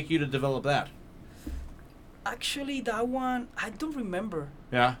it take you to develop that? Actually, that one I don't remember.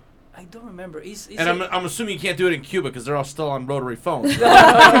 Yeah. I don't remember. It's And I'm assuming you can't do it in Cuba because they're all still on rotary phones. No,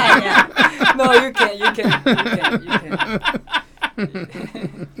 you can't. You can't.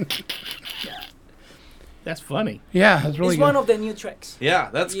 That's funny. Yeah, that's really It's good. one of the new tricks.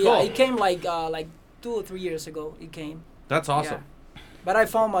 Yeah, that's Yeah, cool. it came like 2 or 3 years ago. It came. That's awesome. Yeah. But I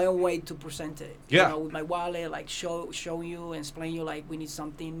found my own way to present it. Yeah. You know, with my wallet, like show you and explain you like we need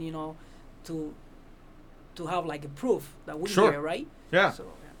something, you know, to have like a proof that we're Sure. here, right? Yeah.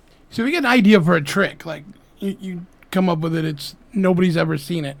 So we get an idea for a trick. Like you come up with it. It's nobody's ever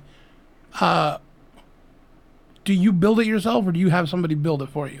seen it. Do you build it yourself, or do you have somebody build it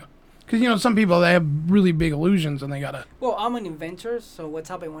for you? Because some people, they have really big illusions and they gotta. Well, I'm an inventor, so what's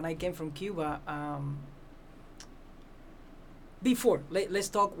happened when I came from Cuba? Before, let's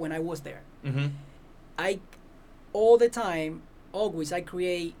talk when I was there. Mm-hmm. All the time, always, I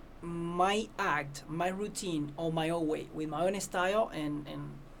create my act, my routine on my own way, with my own style and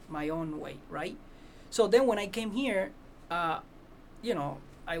my own way, right? So then when I came here, I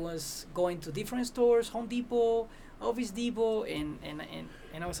was going to different stores, Home Depot, Office Depot, and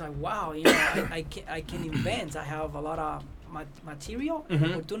I was like, wow, I can invent. I have a lot of material and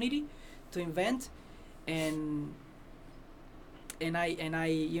Mhm. opportunity to invent, and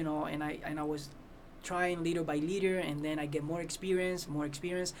I was trying little by little, and then I get more experience.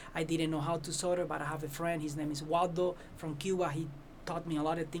 I didn't know how to solder, but I have a friend. His name is Waldo from Cuba. He taught me a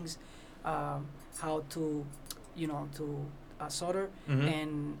lot of things, how to, solder. Mhm.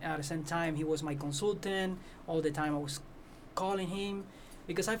 And at the same time, he was my consultant. All the time I was calling him,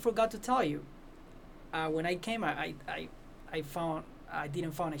 because I forgot to tell you. When I came, I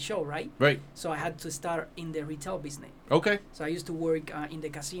didn't find a show, right? Right. So I had to start in the retail business. Okay. So I used to work in the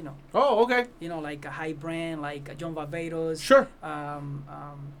casino. Oh, okay. Like a high brand, like John Barbados. Sure.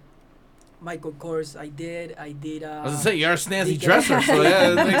 Michael Kors. I did. I was gonna say you're a snazzy dresser, so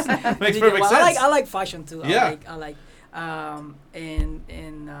yeah, it makes perfect well, sense. I like fashion too. Yeah. I like.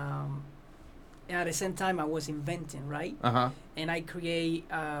 And at the same time, I was inventing, right? Uh-huh. And I create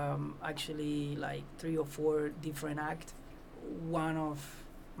actually like 3 or 4 different acts. One of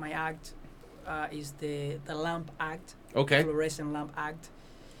my act is the lamp act. Okay. Fluorescent lamp act.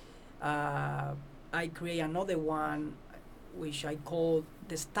 I create another one, which I call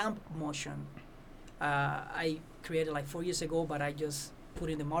the stamp motion. I created like 4 years ago, but I just put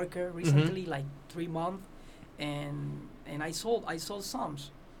in the marker recently, like 3 months, and I sold some.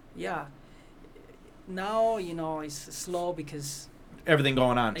 Yeah. Now it's slow because Everything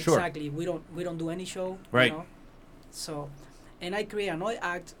going on. Sure. exactly we don't do any show. Right. So, and I create another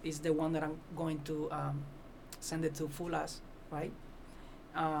act is the one that I'm going to send it to Fulas, right?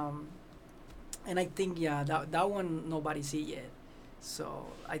 And I think that one nobody see yet. So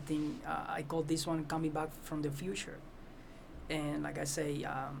I think I call this one Coming Back from the Future. And like I say,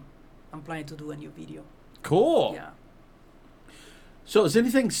 I'm planning to do a new video. Cool. Yeah. So is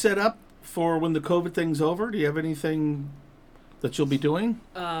anything set up for when the COVID thing's over? Do you have anything that you'll be doing?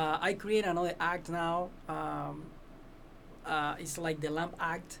 I create another act now. It's like the lamp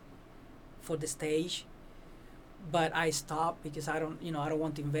act for the stage, but I stopped because I don't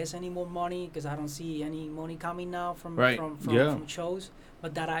want to invest any more money because I don't see any money coming now from Right. from shows.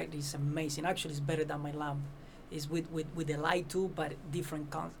 But that act is amazing. Actually, it's better than my lamp. It's with the light too, but different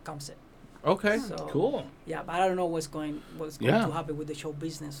concept. Okay. So, Cool. Yeah, but I don't know what's going Yeah. to happen with the show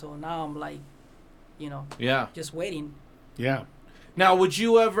business. So now I'm like, Yeah. just waiting. Yeah. Now, would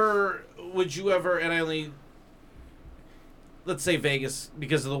you ever, and I only, let's say Vegas,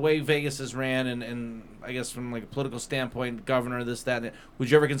 because of the way Vegas is ran, and I guess from like a political standpoint, governor, this, that, and would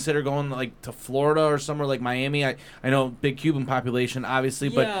you ever consider going like to Florida or somewhere like Miami? I know big Cuban population, obviously,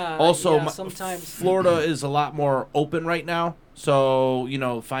 but also sometimes Florida is a lot more open right now. So, you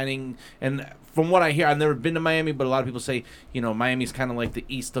know, finding, and from what I hear, I've never been to Miami, but a lot of people say, you know, Miami's kind of like the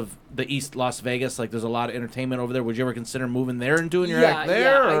East Las Vegas. Like, there's a lot of entertainment over there. Would you ever consider moving there and doing your act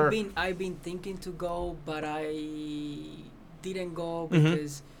there? Yeah, or? I've been thinking to go, but I didn't go Mhm.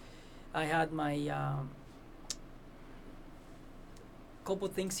 because I had my couple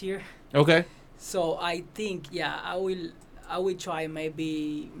things here. Okay. So I think, I will try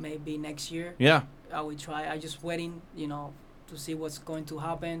maybe next year. Yeah. I will try. I just waiting, you know, to see what's going to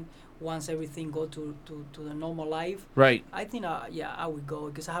happen once everything go to the normal life. Right. I think, I would go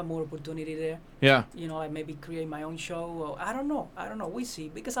because I have more opportunity there. Yeah. You know, like maybe create my own show. Or I don't know. We see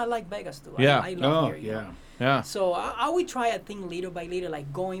because I like Vegas too. Yeah. I love here. You know? Yeah. So I will try. I think little by little,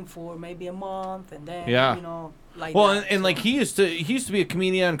 like going for maybe a month and then Yeah. you know, like. Well, that. and like he used to be a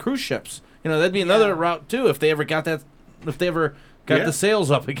comedian on cruise ships. You know, that'd be another route too if they ever got that. If they ever got the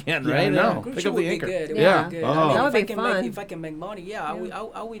sales up again, Yeah, right? I know. Pick Cruise up would the be anchor. good. It Yeah. would be good. Oh. I mean, That would if I be can fun. if I can make money,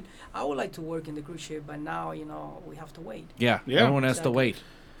 I would like to work in the cruise ship, but now you know we have to wait. Yeah. Everyone has to Exactly. wait.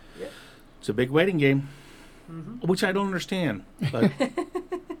 It's a big waiting game, Mhm. which I don't understand. But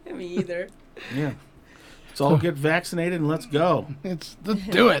Me either. yeah, let's all get vaccinated and let's go. Let's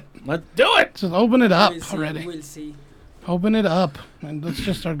do it. Let's do it. Just open it up We'll see, already. We'll see. Open it up and let's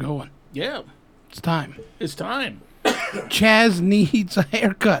just start going. Yeah, it's time. It's time. Chaz needs a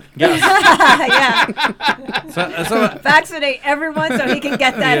haircut. yeah. So Vaccinate everyone so he can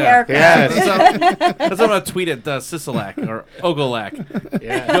get that Yeah. haircut. That's what I'm gonna tweet at Sisolak or Ogolak.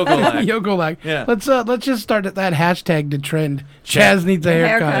 Yeah. Yogolak. Yogolak. Yeah. Let's just start at that hashtag to trend. Chaz needs a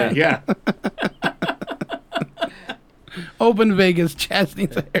haircut. Yeah. Open Vegas. Chaz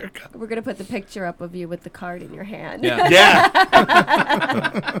needs a haircut. We're gonna put the picture up of you with the card in your hand. Yeah.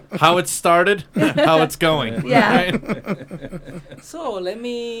 How it started, how it's going. Yeah. Right? So let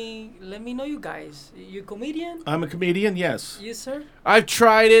me know you guys. You comedian? I'm a comedian. Yes. You sir? I've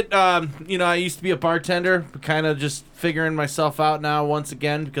tried it. You know, I used to be a bartender, kind of just figuring myself out now once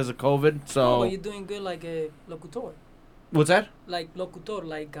again because of COVID. So. Oh, but you're doing good like a locutor. What's that? Like locutor,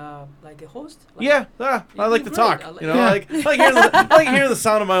 like a host. Like, Yeah, I you're like to doing talk. great. I like- You know, I like hearing the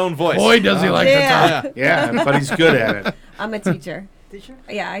sound of my own voice. Boy, does he like to Yeah. talk. Yeah, but he's good at it. I'm a teacher. Teacher?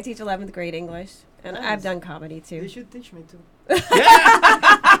 Yeah, I teach 11th grade English, and Nice. I've done comedy too. You should teach me too.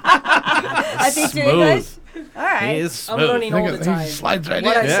 I teach you Smooth. English. All right. He is I'm smooth. learning all the He time. slides right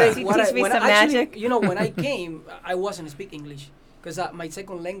What in. I Yeah. say, Teach what I, me when some I actually, magic. you know, when I came, I wasn't speak English because my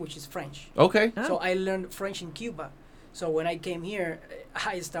second language is French. Okay. Oh. So I learned French in Cuba. So when I came here,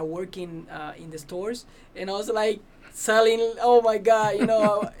 I started working in the stores, and I was like selling. Oh my God, you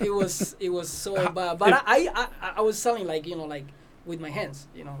know, it was so bad. But I was selling like like with my hands,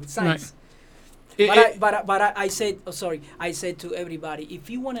 with signs. Right. But I said, I said to everybody, if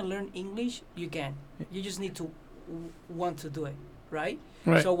you want to learn English, you can. You just need to want to do it, right?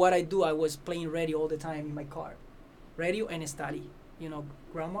 Right. So what I do, I was playing radio all the time in my car, radio and study,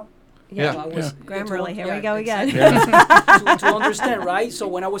 grammar. Yeah. So I was Grammarly, here we yeah, go again. exactly. to understand, right? So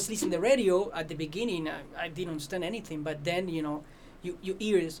when I was listening to the radio at the beginning, I didn't understand anything. But then, your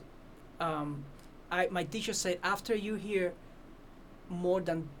ears. My teacher said after you hear more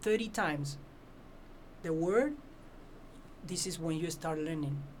than 30 times the word, this is when you start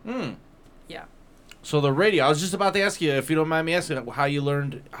learning. Mm. Yeah. So the radio. I was just about to ask you, if you don't mind me asking, how you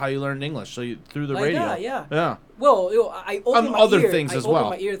learned English. So through the Like radio. that, yeah. Yeah. Well, I opened my other ear. things I as opened well.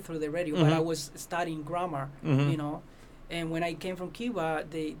 my ear through the radio, but Mhm. I was studying grammar, Mhm. And when I came from Cuba,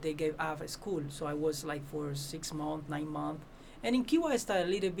 they gave a school, so I was like for 6 months, 9 months. And in Cuba, I studied a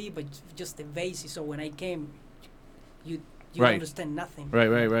little bit, but just the basics. So when I came, you Right. understand nothing.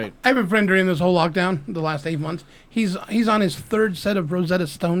 Right. I have a friend during this whole lockdown, the last 8 months. He's on his third set of Rosetta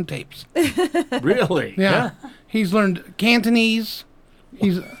Stone tapes. Really? Yeah. He's learned Cantonese.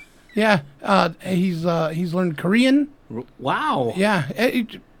 He's learned Korean. Wow. Yeah.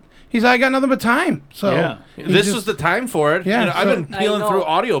 He's I got nothing but time. So Yeah. This was the time for it. Yeah, I've been I peeling know. through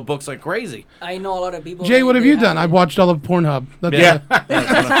audiobooks like crazy. I know a lot of people. Jay, what have they you done? I've watched all of Pornhub. That's Yeah. it.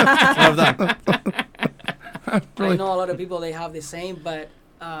 That's what I've done. I know a lot of people they have the same, but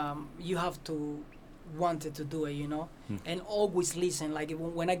you have to want it to do it, and always listen. Like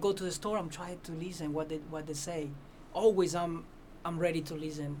when I go to the store, I'm trying to listen what they say. Always, I'm ready to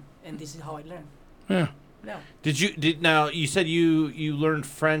listen, and this is how I learn. Yeah. Yeah. Now you said you learned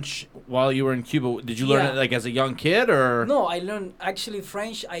French while you were in Cuba. Did you learn Yeah. it like as a young kid or? No, I learned actually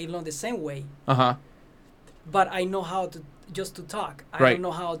French. I learned the same way, Uh huh. but I know how to just to talk. I Right. don't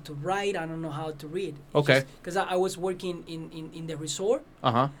know how to write. I don't know how to read. Okay. Because I was working in the resort.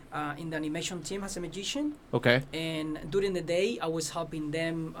 Uh-huh. In the animation team as a magician. Okay. And during the day, I was helping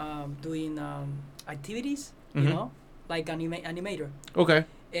them doing activities. You Mhm. know, like animator. Okay.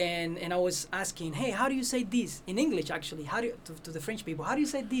 And I was asking, hey, how do you say this in English? Actually, how do you, to the French people? How do you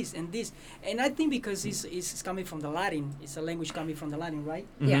say this and this? And I think because it's coming from the Latin, it's a language coming from the Latin, right?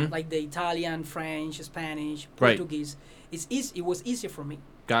 Yeah. Like the Italian, French, Spanish, Right. Portuguese. It was easier for me.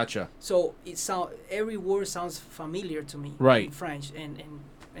 Gotcha. So every word sounds familiar to me. Right. In French,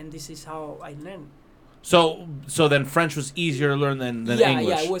 and this is how I learned. So then French was easier to learn than English.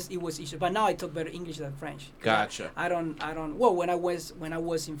 Yeah, it was easier. But now I talk better English than French. Gotcha. I don't. Well, when I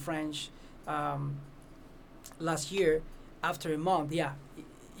was in French, last year, after a month,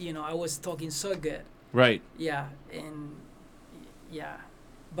 I was talking so good. Right. Yeah, and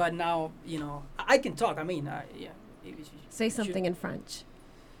but now I can talk. I mean, Say something in French.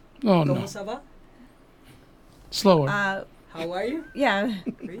 Oh, Comment no. ça va? Slower. How are you? Yeah.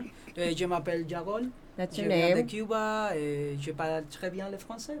 Oui. Je m'appelle Jarol. That's Je your viens de name. Cuba et je parle très bien le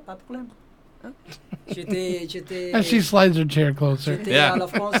français, pas de problème. J'étais. As she slides her chair closer. J'étais à la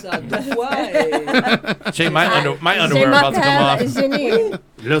France 2 fois et. Jay, my underwear about to come off.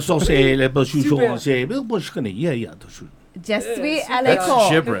 Le son, c'est le bonjour, Super. c'est le bonjour, je connais. Yeah. Je suis à That's l'école.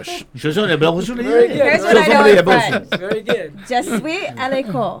 gibberish. Je suis le bonjour. Very good. Here's what I know in French. Very good. Je suis à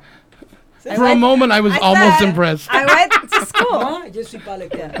l'école. For a moment, I was almost impressed. I went to school. Moi, je suis pas à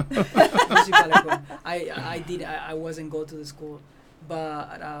l'école. Je suis pas à l'école. I wasn't go to the school,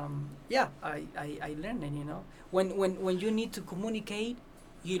 but I learned it. When you need to communicate,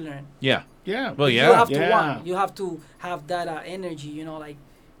 you learn. Yeah. Yeah. Well, yeah. You have to Yeah. want. You have to have that energy. Like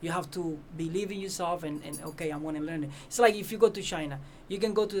you have to believe in yourself and okay, I'm gonna learn it. It's like if you go to China, you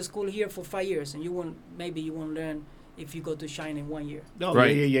can go to the school here for 5 years and you won't learn if you go to China in 1 year. No,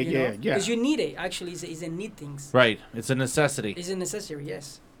 Right. Yeah. Because you need it. Actually, it's a need things. Right. It's a necessity. It's a necessary.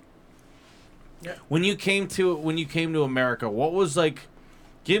 Yes. When you came to America, what was like?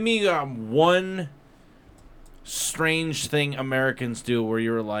 Give me one strange thing Americans do where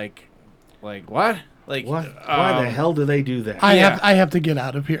you were like what? Like What? Why the hell do they do that? I have to get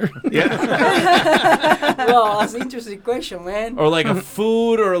out of here. Well, that's an interesting question, man. Or like a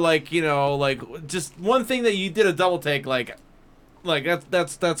food, or like like just one thing that you did a double take, like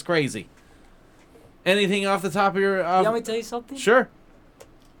that's crazy. Anything off the top of your? You want me to tell you something? Sure.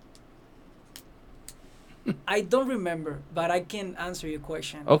 I don't remember, but I can answer your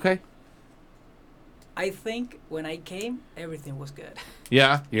question. Okay. I think when I came, everything was good.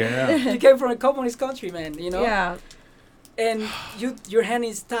 Yeah. You came from a communist country, man. Yeah. And your hand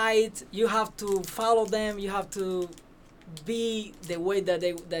is tight. You have to follow them. You have to be the way that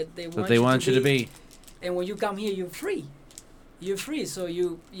they want you to be. And when you come here, you're free. You're free. So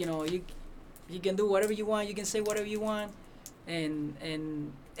you can do whatever you want. You can say whatever you want, and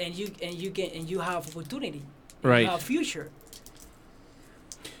you have opportunity. Right. You have future.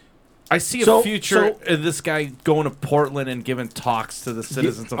 I see a future in this guy going to Portland and giving talks to the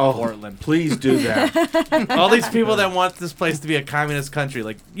citizens of Portland. Please do that. All these people that want this place to be a communist country,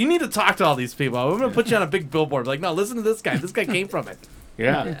 like, you need to talk to all these people. I'm going to put you on a big billboard. Like, no, listen to this guy. This guy came from it.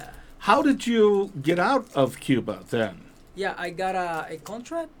 Yeah. How did you get out of Cuba then? Yeah, I got a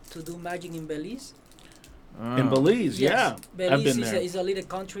contract to do magic in Belize. In Belize, Yes. yeah. I've Belize been there. is a little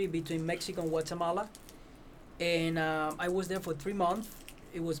country between Mexico and Guatemala. And I was there for 3 months.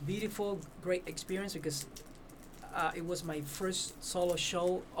 It was beautiful, great experience because it was my first solo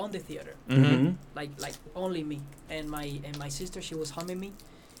show on the theater. Mm-hmm. Like only me and my sister. She was humming me.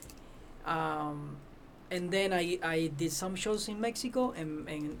 And then I did some shows in Mexico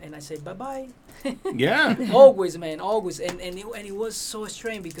and I said bye-bye. Yeah. Always, man, always. And it was so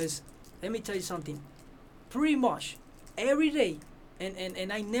strange because let me tell you something. Pretty much every day, and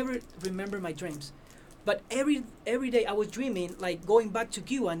I never remember my dreams. But every day I was dreaming like going back to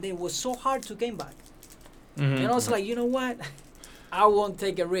Cuba, and then it was so hard to get back. Mm-hmm. And I was like, you know what? I won't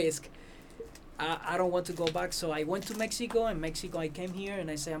take a risk. I don't want to go back. So I went to Mexico, and Mexico I came here, and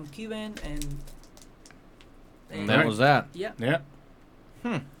I said I'm Cuban, and that was that. Yeah. Yeah.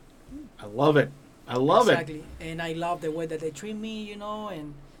 I love it. I love exactly. And I love the way that they treat me,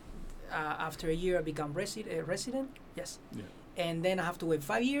 and after a year I become resident. Yes. Yeah. And then I have to wait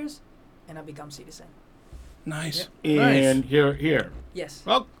 5 years, and I become citizen. Nice. Yeah. And here. Yes.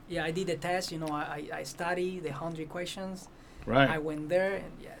 Oh. Yeah, I did the test. I studied the 100 questions. Right. I went there,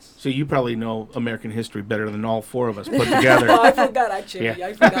 and yes. So you probably know American history better than all four of us put together. Oh, I forgot actually. Yeah.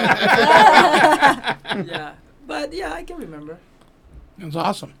 I forgot. Yeah. But yeah, I can remember. It was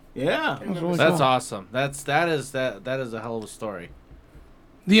awesome. Yeah. That's awesome. That is a hell of a story.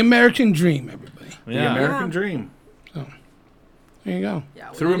 The American dream, everybody. The American dream. So, there you go.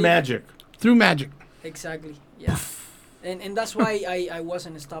 Yeah, we Through really- magic. Through magic. Exactly. Yeah. and that's why I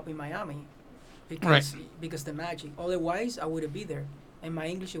wasn't stopping Miami, because the magic. Otherwise, I wouldn't be there, and my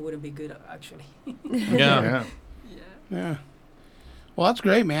English wouldn't be good actually. Yeah. Well, that's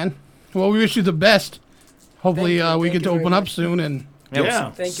great, man. Well, we wish you the best. Hopefully, we get to open up soon and.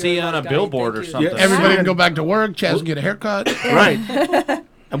 Yeah. Thank you See you very on a much, guys. billboard Thank or you. something. Everybody can go back to work. Chaz can get a haircut. Right.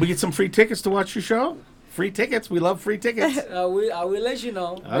 And we get some free tickets to watch your show. Free tickets. We love free tickets. I will let you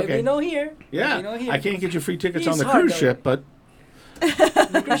know. Okay. Let me know here. Yeah. Let me know here. I can't get you free tickets It's on the hard, cruise though. ship, but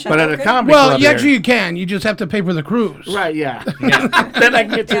but at a comedy Well, club you here. actually you can. You just have to pay for the cruise. Right, yeah. Then I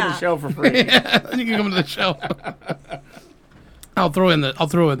can get you the show for free. Yeah, then you can come to the show. I'll throw in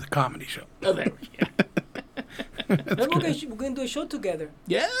the comedy show. Oh, there we go. Maybe we're going to do a show together.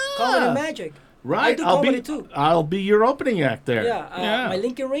 Yeah. Comedy Magic. Right. I do comedy too. I'll be your opening act there. Yeah. My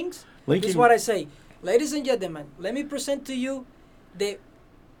Lincoln Rings. This is what I say. Ladies and gentlemen, let me present to you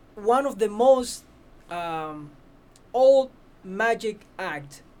one of the most old magic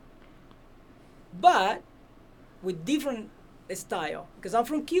act, but with different style. Because I'm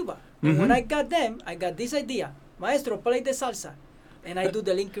from Cuba. And when I got this idea. Maestro, play the salsa. And I do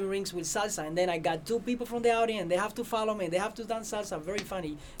the Lincoln Rings with salsa, and then I got 2 people from the audience. They have to follow me. They have to dance salsa. Very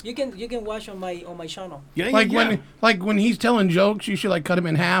funny. You can watch on my channel. Like when he's telling jokes, you should like cut him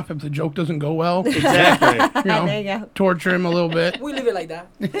in half if the joke doesn't go well. Exactly. There you go. Torture him a little bit, We leave it like that.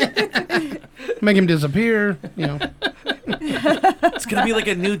 make him disappear. It's gonna be like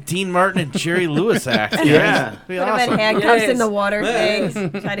a new Dean Martin and Jerry Lewis act. guys. Yeah. It'd be Put him in awesome. handcuffs in the water Yes.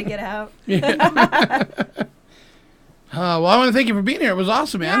 things. Try to get out. Well, I want to thank you for being here. It was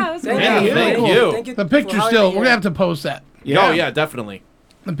awesome, man. Yeah, it was great. Yeah, thank Cool. you. Thank you The for picture having still, me we're here. gonna have to post that. Yeah. Oh yeah, definitely.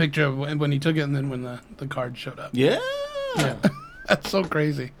 The picture of when he took it and then when the card showed up. Yeah. That's so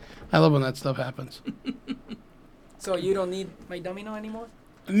crazy. I love when that stuff happens. So you don't need my domino anymore?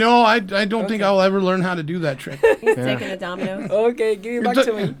 No, I don't think I'll ever learn how to do that trick. He's taking the dominoes. Okay, give it back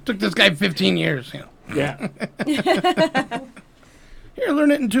to me. Took this guy 15 years. Yeah. Here,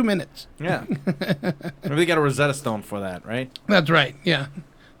 learn it in 2 minutes. Yeah. Maybe they got a Rosetta Stone for that, right? That's right. Yeah.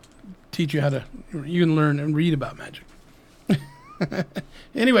 Teach you how to. You can learn and read about magic.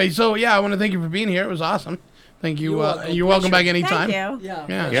 Anyway, so yeah, I want to thank you for being here. It was awesome. Thank you. You're welcome back anytime. Thank you. Yeah.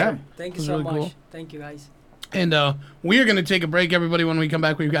 Yeah. Pleasure. Thank It you was so really much. cool. Thank you, guys. And we're going to take a break, everybody. When we come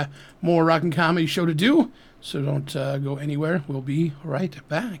back, we've got more Rock and Comedy show to do. So don't go anywhere. We'll be right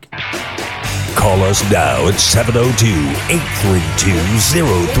back. Call us now at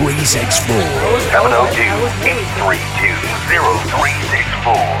 702-832-0364.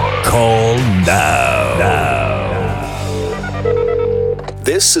 702-832-0364. Call now.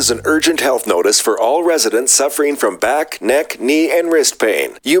 This is an urgent health notice for all residents suffering from back, neck, knee, and wrist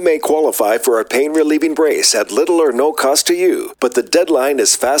pain. You may qualify for a pain-relieving brace at little or no cost to you, but the deadline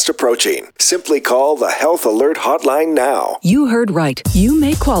is fast approaching. Simply call the Health Alert Hotline now. You heard right. You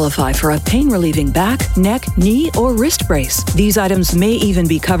may qualify for a pain-relieving back, neck, knee, or wrist brace. These items may even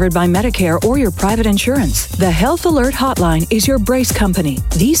be covered by Medicare or your private insurance. The Health Alert Hotline is your brace company.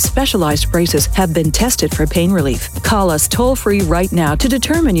 These specialized braces have been tested for pain relief. Call us toll-free right now to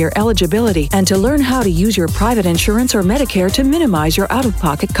determine your eligibility and to learn how to use your private insurance or Medicare to minimize your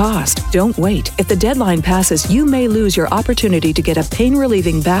out-of-pocket cost. Don't wait. If the deadline passes, you may lose your opportunity to get a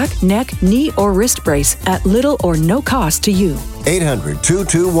pain-relieving back, neck, knee, or wrist brace at little or no cost to you.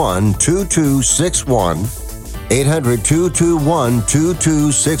 800-221-2261.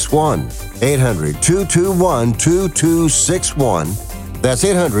 800-221-2261. 800-221-2261. That's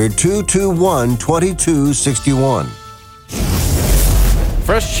 800-221-2261.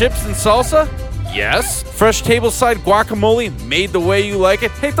 Fresh chips and salsa? Yes. Fresh tableside guacamole made the way you like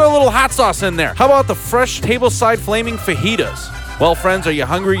it? Hey, throw a little hot sauce in there. How about the fresh tableside flaming fajitas? Well, friends, are you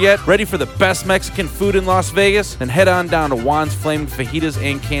hungry yet? Ready for the best Mexican food in Las Vegas? Then head on down to Juan's Flaming Fajitas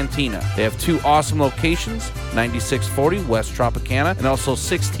and Cantina. They have 2 awesome locations, 9640 West Tropicana and also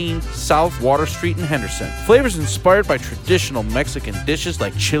 16 South Water Street in Henderson. Flavors inspired by traditional Mexican dishes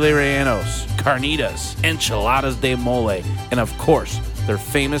like chile rellenos, carnitas, enchiladas de mole, and of course, their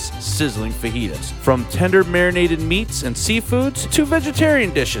famous sizzling fajitas. From tender marinated meats and seafoods to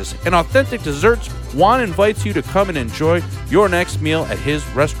vegetarian dishes and authentic desserts, Juan invites you to come and enjoy your next meal at his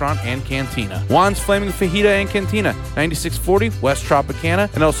restaurant and cantina. Juan's Flaming Fajita and Cantina, 9640 West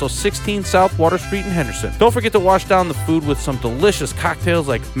Tropicana, and also 16 South Water Street in Henderson. Don't forget to wash down the food with some delicious cocktails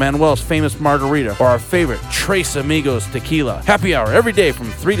like Manuel's famous margarita or our favorite Tres Amigos tequila. Happy hour every day from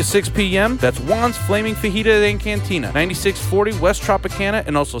 3 to 6 p.m. That's Juan's Flaming Fajita and Cantina, 9640 West Tropicana,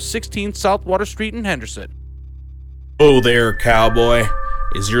 and also 16 South Water Street in Henderson. Oh there, cowboy.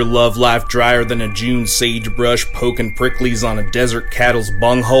 Is your love life drier than a June sagebrush poking pricklies on a desert cattle's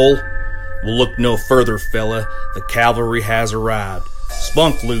bunghole? Well, look no further, fella. The cavalry has arrived.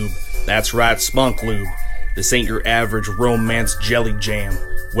 Spunk Lube. That's right, Spunk Lube. This ain't your average romance jelly jam.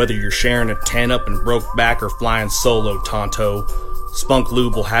 Whether you're sharing a 10-up and broke back or flying solo, Tonto, Spunk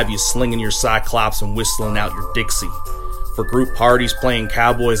Lube will have you slinging your Cyclops and whistling out your Dixie. For group parties playing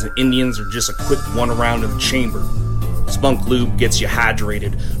cowboys and Indians or just a quick one around in the chamber, Spunk Lube gets you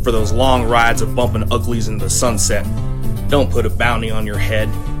hydrated for those long rides of bumping uglies into the sunset. Don't put a bounty on your head.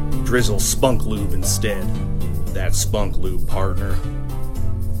 Drizzle Spunk Lube instead. That's Spunk Lube, partner.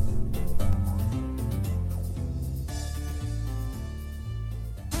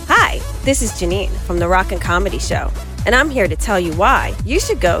 Hi, this is Janine from The Rockin' Comedy Show, and I'm here to tell you why you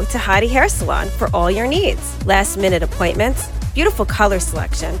should go to Heidi Hair Salon for all your needs. Last-minute appointments, beautiful color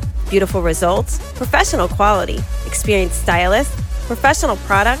selection, beautiful results, professional quality, experienced stylists, professional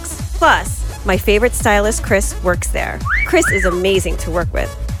products, plus my favorite stylist, Chris, works there. Chris is amazing to work with.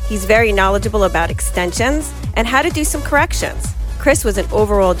 He's very knowledgeable about extensions and how to do some corrections. Chris was an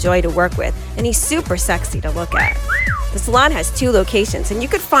overall joy to work with, and he's super sexy to look at. The salon has 2 locations, and you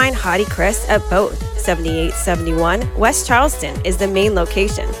could find Hottie Chris at both. 7871 West Charleston is the main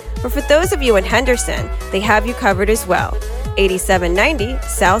location, but for those of you in Henderson, they have you covered as well. 8790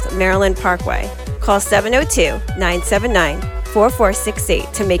 South Maryland Parkway. Call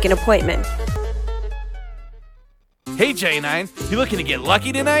 702-979-4468 to make an appointment. Hey J9, you looking to get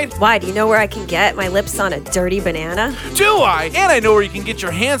lucky tonight? Why, do you know where I can get my lips on a dirty banana? Do I? And I know where you can get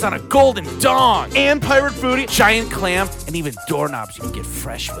your hands on a golden dong and pirate booty, giant clam, and even doorknobs you can get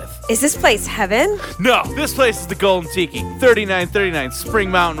fresh with. Is this place heaven? No, this place is the Golden Tiki, 3939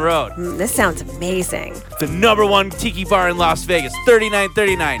 Spring Mountain Road. This sounds amazing. The #1 tiki bar in Las Vegas,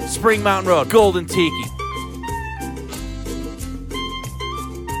 3939 Spring Mountain Road, Golden Tiki.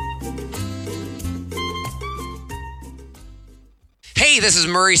 Hey, this is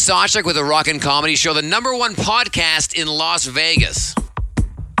Murray Sawchuk with the Rockin' Comedy Show, the #1 podcast in Las Vegas.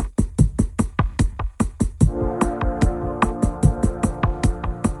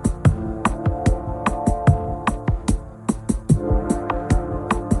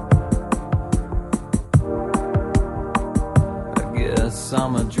 I guess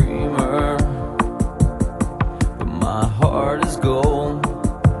I'm a dreamer, but my heart is gold.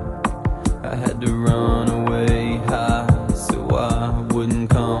 I had to run away high so I wouldn't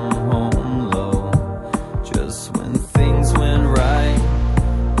come home low. Just when things went right,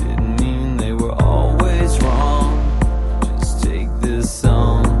 didn't mean they were always wrong. Just take this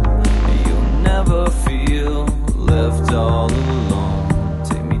song, and you'll never feel left all alone.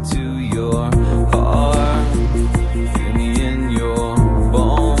 Take me to your heart, feel me in your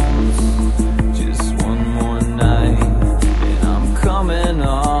bones. Just one more night, and I'm coming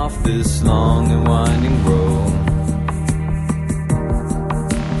off this long and winding road.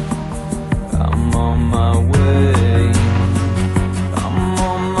 I'm on my way, I'm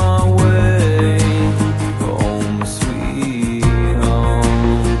on my way, home sweet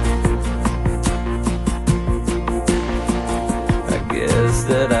home. I guess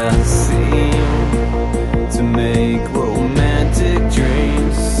that I seem to make romantic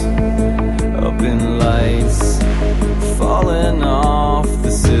dreams up in lights falling off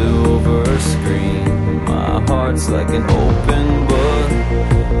the silver screen. My heart's like an open book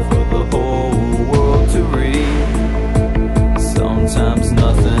for the whole world to read. Sometimes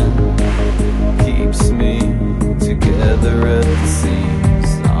nothing keeps me together at the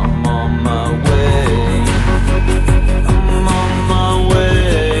seams. I'm on my way, I'm on my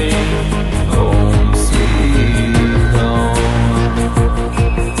way, home sweet home.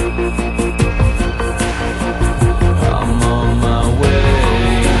 I'm on my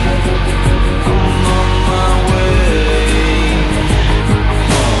way, I'm on my way,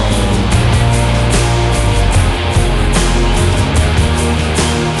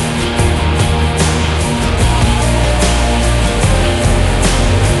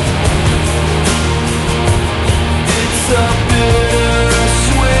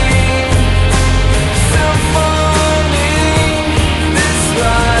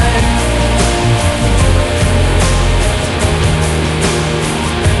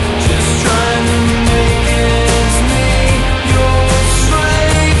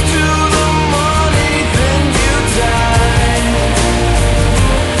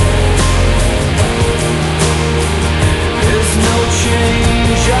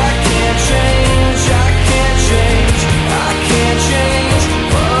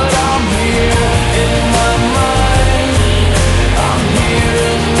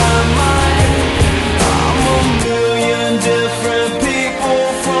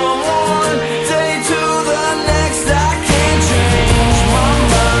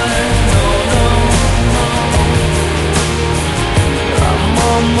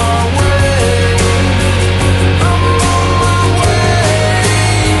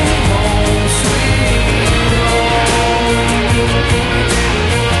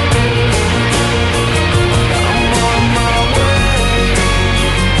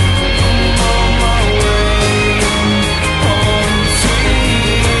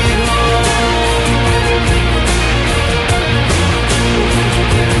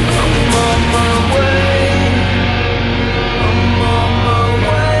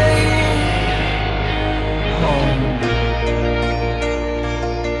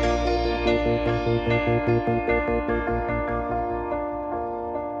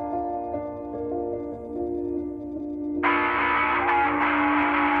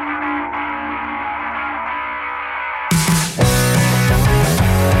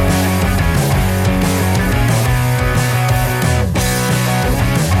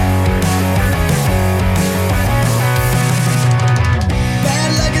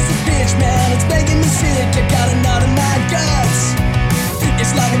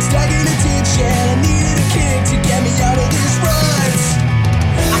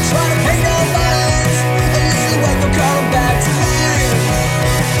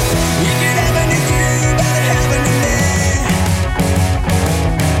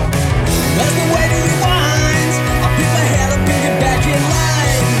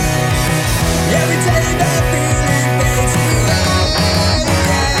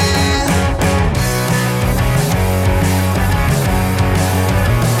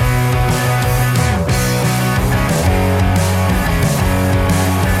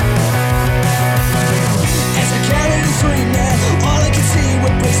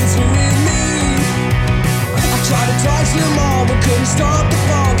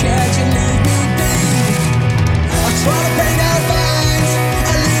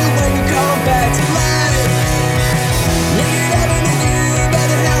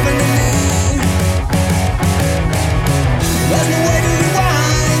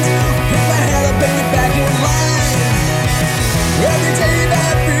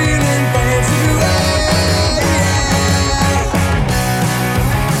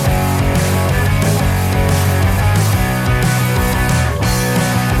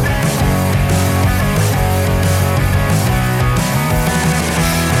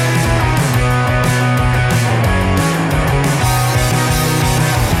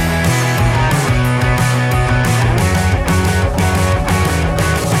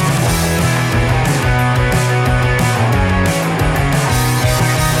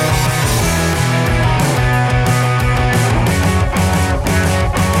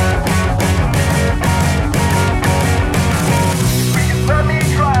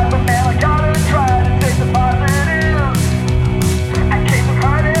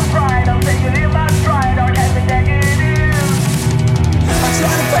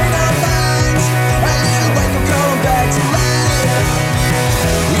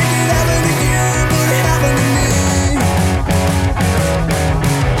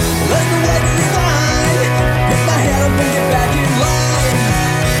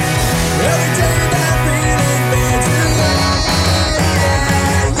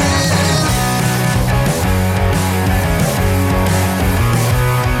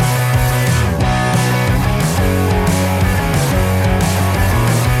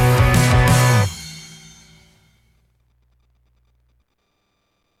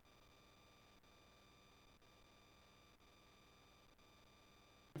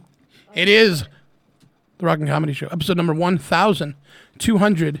 It is the Rock and Comedy Show, episode number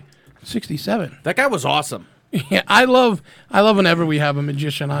 1267. That guy was awesome. Yeah, I love whenever we have a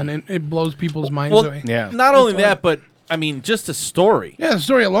magician on, and it blows people's minds Well, away. not only that, but I mean, just the story. Yeah, the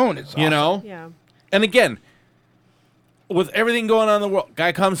story alone is You know? Yeah. And again, with everything going on in the world,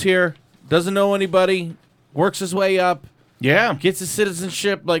 guy comes here, doesn't know anybody, works his way up. Yeah. Gets his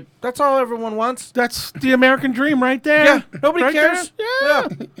citizenship. Like, that's all everyone wants. That's the American dream right there. Yeah. Nobody Right cares. there. Yeah.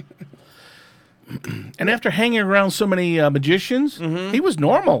 And after hanging around so many magicians, he was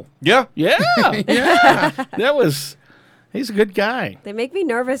normal. Yeah. Yeah. Yeah. He's a good guy. They make me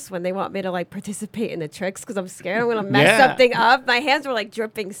nervous when they want me to like participate in the tricks because I'm scared I'm gonna mess Yeah. something up. My hands were like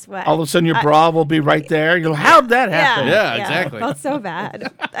dripping sweat. All of a sudden, your bra will be right there. You'll, how'd that happen? Yeah, exactly. Felt so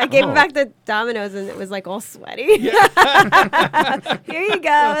bad. I gave him back the dominoes and it was like all sweaty. Here you go.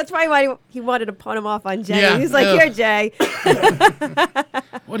 That's probably why he wanted to pawn him off on Jay. Yeah, He's like, yeah. here, Jay.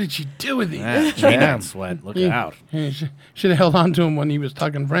 What did she do with him? Yeah, Chain sweat. Look out. Should have held on to him when he was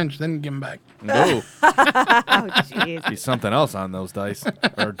talking French, then give him back. No. Oh, jeez. Be something else on those dice.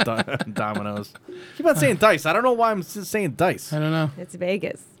 Or dominoes. Keep on saying dice. I don't know why I'm saying dice. I don't know. It's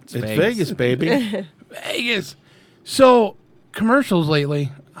Vegas. It's Vegas, baby. Vegas. So, commercials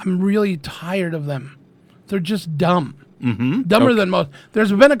lately, I'm really tired of them. They're just dumb. Mm-hmm. Dumber than most.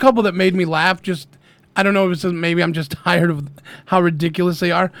 There's been a couple that made me laugh. Just, I don't know if it's just, maybe I'm just tired of how ridiculous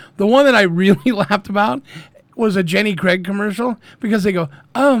they are. The one that I really laughed about was a Jenny Craig commercial because they go,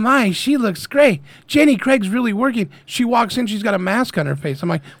 oh my, she looks great. Jenny Craig's really working. She walks in, she's got a mask on her face. I'm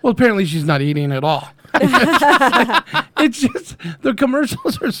like, well, apparently she's not eating at all. It's just, the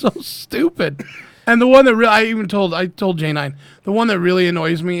commercials are so stupid. And the one that I told J9, the one that really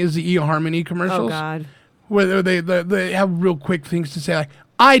annoys me is the eHarmony commercials. Oh, God. Where they have real quick things to say, like,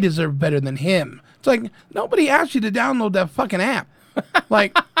 I deserve better than him. It's like, nobody asked you to download that fucking app.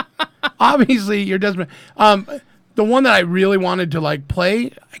 Like, obviously, you're desperate. The one that I really wanted to, like,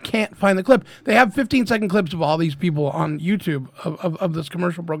 play, I can't find the clip. They have 15-second clips of all these people on YouTube of this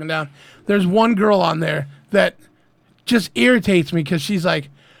commercial broken down. There's one girl on there that just irritates me because she's like,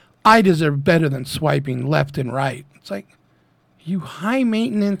 I deserve better than swiping left and right. It's like, you high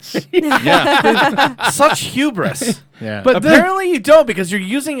maintenance. Yeah. Such hubris. Yeah. But apparently you don't because you're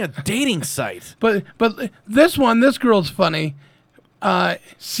using a dating site. But this girl's funny.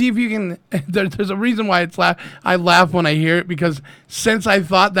 See if you can. There's a reason why I laugh when I hear it because since I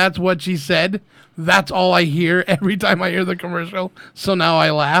thought that's what she said, that's all I hear every time I hear the commercial. So now I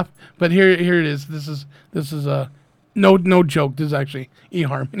laugh. But here it is. This is no joke. This is actually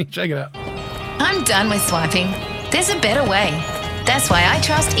eHarmony. Check it out. I'm done with swiping. There's a better way. That's why I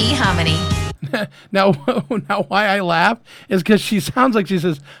trust eHarmony. Now why I laugh is because she sounds like she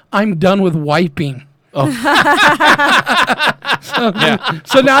says, "I'm done with wiping." Oh.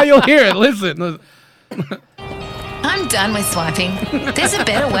 So now you'll hear it. Listen. I'm done with swiping. There's a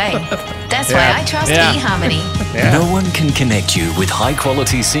better way. That's why I trust eHarmony. No one can connect you with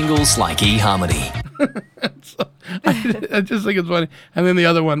high-quality singles like eHarmony. I just think it's funny. And then the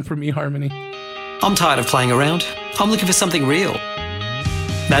other one from eHarmony. I'm tired of playing around. I'm looking for something real.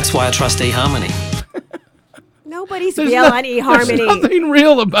 That's why I trust eHarmony. Nobody's real on eHarmony. There's nothing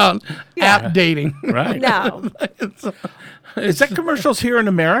real about app dating. Right. No. Is that commercials here in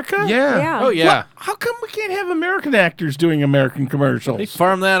America? Yeah. Oh, yeah. Well, how come we can't have American actors doing American commercials? They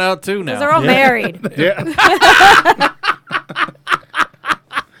farm that out too now. Because they're all married. Yeah.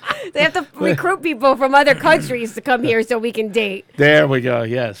 They have to recruit people from other countries to come here so we can date. There we go.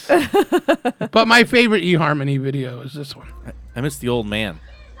 Yes. But my favorite eHarmony video is this one. I miss the old man.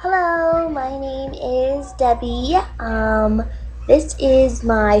 Hello, my name is Debbie. This is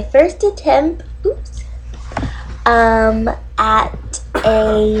my first attempt, at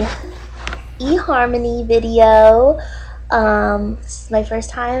a eHarmony video. This is my first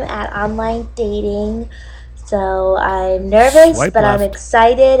time at online dating, so I'm nervous, Swipe but I'm left.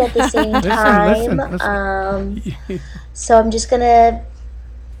 excited at the same time. Listen. So I'm just gonna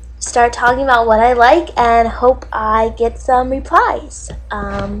start talking about what I like and hope I get some replies.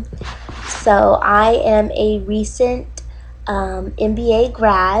 So I am a recent MBA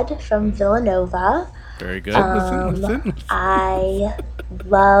grad from Villanova. Very good. I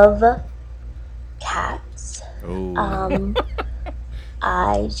love cats. Oh.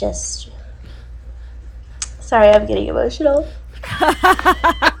 I just... Sorry, I'm getting emotional.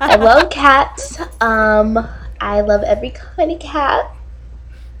 I love cats. I love every kind of cat.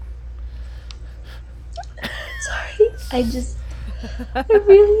 Sorry, I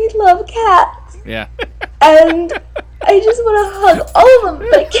really love cats. Yeah. And I just want to hug all of them,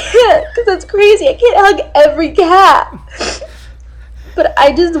 but I can't because that's crazy. I can't hug every cat. but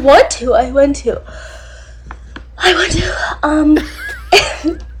I just want to. I want to.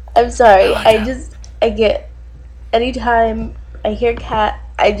 I'm sorry. I get, anytime I hear cat,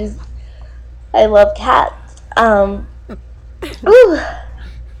 I love cats.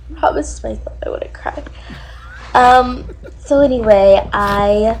 Promised myself I wouldn't cry. So anyway,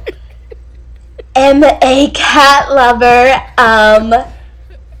 I am a cat lover,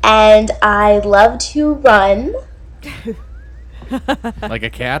 and I love to run. Like a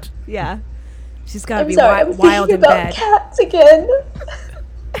cat? Yeah. She's got to be I'm wild thinking in about bed. cats again.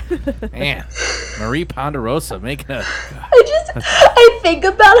 Man, Marie Ponderosa making a... I think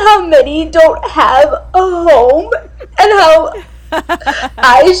about how many don't have a home and how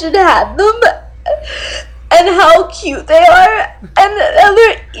I should have them and how cute they are and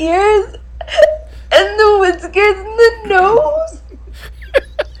their ears and the whiskers and the nose.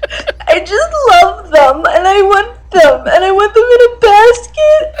 I just love them and I want them and I want them in a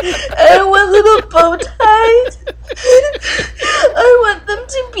basket and I want little bow ties. I want them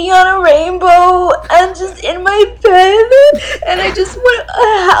to be on a rainbow and just in my bed, and I just want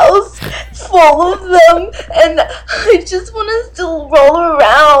a house full of them, and I just want to still roll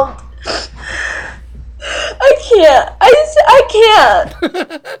around. I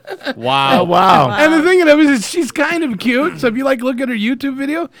can't. Wow. Wow. And the thing of it is, she's kind of cute. So if you look at her YouTube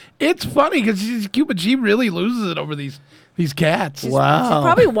video, it's funny because she's cute, but she really loses it over these cats. She's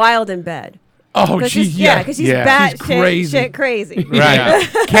probably wild in bed. Oh, because she's bat shit crazy. Right.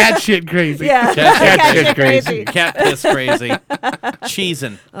 Cat shit crazy. Yeah. Cat shit crazy. Cat piss crazy.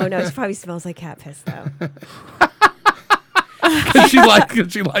 Cheesing. Oh no, it probably smells like cat piss though. Because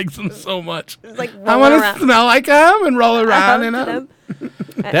she likes them so much. Like I want to smell like them and roll around in them.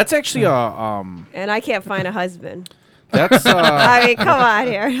 That's actually and I can't find a husband. That's I mean, come on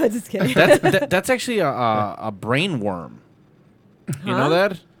here. I'm just kidding. That's actually a brain worm. You know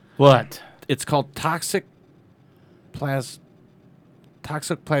that? What? It's called toxic plasmid.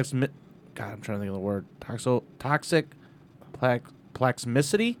 God, I'm trying to think of the word. Toxic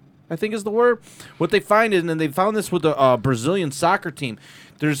plasmicity, I think is the word. What they find is, and they found this with the Brazilian soccer team.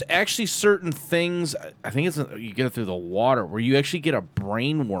 There's actually certain things. I think you get it through the water where you actually get a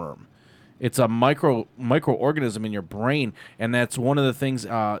brain worm. It's a microorganism in your brain, and that's one of the things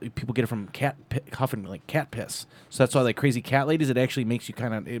people get it from huffing like cat piss. So that's why like crazy cat ladies, it actually makes you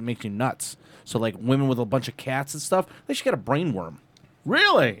it makes you nuts. So like women with a bunch of cats and stuff, they should get a brain worm.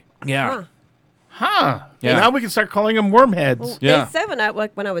 Really? Yeah. Huh. Yeah. Now we can start calling them worm heads. Well, they said when I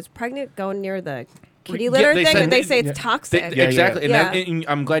was pregnant, going near the kitty litter thing, they say it's toxic. Exactly. Yeah. And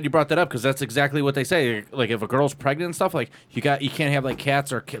I'm glad you brought that up because that's exactly what they say. Like if a girl's pregnant and stuff, like you can't have like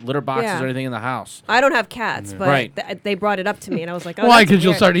cats or litter boxes or anything in the house. I don't have cats, but Right. they brought it up to me, and I was like, oh, Why? Because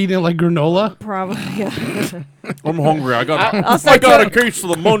you'll start eating like granola? Probably. Yeah. I'm hungry. I got a case of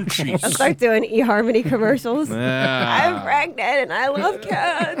the munchies. I'll start doing eHarmony commercials. Yeah. I'm pregnant and I love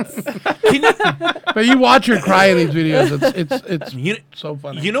cats. But you watch her cry in these videos. It's so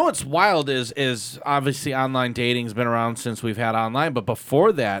funny. You know what's wild is obviously online dating's been around since we've had online, but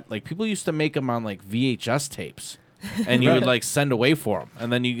before that, like people used to make them on like VHS tapes, and you would like send away for them,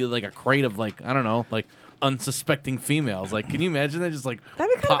 and then you get like a crate of like I don't know like unsuspecting females. Like, can you imagine that? Just like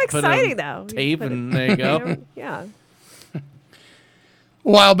that'd be kind of exciting though. Tape and there you go. Yeah. A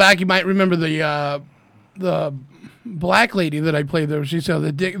while back, you might remember the black lady that I played there. She said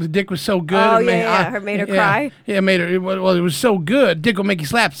the dick was so good. Oh, it made her cry? Yeah, it made her. It was so good. Dick will make you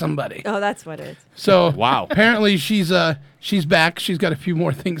slap somebody. Oh, that's what it is. So wow. Apparently she's back. She's got a few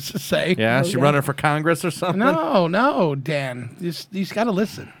more things to say. Yeah, she running for Congress or something. No, Dan. You got to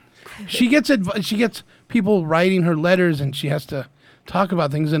listen. She gets people writing her letters, and she has to talk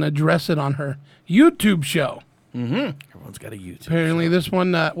about things and address it on her YouTube show. Mm-hmm. Everyone's got a YouTube. Apparently, this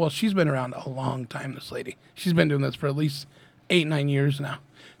one. She's been around a long time. This lady. She's been doing this for at least 8-9 years now.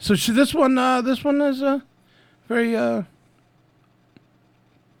 So this one is very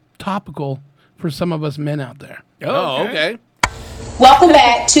topical for some of us men out there. Oh, okay. Welcome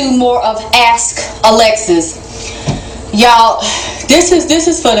back to more of Ask Alexis. Y'all, this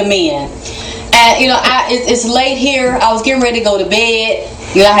is for the men. And it's late here. I was getting ready to go to bed.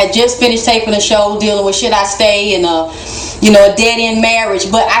 I had just finished taping a show dealing with should I stay in a dead-end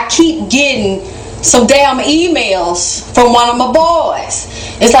marriage. But I keep getting some damn emails from one of my boys.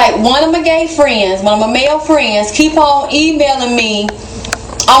 It's like one of my gay friends, one of my male friends, keep on emailing me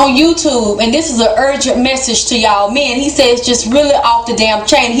on YouTube, and this is an urgent message to y'all men. He says just really off the damn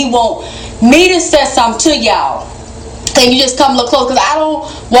chain. He want me to say something to y'all. Can you just come a little close? Because I don't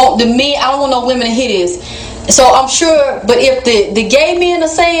want no women to hear this. So I'm sure, but if the gay men are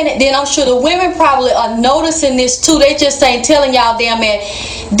saying it, then I'm sure the women probably are noticing this too. They just ain't telling y'all damn man.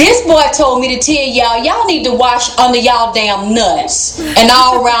 This boy told me to tell y'all need to wash under y'all damn nuts and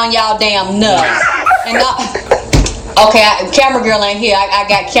all around y'all damn nuts. And camera girl ain't here. I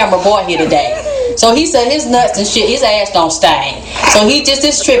got camera boy here today. So he said his nuts and shit, his ass don't stink. So he just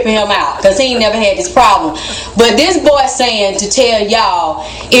is tripping him out because he ain't never had this problem. But this boy saying to tell y'all,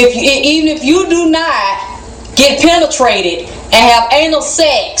 even if you do not get penetrated and have anal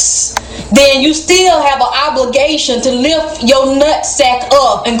sex, then you still have an obligation to lift your nut sack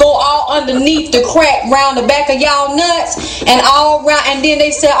up and go all underneath the crack round the back of y'all nuts and all around, and then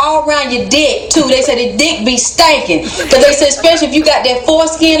they said all around your dick too. They said the dick be stinking because they said especially if you got that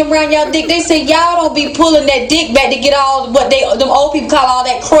foreskin around y'all dick, they said y'all don't be pulling that dick back to get all what them old people call all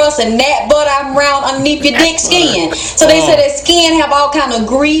that crust and that butter around underneath your dick skin. So they said that skin have all kind of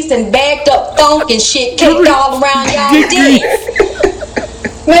grease and bagged up funk and shit caked all around y'all dick.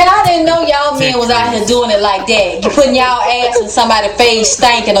 Man, I didn't know y'all men was out here doing it like that. You putting y'all ass in somebody's face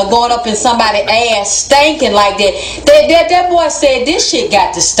stinking or going up in somebody's ass stinking like that. That boy said this shit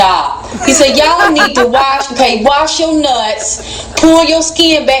got to stop. He said y'all need to wash your nuts, pull your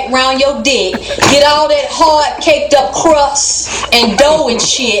skin back around your dick, get all that hard caked up crust and dough and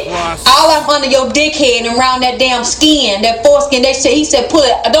shit all up under your dick head and around that damn skin, that foreskin. He said pull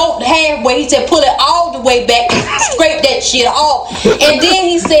it, don't halfway, he said pull it all the way back and scrape that shit off. And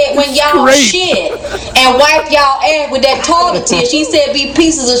then he said when y'all shit and wipe y'all ass with that toilet tissue, he said be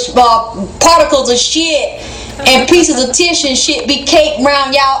pieces of particles of shit and pieces of tissue and shit be caked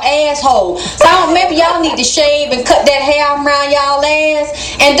around y'all asshole. So maybe y'all need to shave and cut that hair around y'all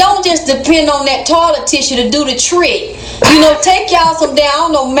ass, and don't just depend on that toilet tissue to do the trick. You know, take y'all some down, I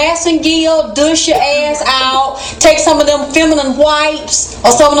don't know, Massengill, douche your ass out, take some of them feminine wipes or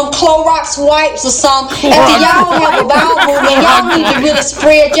some of them Clorox wipes or something. After y'all have a bowel movement, y'all need to really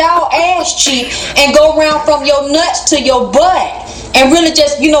spread y'all ass cheek and go around from your nuts to your butt. And really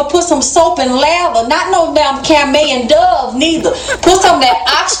just, put some soap and lather. Not no damn Camay and Dove neither. Put some of that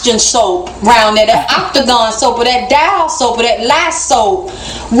oxygen soap around there, that Octagon soap or that Dial soap or that Lye soap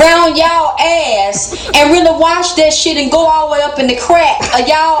round y'all ass and really wash that shit and go all the way up in the crack of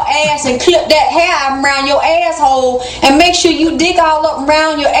y'all ass and clip that hair around your asshole and make sure you dig all up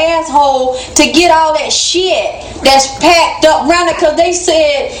around your asshole to get all that shit that's packed up around it. Because they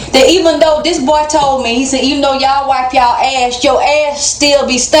said that even though, this boy told me, he said even though y'all wipe y'all ass, your ass still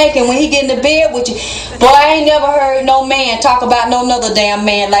be stinking when he get in the bed with you. Boy, I ain't never heard no man talk about no other damn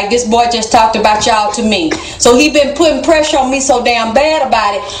man like this boy just talked about y'all to me. So he been putting pressure on me so damn bad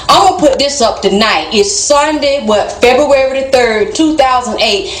about it. I'm gonna put this up tonight. It's Sunday, February the 3rd,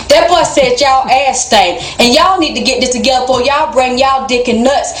 2008. That boy said y'all ass stank, and y'all need to get this together before y'all bring y'all dick and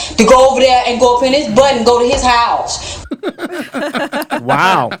nuts to go over there and go up in his butt and go to his house.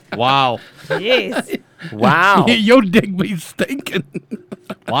 Wow. Jeez. Wow. Your dick be stinking.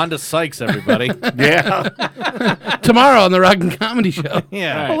 Wanda Sykes, everybody. Yeah. Tomorrow on the Rock and Comedy Show.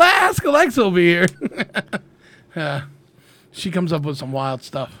 Yeah. Well, ask Alexa will be here. She comes up with some wild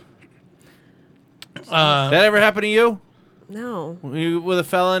stuff. That ever happen to you? No. With a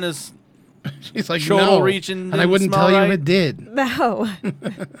fella in his She's like, shoulder no. reaching, And I wouldn't tell you if it did. No.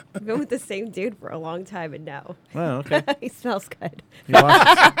 I've been with the same dude for a long time, and no. Oh, okay. He smells good.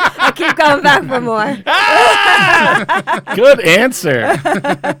 I keep coming back for more. Good answer.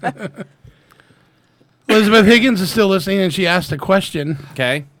 Elizabeth Higgins is still listening, and she asked a question.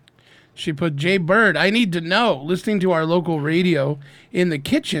 Okay. She put, Jay Bird, I need to know, listening to our local radio in the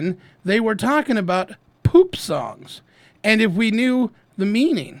kitchen, they were talking about poop songs, and if we knew the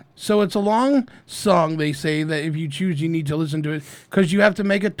meaning. So it's a long song, they say, that if you choose, you need to listen to it because you have to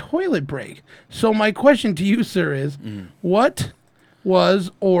make a toilet break. So my question to you, sir, is what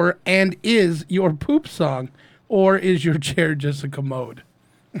was and is your poop song, or is your chair just a commode?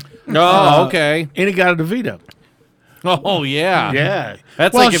 Oh, okay. Inagata DeVito. Oh, yeah. Yeah.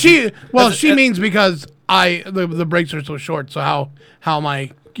 That's Well, like she means because the breaks are so short, so how am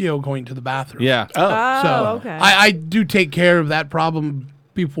I going to the bathroom? Yeah. Oh, okay. I do take care of that problem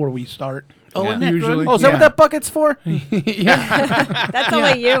before we start. Oh, isn't that usually. good? Oh, is that what that bucket's for? Yeah. That's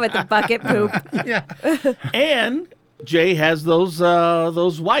only you with the bucket poop. Yeah. And Jay has those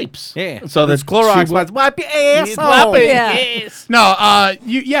wipes. Yeah. So there's that's Clorox wipes. Wipe your asshole. Yeah. No,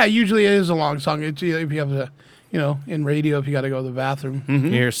 usually it is a long song. It's if you have to, in radio, if you got to go to the bathroom. You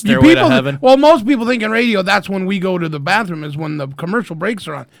hear Stairway to Heaven. Well, most people think in radio, that's when we go to the bathroom is when the commercial breaks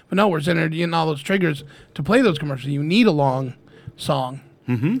are on. But no, we're sending in all those triggers to play those commercials. You need a long song.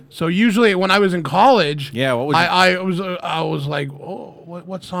 Mm-hmm. So usually when I was in college, what was I was like, oh,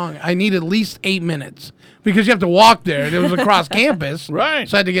 what song? I need at least 8 minutes because you have to walk there. It was across campus, right?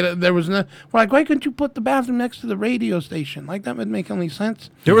 So I had to get it. There was no. We're like, why couldn't you put the bathroom next to the radio station? Like that would make any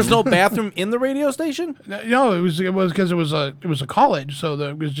sense. There was no bathroom in the radio station? No, it was because it was a college, so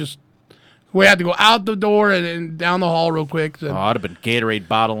it was just. We had to go out the door and down the hall real quick. Oh, I'd have been Gatorade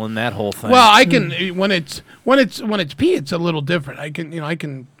bottling that whole thing. Well, I can when it's pee, it's a little different. I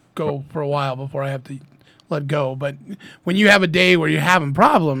can go for a while before I have to let go. But when you have a day where you're having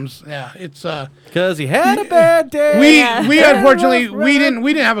problems, yeah, it's because you had a bad day. We unfortunately we didn't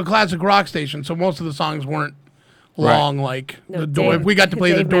have a classic rock station, so most of the songs weren't long. Like the door. If we got to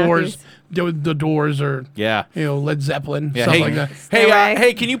play the Doors. The Doors or Led Zeppelin, stuff like that.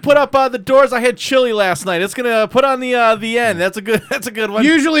 Hey, can you put up the Doors? I had chili last night. It's gonna put on the end. That's a good one.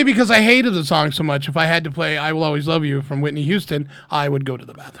 Usually because I hated the song so much, if I had to play "I Will Always Love You" from Whitney Houston, I would go to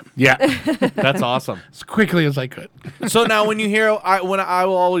the bathroom. Yeah, that's awesome. As quickly as I could. So now, when you hear "When I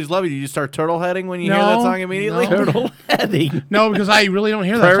Will Always Love You," do you start turtle heading when you hear that song immediately? No. Turtle heading. No, because I really don't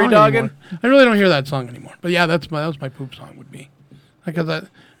hear that Prairie song dogging? anymore. I really don't hear that song anymore. But yeah, that was my poop song would be, because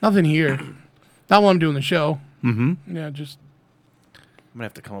nothing here. Not while I'm doing the show. Mm-hmm. Yeah, just. I'm gonna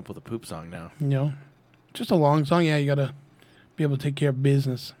have to come up with a poop song now. Just a long song. Yeah, you gotta be able to take care of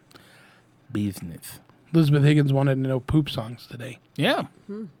business. Business. Elizabeth Higgins wanted to know poop songs today. Yeah.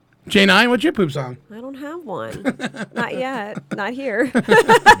 J9, what's your poop song? I don't have one. Not yet. Not here.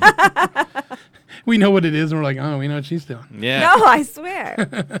 We know what it is, and we're like, oh, we know what she's doing. Yeah. No, I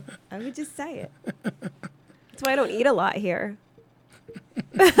swear. I would just say it. That's why I don't eat a lot here.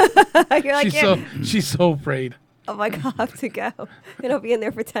 You're like, she's so afraid. Oh my God, I have to go. And I'll be in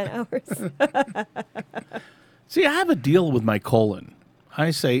there for 10 hours. See, I have a deal with my colon.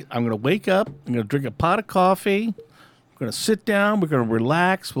 I say, I'm going to wake up, I'm going to drink a pot of coffee, I'm going to sit down, we're going to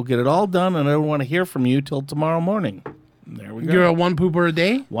relax, we'll get it all done, and I don't want to hear from you till tomorrow morning. There we go. You're a one pooper a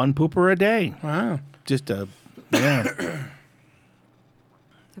day? One pooper a day. Wow. Just yeah.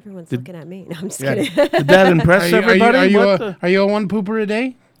 Everyone's looking at me. No, I'm just kidding. Did that impress everybody? Are you a one pooper a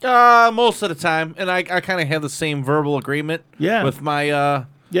day? Most of the time, and I kind of have the same verbal agreement. Yeah. With my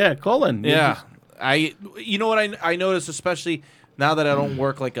colon. Yeah. You know what I noticed, especially now that I don't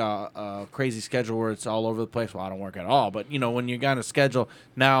work like a crazy schedule where it's all over the place. Well, I don't work at all, but when you're on a schedule,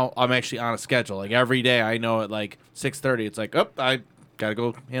 now I'm actually on a schedule. Like every day, I know at like 6:30, it's like, I gotta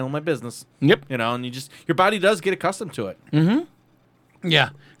go handle my business. Yep. And your body does get accustomed to it. Mm-hmm. Yeah,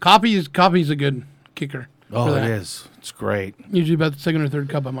 coffee's a good kicker. Oh, it is. It's great. Usually about the second or third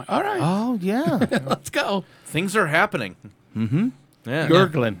cup, I'm like, all right. Oh, yeah. Let's go. Things are happening. Mm-hmm. Yeah.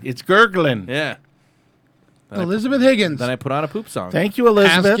 Gurgling. It's gurgling. Yeah. Elizabeth Higgins. Then I put on a poop song. Thank you,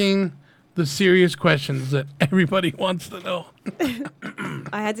 Elizabeth. Asking the serious questions that everybody wants to know.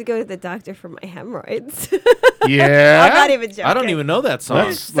 I had to go to the doctor for my hemorrhoids. Yeah. I'm not even joking. I don't even know that song.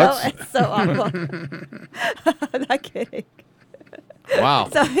 It's so awful. I'm not kidding. Wow.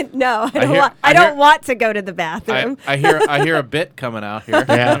 So no, I don't want to go to the bathroom. I hear a bit coming out here.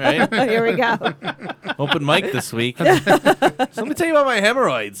 Yeah. Right? Here we go. Open mic this week. So let me tell you about my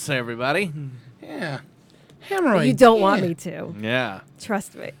hemorrhoids, everybody. Yeah. Hemorrhoids. You don't want me to. Yeah.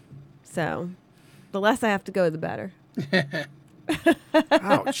 Trust me. So the less I have to go, the better.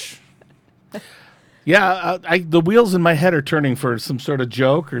 Ouch. Yeah, the wheels in my head are turning for some sort of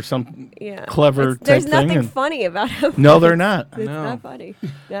joke or some clever type there's thing. nothing and funny about it. No, they're not. It's not funny.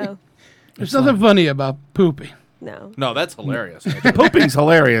 No. There's nothing funny about pooping. No. No, that's hilarious. Pooping's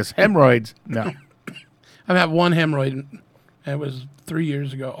hilarious. Hemorrhoids, no. I've had one hemorrhoid, and it was 3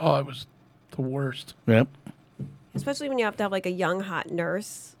 years ago. Oh, it was the worst. Yep. Especially when you have to have like a young hot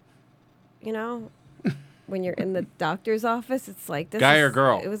nurse, when you're in the doctor's office, it's like this. Guy or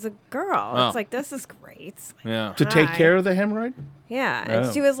girl? It was a girl. Oh. It's like, this is great. Yeah. To take Hi. care of the hemorrhoid? Yeah. And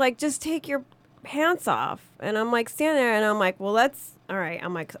Oh. she was like, just take your pants off. And I'm like, stand there. And I'm like, well, that's all right.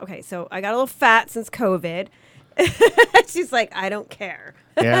 I'm like, okay, so I got a little fat since COVID. She's like, I don't care.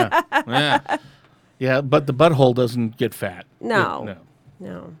 Yeah. Yeah. Yeah, but the butthole doesn't get fat. No.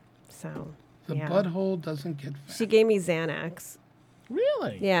 So, The yeah. butthole doesn't get fat. She gave me Xanax.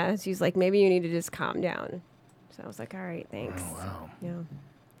 Really? Yeah. She's like, maybe you need to just calm down. So I was like, all right, thanks. Oh, wow. Yeah.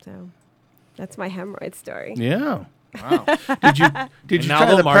 So that's my hemorrhoid story. Yeah. Wow. Did you And now try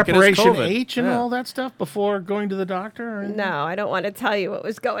they'll the mark it as preparation COVID. H and Yeah. all that stuff before going to the doctor? Or anything? No, I don't want to tell you what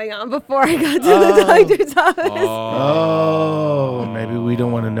was going on before I got to the doctor's office. Oh, maybe we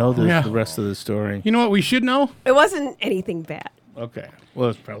don't want to know the Yeah. rest of the story. You know what we should know? It wasn't anything bad. Okay. Well,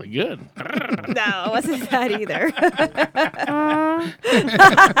 it's probably good. No, it wasn't that either.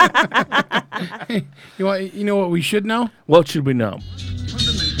 You know what we should know? What should we know?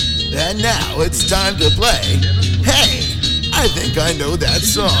 And now it's time to play. Hey, I think I know that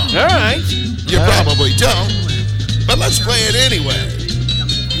song. All right. You probably don't, but let's play it anyway.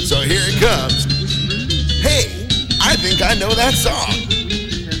 So here it comes. Hey, I think I know that song.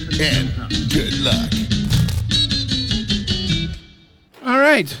 And good luck. All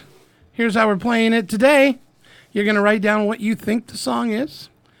right. Here's how we're playing it today. You're going to write down what you think the song is.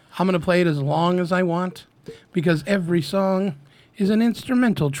 I'm going to play it as long as I want because every song is an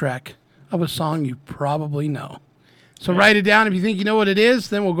instrumental track of a song you probably know. So write it down. If you think you know what it is,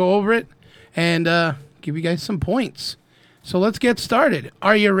 then we'll go over it and give you guys some points. So let's get started.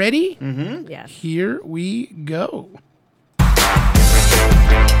 Are you ready? Mm-hmm. Yes. Here we go.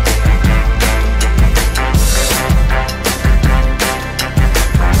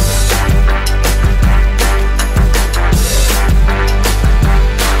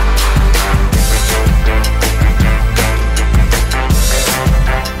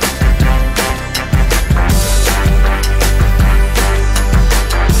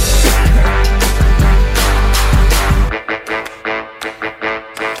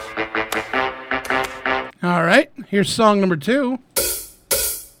 All right, here's song number 2.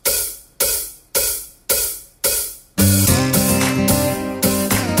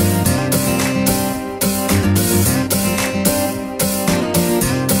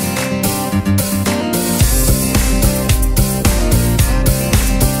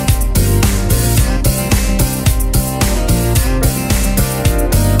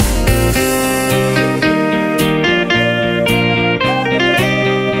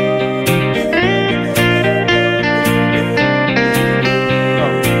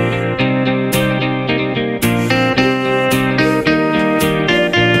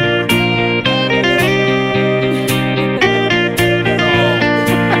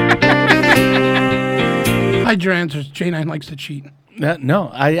 Hide your answers. J9 likes to cheat. No,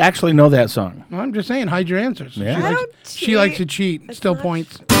 I actually know that song. Well, I'm just saying, hide your answers. Yeah. She likes to cheat. Still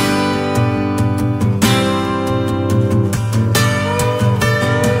points.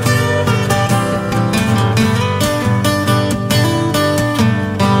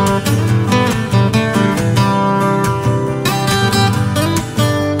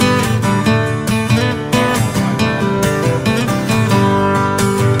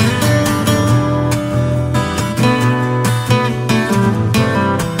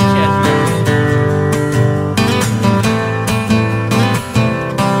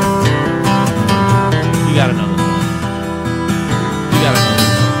 You gotta know this one. You gotta know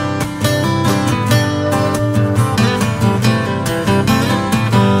this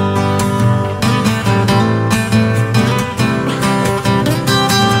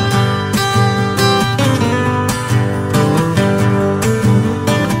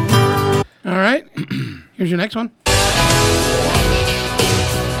one. All right. Here's your next one.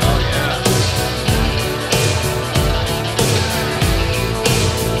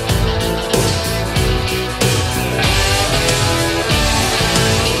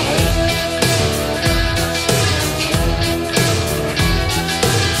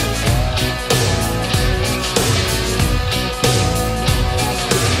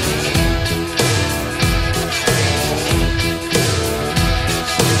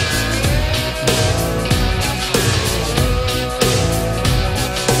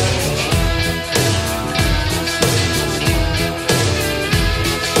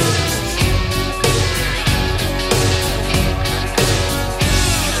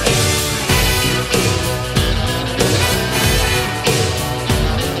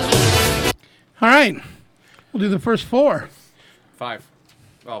 All right. We'll do the first 4. 5.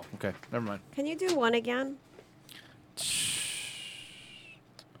 Oh, okay. Never mind. Can you do one again? Just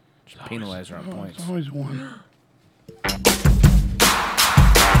penalize her on points. It's always one.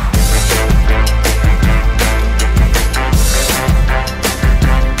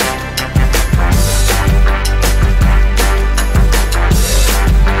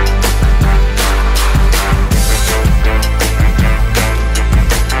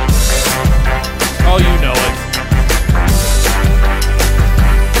 Oh, you know it.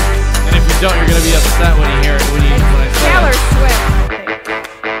 And if you don't, you're gonna be upset when you hear it. When I say Taylor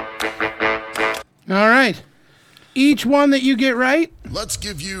Swift. All right. Each one that you get right. Let's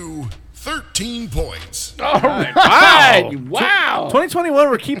give you 13 points. All right. Wow. 2021,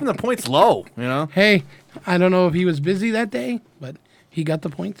 we're keeping the points low. You know. Hey, I don't know if he was busy that day, but he got the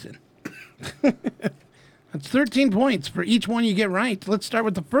points in. That's 13 points for each one you get right. Let's start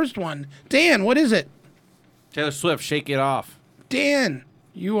with the first one. Dan, what is it? Taylor Swift, Shake It Off. Dan,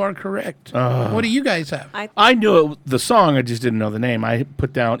 you are correct. What do you guys have? I knew the song, I just didn't know the name. I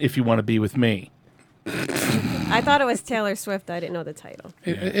put down If You Want to Be With Me. I thought it was Taylor Swift. I didn't know the title.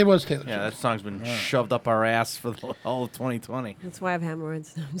 It was Taylor Swift. Yeah, that song's been shoved up our ass for all of 2020. That's why I have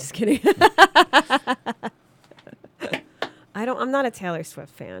hemorrhoids. No, I'm just kidding. I'm not a Taylor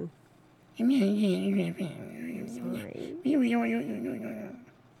Swift fan.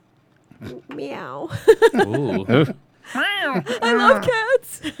 Meow. Ooh. I love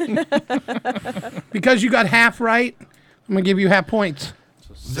cats. Because you got half right, I'm going to give you half points.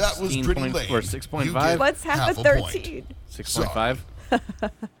 That was pretty lame. Or You 6.5? get What's half of 13? 6.5?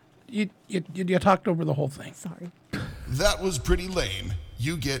 You talked over the whole thing. Sorry. That was pretty lame.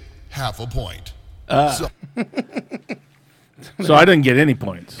 You get half a point. So I didn't get any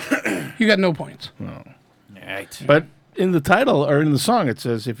points. You got no points. No. Right. But in the title or in the song, it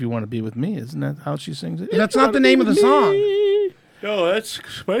says "If You Want to Be With Me." Isn't that how she sings it? That's not the name of the song. No, that's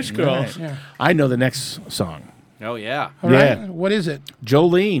Spice Girls. Yeah. I know the next song. Oh, yeah. All right. What is it?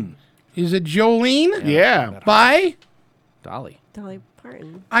 Jolene. Is it Jolene? Yeah. By? Dolly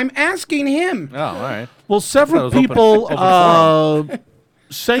Parton. I'm asking him. Oh, all right. Well, several people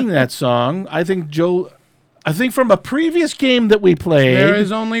sang that song. I think from a previous game that we played. There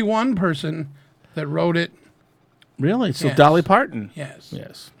is only one person that wrote it. Really? So Yes. Dolly Parton. Yes.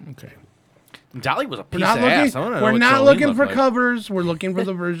 Yes. Okay. Dolly was a piece We're not of ass. we're not looking for covers. We're looking for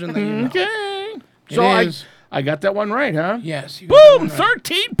the version that you know. Okay. It So is- I got that one right, huh? Yes. You got that Boom! one right.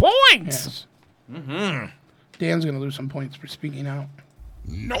 13 points. Yes. Mm-hmm. Dan's going to lose some points for speaking out.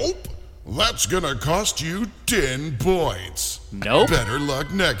 Nope. That's gonna cost you 10 points. Nope. Better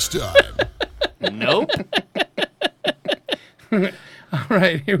luck next time. Nope. All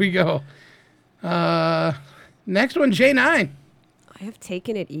right, here we go. Next one, J9. I have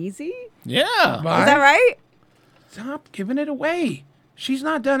taken it easy. Yeah. Is that right? Stop giving it away. She's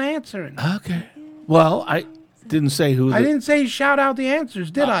not done answering. Okay. Well, I didn't say who. I didn't say shout out the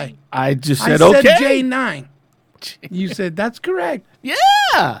answers, did I? I just I said said okay. J9. You said that's correct.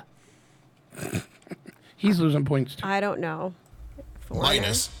 Yeah. He's losing points too. I don't know.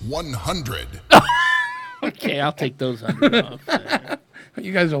 Minus 100. Okay, I'll take those 100 off.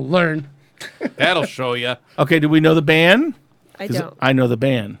 You guys will learn. That'll show you. Okay, do we know the band? I 'Cause don't. I know the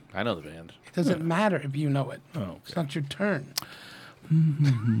band. I know the band. It doesn't matter if you know it. Oh, It's not your turn.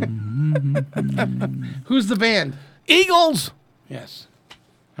 Who's the band? Eagles. Yes.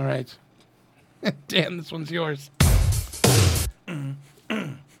 All right. Dan, this one's yours.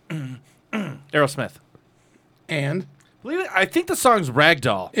 Aerosmith. And Believe it, I think the song's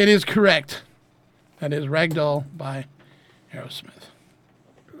Ragdoll. it is correct. That is Ragdoll by Aerosmith.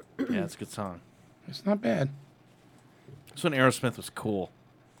 Yeah, it's a good song. It's not bad. That's when Aerosmith was cool.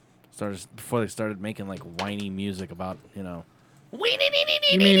 Before they started making like whiny music about, You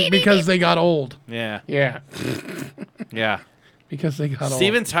mean because they got old? Yeah. Yeah. Yeah. Because they got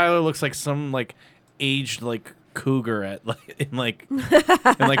Steven Tyler looks like some like aged like cougar at in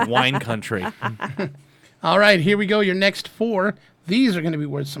wine country. old. All right, here we go. Your next four. These are going to be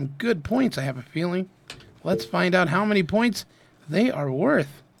worth some good points, I have a feeling. Let's find out how many points they are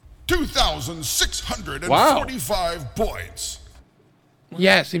worth. 2,645 points.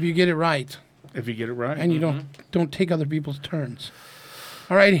 Yes, if you get it right. If you get it right. And you don't take other people's turns.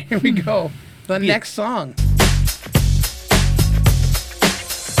 All right, here we go. The next song.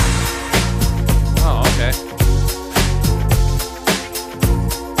 Oh, okay.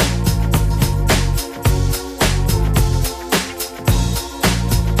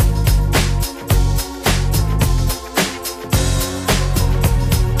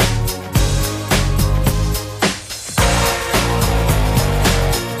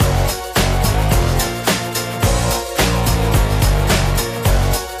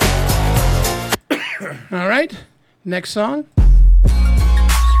 All right, next song.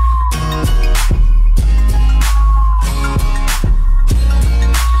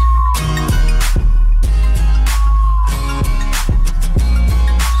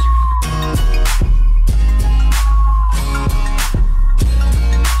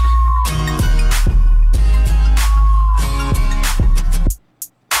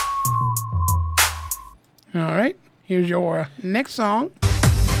 All right, here's your next song.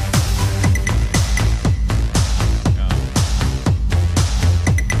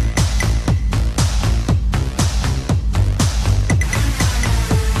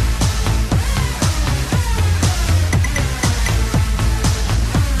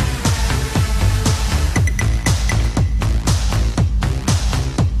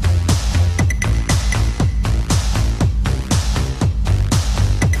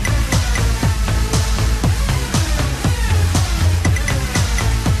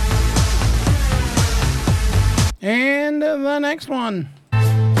 next one.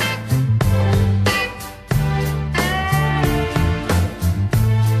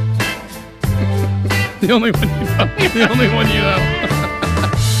 The only one you know. The only one you know.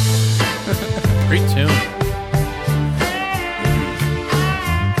 Great tune.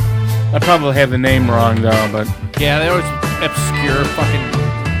 I probably have the name wrong though, but Yeah, they always obscure fucking.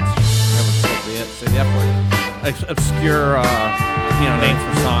 I would say the F word. Obscure, names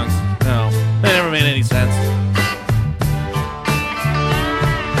for songs. No, they never made any sense.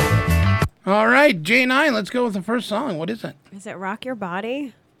 All right, J9, let's go with the first song. What is it? Is it Rock Your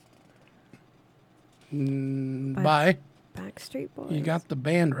Body? By Backstreet Boys. You got the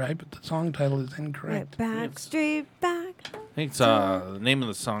band right, but the song title is incorrect. Backstreet Back. I think it's the name of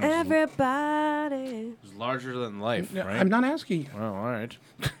the song Everybody. is Larger Than Life, Yeah, right? I'm not asking you. Oh, all right.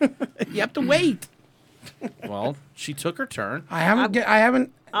 You have to wait. Well, she took her turn. I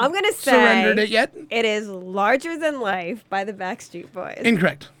haven't I'm gonna say surrendered it yet. It is Larger Than Life by the Backstreet Boys.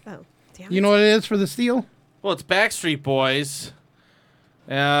 Incorrect. Oh, damn. You know what it is for the steal? Well, it's Backstreet Boys.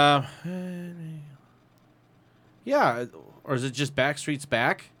 Yeah, or is it just Backstreet's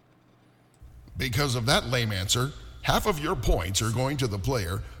Back? Because of that lame answer, half of your points are going to the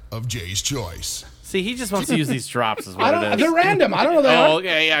player of Jay's choice. See, he just wants to use these drops is what it is. They're random. I don't know they Oh, are.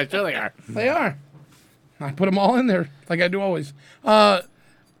 okay, yeah, sure they are. They are. I put them all in there like I do always. I'm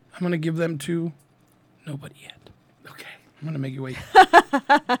going to give them to nobody yet. Okay. I'm going to make you wait.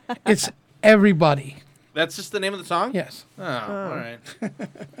 It's Everybody. That's just the name of the song? Yes. Oh, all right.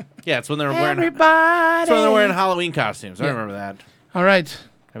 Yeah, it's when they're wearing. Everybody. It's when they're wearing Halloween costumes. I Yeah. remember that. All right.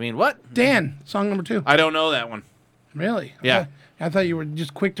 I mean, what? Dan, song number 2. I don't know that one. Really? Yeah. I thought you were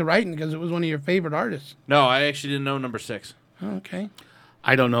just quick to write because it was one of your favorite artists. No, I actually didn't know number 6. Okay.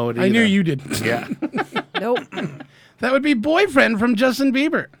 I don't know it either. I knew you didn't. Yeah. Nope. That would be Boyfriend from Justin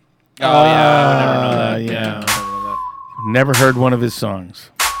Bieber. Oh, yeah, I would never know that. yeah. I would never know that. Never heard one of his songs.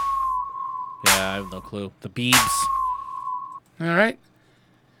 Yeah, I have no clue. The Biebs. All right.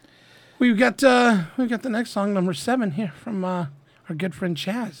 We've got the next song, number 7 here from our good friend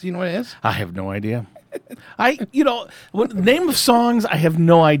Chaz. You know what it is? I have no idea. Name of songs, I have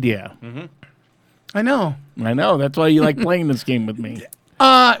no idea. Mm-hmm. I know. I know. That's why you like playing this game with me.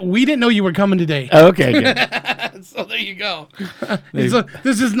 We didn't know you were coming today. Okay, good. So there you go. So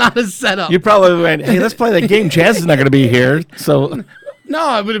this is not a setup. You probably went, hey, let's play that game. Chaz is not going to be here. So,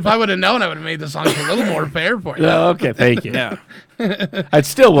 No, but if I would have known, I would have made the song a little more fair for you. okay, thank you. Yeah. I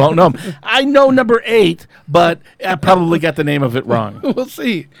still won't know. I know number 8, but I probably got the name of it wrong. We'll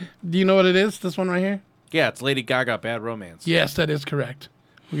see. Do you know what it is? This one right here? Yeah, it's Lady Gaga, Bad Romance. Yes, that is correct.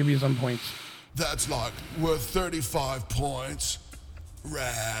 We'll give you some points. That's like worth 35 points.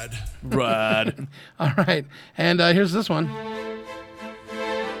 Rad. Rad. All right. And here's this one.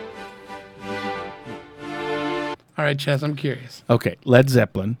 All right, Chaz, I'm curious. Okay, Led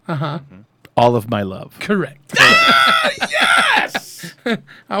Zeppelin. Uh-huh. All of My Love. Correct. Yes!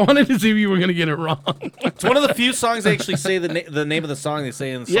 I wanted to see if you were going to get it wrong. It's one of the few songs they actually say the name of the song they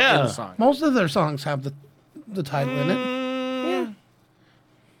say in the, in the song. Most of their songs have the title in it. Yeah.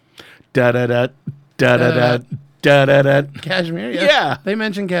 Da-da-da, da-da-da, da-da-da. Cashmere, yes. Yeah. They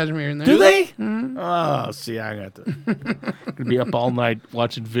mention Cashmere in there. Do they? Mhm. Oh, see, I got to. Gonna be up all night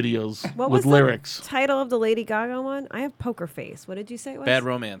watching videos What with was lyrics. the title of the Lady Gaga one? I have Poker Face. What did you say it was? Bad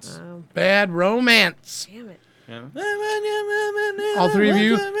Romance. Oh, Bad Romance. damn it. Yeah. All three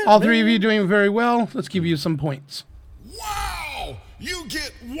of you doing very well. Let's give you some points. Wow! You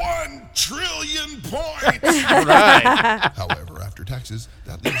get 1 trillion points! All right. However, after taxes,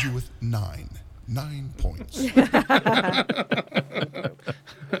 that leaves you with 9 points.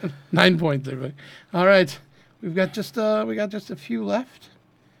 9 points, everybody. All right, we got just a few left.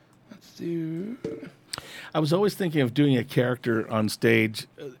 Let's do. I was always thinking of doing a character on stage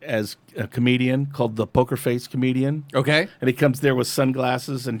as a comedian called the Poker Face Comedian. Okay. And he comes there with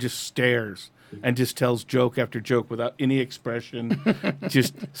sunglasses and just stares and just tells joke after joke without any expression,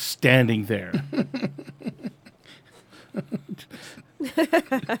 just standing there.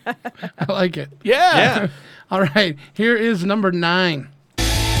 I like it. Yeah. All right, here is number 9.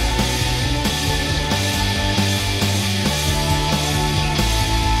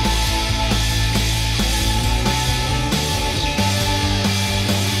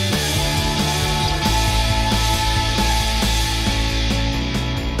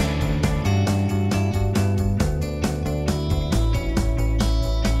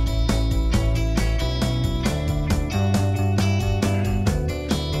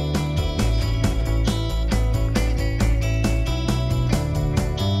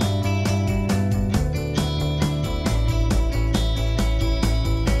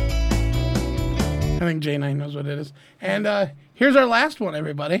 think J9 knows what it is. And here's our last one,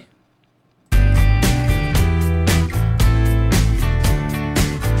 everybody.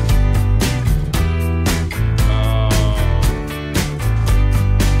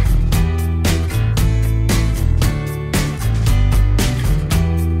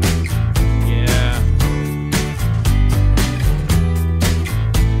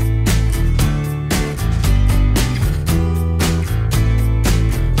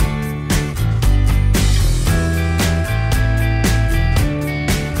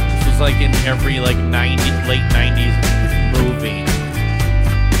 Like in every late 90s movie.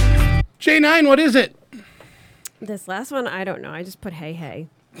 J9, what is it? This last one, I don't know. I just put hey hey.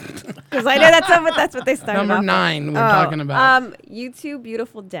 Because I know that's what they started Number off 9 with. we're talking about. YouTube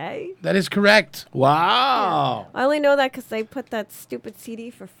Beautiful Day. That is correct. Wow. I only know that because they put that stupid CD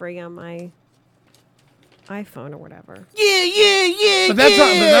for free on my iPhone or whatever. Yeah. But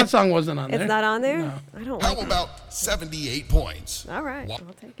that song wasn't on there. It's not on there? No. I don't How like about 78 points? All right. I'll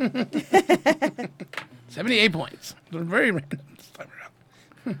take it. 78 points. They're very random this time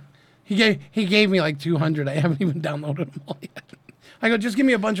around. He gave me like 200. I haven't even downloaded them all yet. I go, just give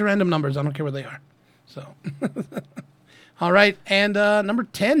me a bunch of random numbers. I don't care what they are. So, all right. And number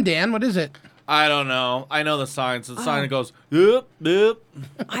 10, Dan, what is it? I don't know. I know the sign. So the sign goes, yep, yep.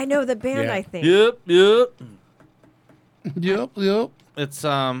 I know the band, I think. Yep. Yep. It's,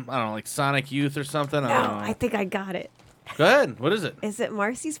 I don't know, like Sonic Youth or something. I don't know. I think I got it. Go ahead. What is it? Is it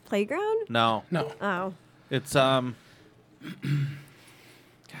Marcy's Playground? No. Oh. It's, God damn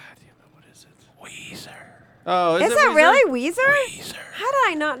it, what is it? Weezer. Oh, Is it it Weezer? really Weezer? How did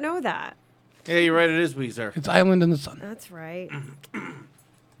I not know that? Yeah, you're right. It is Weezer. It's Island in the Sun. That's right.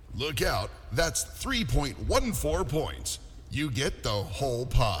 Look out. That's 3.14 points. You get the whole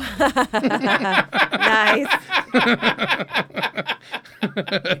pie. Nice.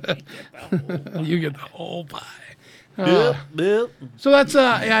 You get the whole pie. Yep. So that's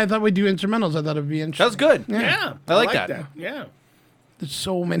I thought we'd do instrumentals. I thought it'd be interesting. That's good. Yeah. I like that. Yeah. There's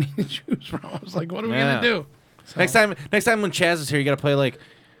so many to choose from. I was like, what are we Yeah. gonna do? So- Next time when Chaz is here, you got to play like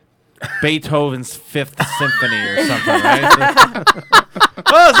Beethoven's Fifth Symphony or something, right?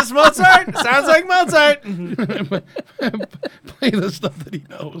 Oh, is this Mozart? Sounds like Mozart. Play the stuff that he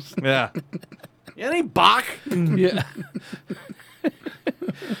knows. Yeah. Any Bach? Yeah.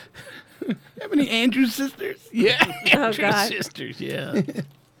 Have any Andrew sisters? Yeah. Oh, Andrew God. sisters, yeah.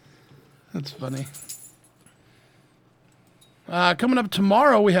 That's funny. Coming up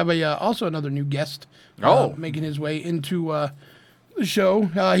tomorrow, we have also another new guest. Making his way into the show.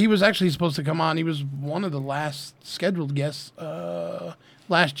 He was actually supposed to come on. He was one of the last scheduled guests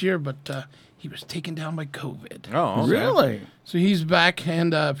last year, but he was taken down by COVID. Oh, okay. Really? So he's back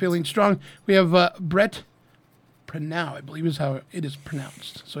and feeling strong. We have Brett Pranow, I believe is how it is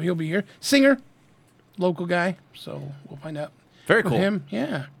pronounced. So he'll be here. Singer, local guy. So we'll find out. Very with cool. him.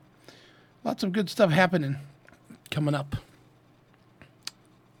 Yeah. Lots of good stuff happening coming up.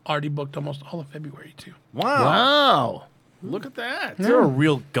 Already booked almost all of February, too. Wow. Look at that. You're a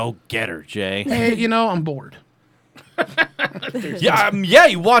real go-getter, Jay. Hey, I'm bored. Yeah,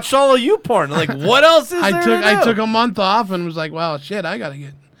 you watched all of YouPorn. Like, what else is there to I do? took a month off and was like, well, shit, I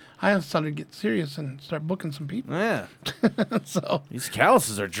started to get serious and start booking some people. Yeah. So These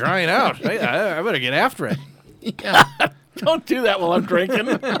calluses are drying out. I better get after it. yeah. Don't do that while I'm drinking.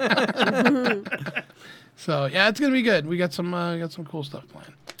 So yeah, it's gonna be good. We got some cool stuff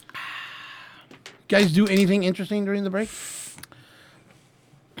planned. Guys, do anything interesting during the break?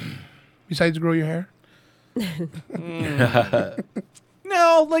 Besides grow your hair?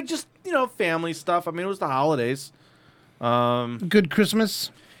 No, like just, family stuff. I mean, it was the holidays. Good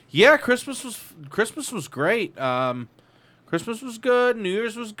Christmas? Yeah, Christmas was great. Christmas was good. New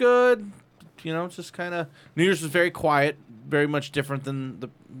Year's was good. Just kind of New Year's was very quiet, very much different than the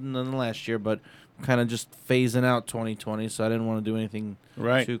last year, but kind of just phasing out 2020. So I didn't want to do anything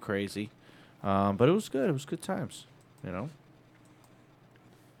too crazy. But it was good. It was good times.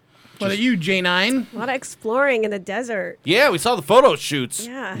 What are you, J9? A lot of exploring in the desert. Yeah, we saw the photo shoots.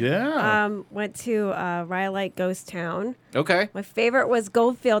 Yeah. Went to Rhyolite Ghost Town. Okay. My favorite was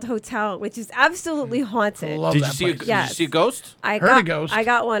Goldfield Hotel, which is absolutely haunted. Love Did that you see? place. Did you see a ghost? I Heard got a ghost. I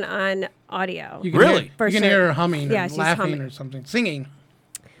got one on audio. You can Really? Hear, For you can sure. hear her humming Yeah, or she's laughing humming. or something. Singing.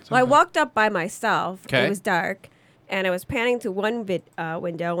 Well, I walked up by myself. Okay. It was dark, and I was panning to one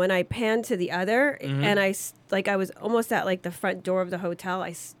window. When I panned to the other, Mm-hmm. and I was almost at like the front door of the hotel.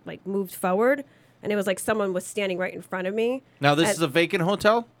 I moved forward, and it was like someone was standing right in front of me. Now this And- is a vacant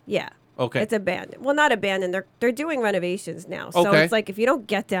hotel. Yeah. Okay. It's abandoned. Well, not abandoned. They're doing renovations now. So Okay. it's like if you don't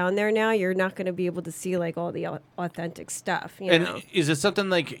get down there now, you're not going to be able to see like all the authentic stuff. You know? And is it something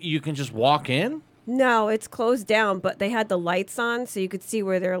like you can just walk in? No, it's closed down, but they had the lights on, so you could see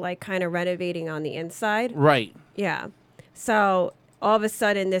where they're like kind of renovating on the inside. Right. Yeah. So all of a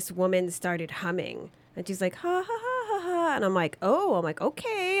sudden, this woman started humming, and she's like, ha ha ha ha ha, and I'm like, oh,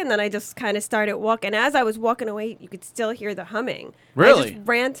 okay, and then I just kind of started walking. As I was walking away, you could still hear the humming. Really? I just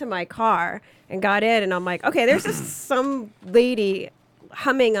ran to my car and got in, and I'm like, okay, there's just some lady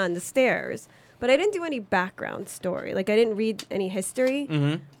humming on the stairs, but I didn't do any background story. Like I didn't read any history.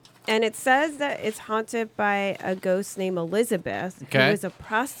 Mm-hmm. And it says that it's haunted by a ghost named Elizabeth, Okay. who was a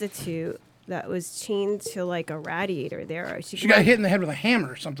prostitute that was chained to like a radiator there. She got hit in the head with a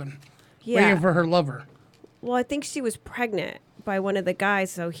hammer or something. Yeah. Waiting for her lover. Well, I think she was pregnant by one of the guys,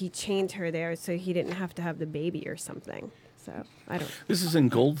 so he chained her there so he didn't have to have the baby or something. So I don't. This is in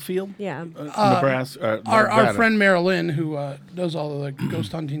Goldfield? Yeah. Nebraska. Our Nevada. friend Marilyn, who does all of the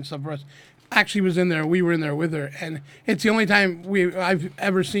ghost hunting stuff for us, actually was in there. We were in there with her, and it's the only time I've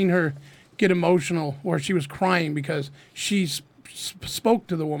ever seen her get emotional where she was crying because she spoke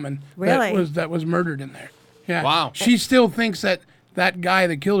to the woman Really? that was murdered in there. Yeah. Wow. She still thinks that guy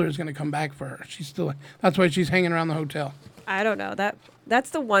that killed her is going to come back for her. That's why she's hanging around the hotel. I don't know. That's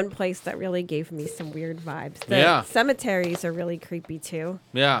the one place that really gave me some weird vibes. The Yeah. cemeteries are really creepy too.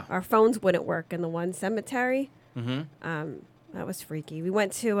 Yeah. Our phones wouldn't work in the one cemetery. Mm-hmm. That was freaky. We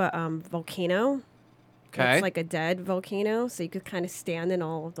went to a volcano. Okay. It's like a dead volcano, so you could kind of stand in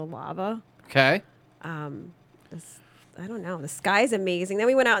all of the lava. Okay. I don't know. The sky's amazing. Then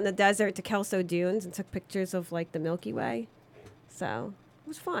we went out in the desert to Kelso Dunes and took pictures of like the Milky Way. So it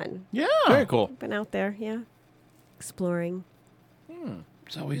was fun. Yeah. Very cool. Been out there, yeah, exploring.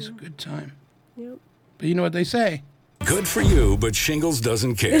 It's always a good time. Yep. But you know what they say? Good for you, but Shingles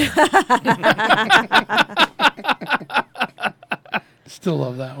doesn't care. Still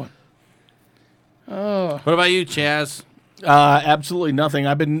love that one. Oh. What about you, Chaz? Absolutely nothing.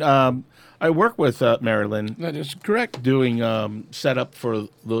 I've been. I work with Marilyn. That is correct. Doing setup for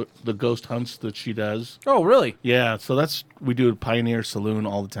the ghost hunts that she does. Oh, really? Yeah. So we do at Pioneer Saloon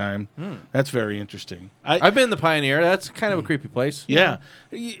all the time. That's very interesting. I've been in the Pioneer. That's kind of a creepy place. Yeah.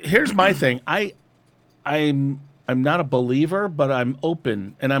 Here's my thing. I'm not a believer, but I'm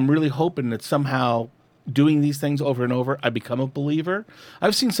open, and I'm really hoping that somehow doing these things over and over, I become a believer.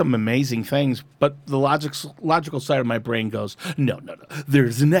 I've seen some amazing things, but the logical side of my brain goes, no.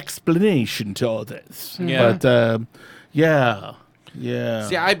 There's an explanation to all this. Yeah. But yeah.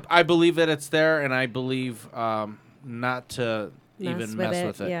 See, I believe that it's there, and I believe not to even mess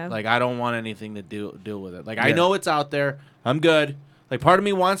with it. Yeah. Like I don't want anything to deal with it. Like I Yeah. know it's out there. I'm good. Like part of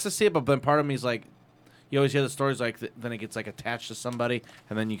me wants to see it, but then part of me is like, you always hear the stories like then it gets like attached to somebody,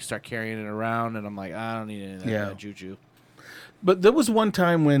 and then you start carrying it around, and I'm like, I don't need any of that juju. But there was one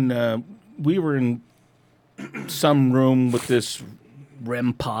time when we were in some room with this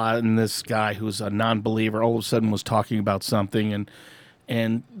REM pod and this guy who's a non-believer all of a sudden was talking about something,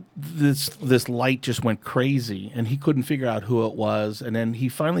 and this light just went crazy, and he couldn't figure out who it was, and then he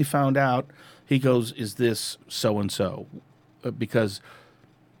finally found out. He goes, "Is this so and so?" Because.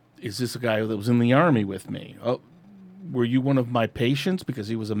 Is this a guy that was in the Army with me? Oh, were you one of my patients? Because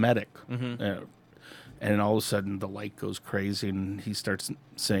he was a medic. And all of a sudden, the light goes crazy, and he starts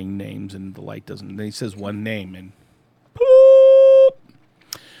saying names, and the light doesn't. Then he says one name, and poop.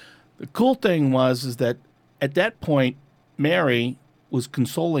 The cool thing is that at that point, Mary was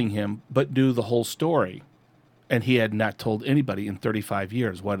consoling him, but knew the whole story. And he had not told anybody in 35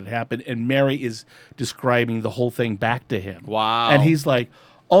 years what had happened. And Mary is describing the whole thing back to him. Wow. And he's like,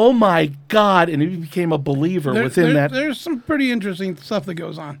 oh my God. And he became a believer within that. There's some pretty interesting stuff that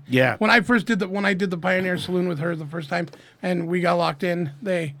goes on. Yeah. When I did the Pioneer Saloon with her the first time and we got locked in,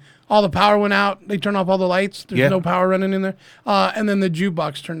 all the power went out. They turned off all the lights. There's no power running in there. And then the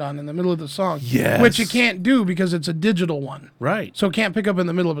jukebox turned on in the middle of the song. Yes. Which you can't do because it's a digital one. Right. So it can't pick up in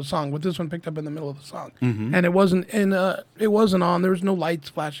the middle of a song. But this one picked up in the middle of the song. Mhm. And it wasn't on. There was no lights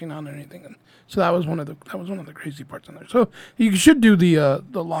flashing on or anything. And so that was one of the crazy parts in there. So you should do the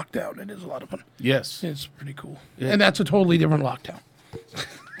lockdown. It is a lot of fun. Yes. It's pretty cool. Yeah. And that's a totally different lockdown.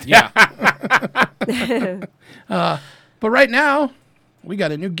 Yeah. But right now, we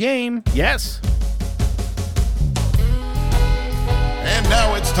got a new game. Yes. And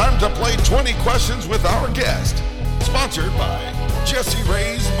now it's time to play 20 Questions with our guest. Sponsored by Jesse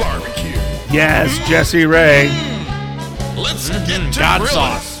Ray's Barbecue. Yes, Jesse Ray. Let's get to God grilling.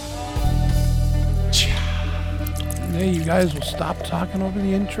 sauce. Hey, you guys will stop talking over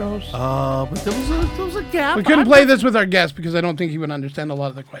the intros. But there was a gap. We couldn't play this with our guest because I don't think he would understand a lot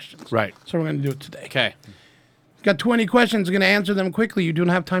of the questions. Right. So we're going to do it today. Okay. Got 20 questions. Going to answer them quickly. You don't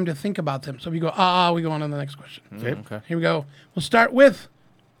have time to think about them. So if you go, we go on to the next question. Okay. Okay. Here we go. We'll start with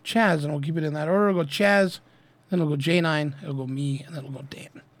Chaz, and we'll keep it in that order. It'll go Chaz, then it'll go J9, it'll go me, and then it'll go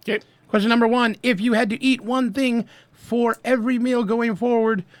Dan. Okay. Question number 1. If you had to eat one thing for every meal going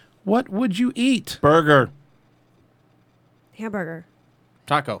forward, what would you eat? Burger. Hamburger.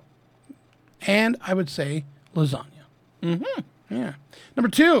 Taco. And I would say lasagna. Mm-hmm. Yeah. Number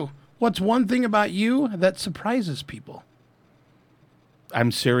 2. What's one thing about you that surprises people?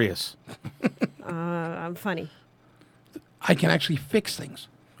 I'm serious. I'm funny. I can actually fix things.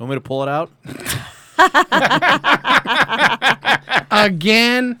 Want me to pull it out?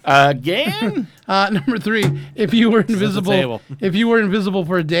 Again. Number 3. If you were invisible,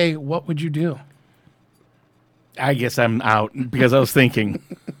 for a day, what would you do? I guess I'm out because I was thinking.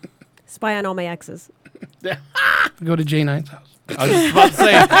 Spy on all my exes. Go to J9's house. I was just about to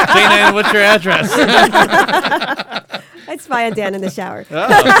say, J9, what's your address? I'd spy on Dan in the shower.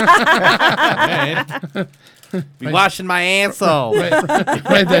 Be washing my asshole.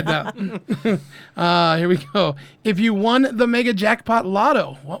 Write that down. Here we go. If you won the Mega Jackpot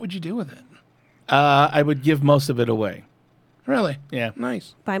Lotto, what would you do with it? I would give most of it away. Really? Yeah.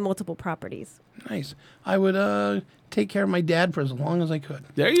 Nice. Buy multiple properties. Nice. I would take care of my dad for as long as I could.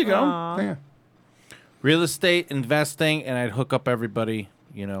 There you go. Yeah. Real estate, investing, and I'd hook up everybody,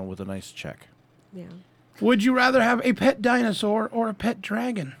 with a nice check. Yeah. Would you rather have a pet dinosaur or a pet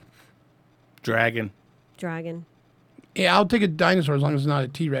dragon? Dragon. Yeah, I'll take a dinosaur as long as it's not a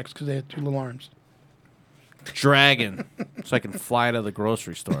T-Rex because they have 2 little arms. Dragon, so I can fly to the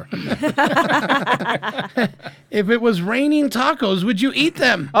grocery store. If it was raining tacos, would you eat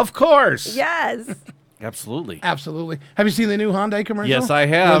them? Of course. Yes. Absolutely. Absolutely. Have you seen the new Hyundai commercial? Yes, I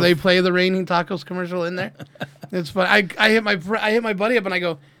have. Where they play the raining tacos commercial in there. It's fun. I hit my buddy up and I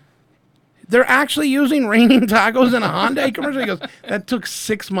go, they're actually using raining tacos in a Hyundai commercial. He goes, that took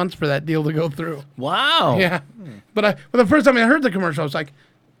 6 months for that deal to go through. Wow. Yeah. But the first time I heard the commercial, I was like,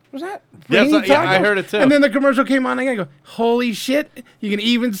 was that Yes, raining yeah, I tacos? heard it too. And then the commercial came on and I go, holy shit. You can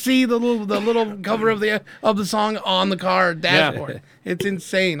even see the little cover of the song on the car dashboard. Yeah. It's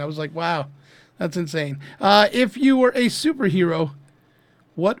insane. I was like, wow, that's insane. If you were a superhero,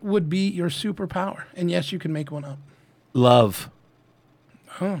 what would be your superpower? And yes, you can make one up. Love.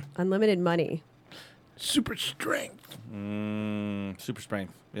 Oh. Unlimited money. Super strength. Super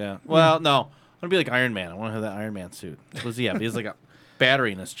strength. Yeah. Well, no. I'm going to be like Iron Man. I want to have that Iron Man suit. What does he have? He has like a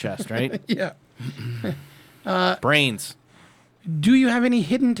battery in his chest, right? Yeah. Brains. Do you have any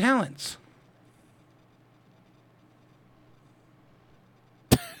hidden talents?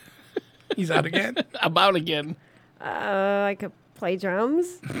 He's out again. I'm out again. I could play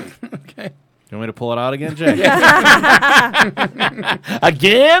drums. Okay. You want me to pull it out again, Jay?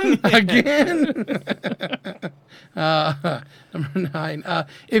 Again? Number 9.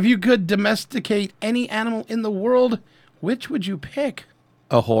 If you could domesticate any animal in the world, which would you pick?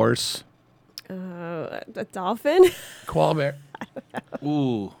 A horse. A dolphin. Koala bear.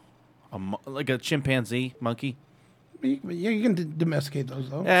 Ooh. Like a chimpanzee, monkey? Yeah, you can domesticate those,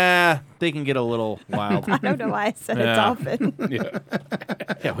 though. They can get a little wild. I don't know why I said a dolphin. Yeah,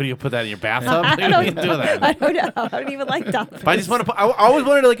 what do you put that in your bathtub? What do you do that? I don't know. I don't even like dolphins. But I just want to. I always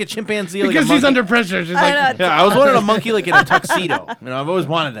wanted like a chimpanzee, because like a he's under pressure. She's like, I was wanting a monkey like in a tuxedo. I've always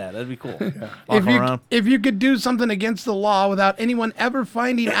wanted that. That'd be cool. Walking around. If you could do something against the law without anyone ever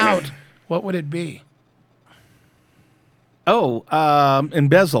finding out, what would it be?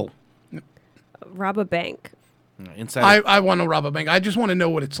 Embezzle. Rob a bank. Inside. I want to rob a bank. I just want to know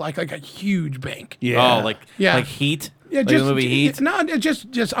what it's like a huge bank. Yeah. Oh, like Heat. Yeah, like just the movie Heat. It's not. It's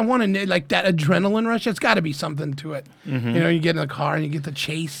just I want to like that adrenaline rush. It's got to be something to it. Mm-hmm. You get in the car and you get the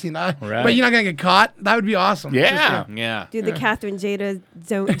chase. Right. But you're not gonna get caught. That would be awesome. Yeah. Yeah. Do the Catherine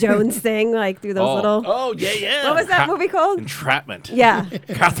Zeta-Jones thing, like through those little. Oh yeah. What was that movie called? Entrapment. Yeah.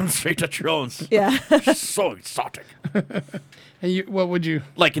 Catherine Zeta-Jones. Yeah. So exotic. And what would you?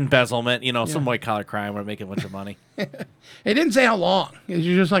 Like embezzlement, some white collar crime where making a bunch of money. It didn't say how long.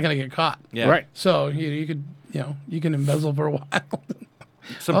 You're just not gonna get caught. Yeah. Right. So you could you can embezzle for a while.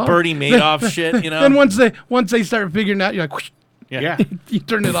 Some Bernie Madoff shit, Then once they start figuring out, you're like, whoosh, Yeah. you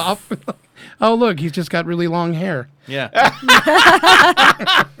turn it off. Oh look, he's just got really long hair. Yeah.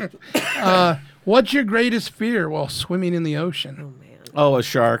 What's your greatest fear while swimming in the ocean? Oh man. Oh, a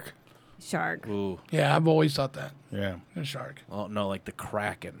shark. Shark. Ooh. Yeah, I've always thought that. Yeah. A shark. Oh no, like the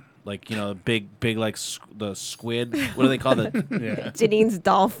Kraken. Like big like the squid. What do they call it? Yeah. Janine's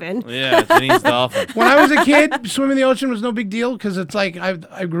dolphin. Yeah, Janine's dolphin. When I was a kid, swimming in the ocean was no big deal because it's like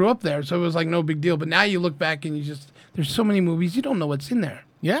I grew up there, so it was like no big deal. But now you look back and there's so many movies you don't know what's in there.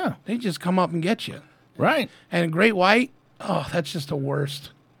 Yeah. They just come up and get you. Right. And Great White, oh, that's just the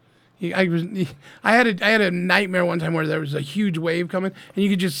worst. I had a nightmare one time where there was a huge wave coming, and you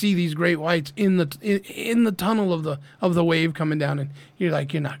could just see these great whites in the tunnel of the wave coming down, and you're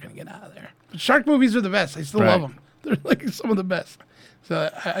like, you're not gonna get out of there. But shark movies are the best. I still love them. They're like some of the best.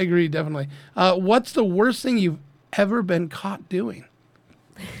 So I agree definitely. What's the worst thing you've ever been caught doing?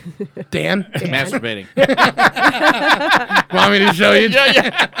 Dan? Masturbating. Want me to show you?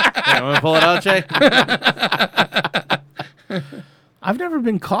 Yeah, want to pull it out, Jay? I've never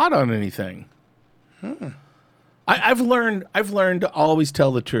been caught on anything. I've learned to always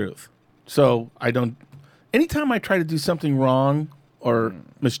tell the truth. So I don't. Anytime I try to do something wrong or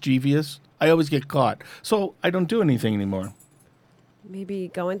mischievous, I always get caught. So I don't do anything anymore.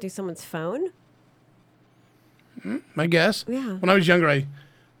 Maybe going through someone's phone? I guess. Yeah. When I was younger,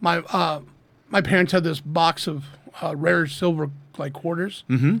 my parents had this box of rare silver quarters,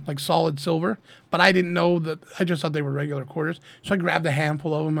 like solid silver, but I didn't know that. I just thought they were regular quarters. So I grabbed a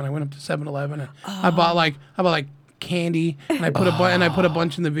handful of them and I went up to 7-Eleven and I bought candy and I put a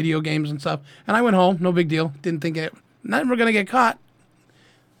bunch in the video games and stuff. And I went home, no big deal. Didn't think never gonna get caught.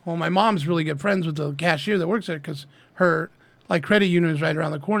 Well, my mom's really good friends with the cashier that works there because her credit union is right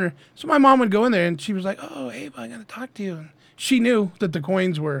around the corner. So my mom would go in there and she was like, "Oh, Abe, I gotta talk to you." And she knew that the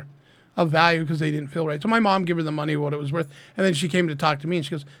coins were of value because they didn't feel right. So my mom gave her the money what it was worth, and then she came to talk to me and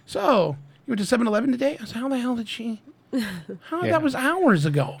she goes, "So you went to 7-Eleven today?" I said, "How the hell did she? That was hours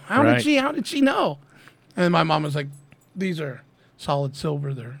ago. How did she know?" And then my mom was like, "These are solid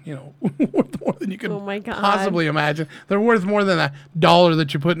silver. They're worth more than you could possibly imagine. They're worth more than $1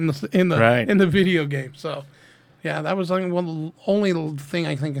 that you put in the video game." So yeah, that was like one of the only thing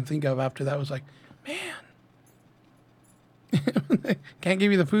I can think of after that was like, man. Can't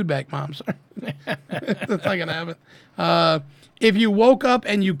give you the food back, Mom. Sorry. That's not gonna happen. If you woke up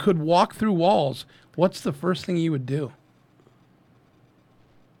and you could walk through walls, what's the first thing you would do?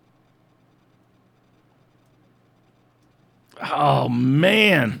 Oh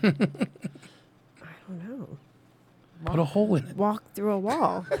man. I don't know. Put a hole in it. Walk through a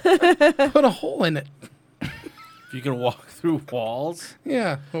wall. Put a hole in it. If you can walk through walls?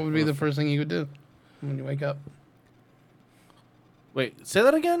 Yeah. What would be the first thing you would do when you wake up? Wait, say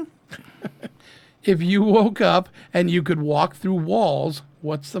that again? If you woke up and you could walk through walls,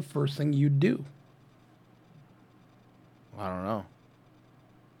 what's the first thing you'd do? I don't know.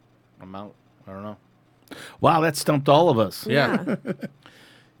 I'm out. I don't know. Wow, that stumped all of us. Yeah. You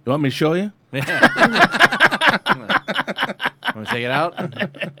want me to show you? Yeah. Want to take it out?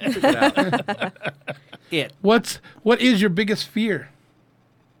 Take it out. What is your biggest fear?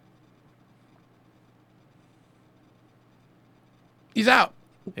 He's out.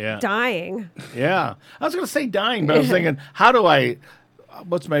 Yeah. Dying. Yeah. I was going to say dying, but I was thinking,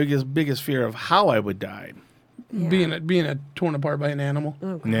 what's my biggest fear of how I would die? Yeah. Being torn apart by an animal.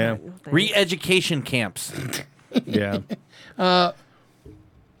 Oh, God. Yeah. No, Re-education camps. Yeah. Let's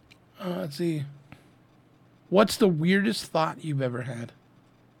see. What's the weirdest thought you've ever had?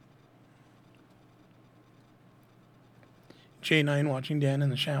 J9 watching Dan in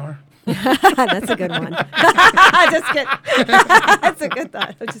the shower. That's a good one. Just kidding. That's a good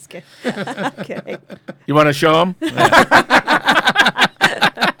thought. I'm just kidding. Kidding. You want to show him?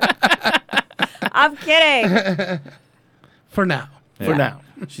 I'm kidding. For now. Yeah. For now.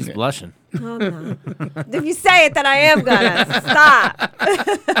 She's blushing. Oh, no. If you say it, then I am gonna. Stop.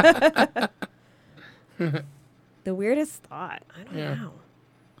 The weirdest thought. I don't know.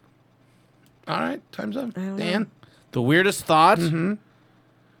 All right. Time's up. Dan? know. The weirdest thought? Mm-hmm.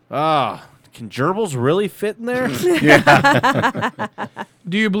 Can gerbils really fit in there? Yeah.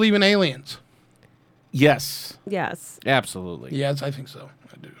 Do you believe in aliens? Yes. Yes. Absolutely. Yes, I think so.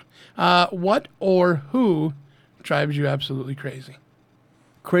 I do. What or who drives you absolutely crazy?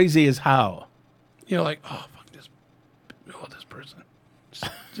 Crazy as how? Like, oh, fuck this person.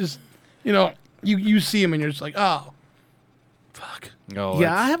 Just you see him and you're just like, oh, fuck. Oh,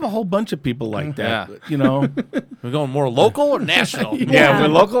 Yeah, I have a whole bunch of people like that. Yeah. We're going more local or national? Yeah, we're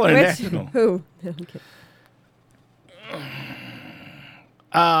local or Which, national. Who? Okay.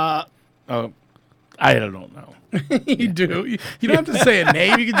 I don't know. You do. You don't have to say a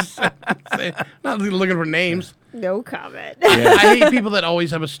name. You can just say, not looking for names. No comment. I hate people that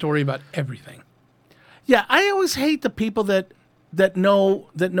always have a story about everything. Yeah, I always hate the people that know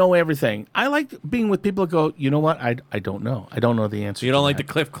everything. I like being with people that go, you know what? I don't know. I don't know the answer. So you don't to like that.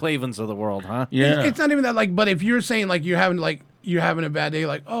 the Cliff Clavins of the world, huh? Yeah. It's not even that, but if you're saying, you're having a bad day,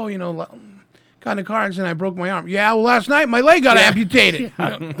 got in a car accident, I broke my arm. Yeah, well, last night my leg got amputated.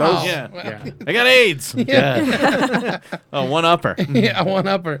 Yeah. I got AIDS. Yeah. Oh, one upper. Yeah, one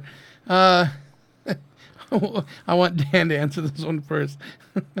upper. I want Dan to answer this one first.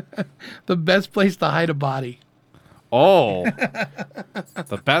 The best place to hide a body. Oh,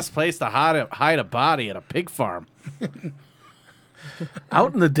 the best place to hide a body at a pig farm.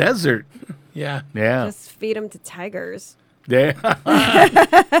 Out in the desert. Yeah. Yeah. Just feed them to tigers. Yeah.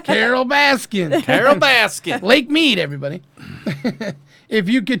 Carol Baskin. Carol Baskin. Lake Mead, everybody. If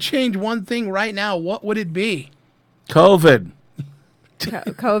you could change one thing right now, what would it be? COVID.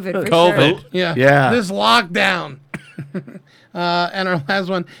 COVID. For COVID. Sure. Yeah. Yeah. This lockdown. And our last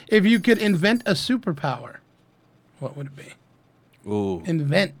one. If you could invent a superpower, what would it be? Ooh.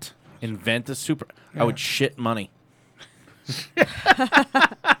 Invent a super. Yeah. I would shit money.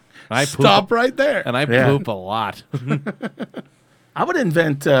 Stop right there. And I poop a lot. I would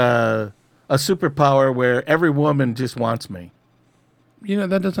invent a superpower where every woman just wants me. You know,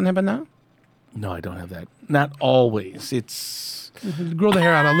 that doesn't happen now? No, I don't have that. Not always. It's... Grow the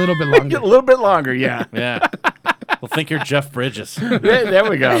hair out a little bit longer. A little bit longer, yeah. Yeah. Well, think you're Jeff Bridges. There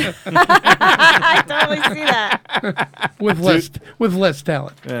we go. I totally see that. With less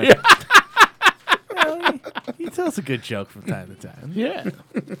talent. Yeah. He tells a good joke from time to time. Yeah.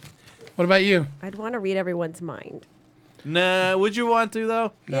 What about you? I'd want to read everyone's mind. Nah, would you want to,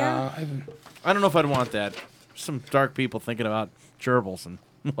 though? Yeah. I don't know if I'd want that. Some dark people thinking about gerbils and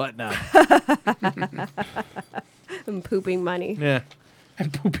whatnot. And pooping money. Yeah.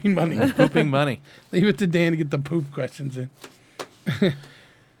 And pooping money. Pooping money. Leave it to Dan to get the poop questions in.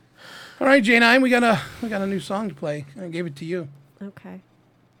 All right, J9, we got a new song to play. I gave it to you. Okay.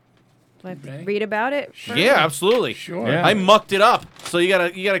 Do I have to read about it? Yeah, absolutely. Sure. Yeah. I mucked it up, so you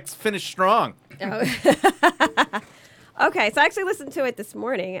gotta finish strong. Oh. Okay, so I actually listened to it this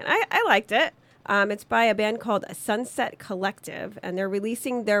morning, and I liked it. It's by a band called Sunset Collective, and they're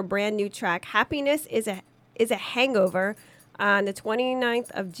releasing their brand new track, Happiness is a Hangover, on the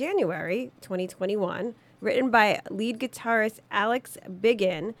 29th of January, 2021. Written by lead guitarist Alex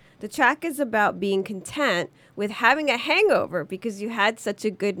Biggin. The track is about being content with having a hangover because you had such a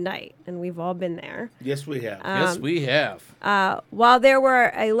good night, and we've all been there. Yes, we have. Yes, we have. While there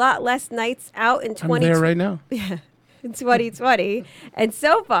were a lot less nights out in I'm there right now. Yeah. In 2020, and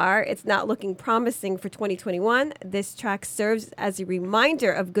so far it's not looking promising for 2021. This track serves as a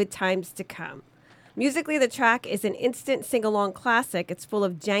reminder of good times to come. Musically, the track is an instant sing-along classic. It's full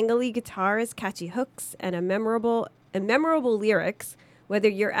of jangly guitars, catchy hooks, and memorable lyrics. Whether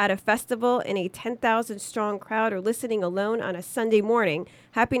you're at a festival in a 10,000-strong crowd or listening alone on a Sunday morning,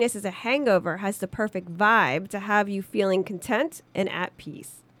 Happiness is a Hangover has the perfect vibe to have you feeling content and at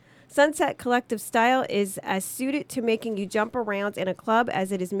peace. Sunset Collective style is as suited to making you jump around in a club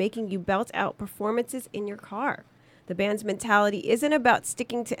as it is making you belt out performances in your car. The band's mentality isn't about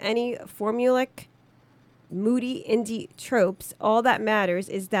sticking to any formulaic, moody indie tropes. All that matters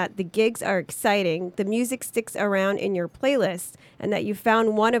is that the gigs are exciting, the music sticks around in your playlist, and that you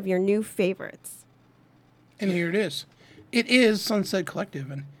found one of your new favorites. And here it is. It is Sunset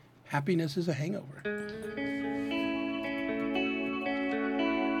Collective, and Happiness is a Hangover.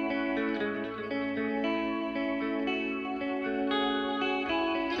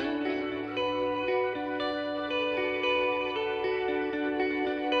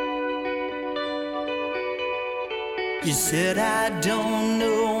 You said I don't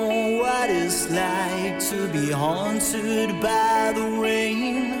know what it's like to be haunted by the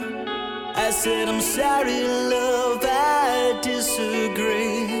rain. I said I'm sorry, love, I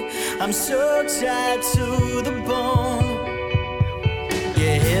disagree. I'm so tied to the bone.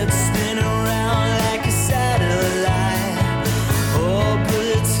 Your head's spinning around like a satellite,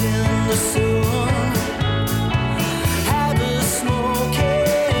 orbits in the sun. Have a smoke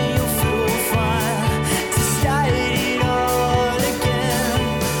and you'll feel fine to start it all again.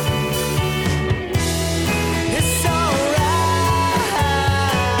 It's alright.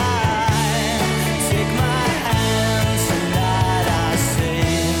 Take my hand tonight, I say.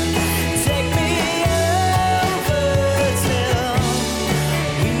 Take me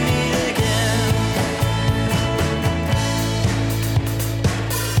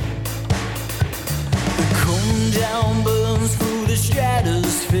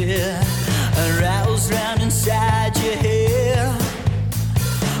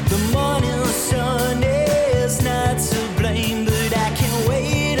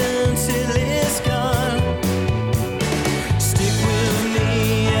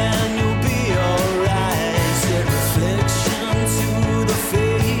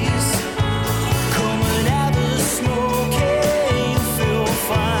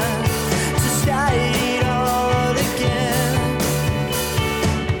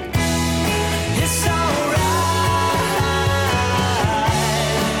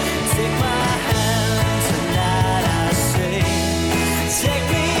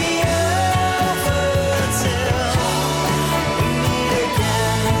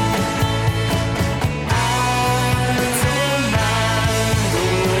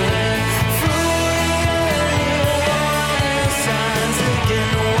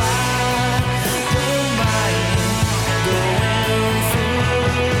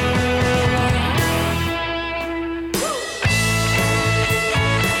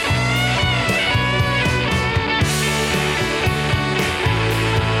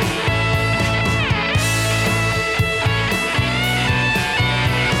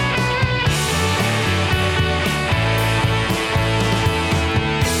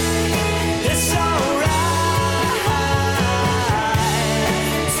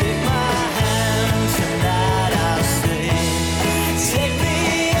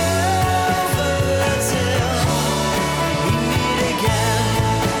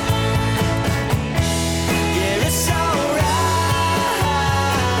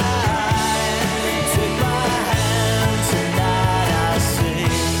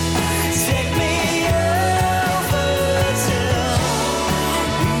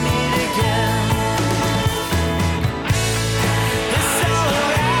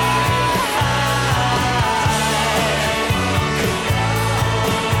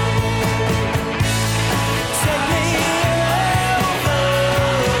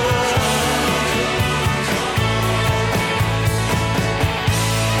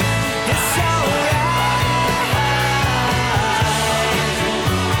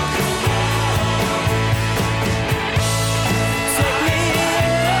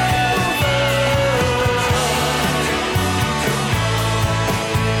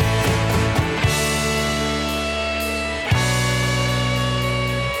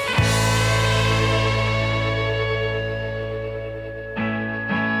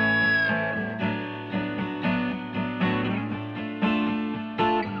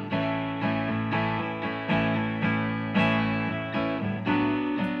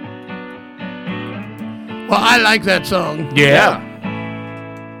Well, I like that song. Yeah.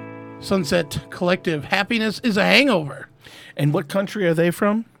 Sunset Collective, Happiness is a Hangover. And what country are they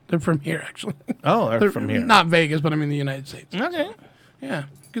from? They're from here, actually. Oh, they're from here. Not Vegas, but I mean the United States. Okay. Yeah,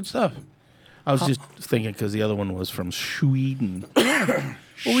 good stuff. I was just thinking because the other one was from Sweden. Well,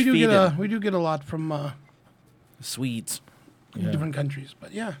 we do get a lot from Swedes. different countries,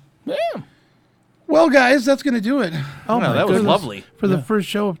 but yeah. Yeah. Well, guys, that's going to do it. Oh, my that was goodness, lovely. For the first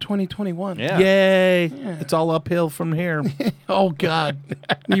show of 2021. Yeah. Yay. Yeah. It's all uphill from here. Oh, God.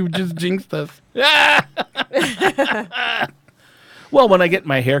 You just jinxed us. Well, when I get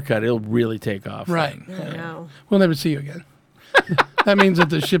my haircut, it'll really take off. Right. I know. We'll never see you again. That means that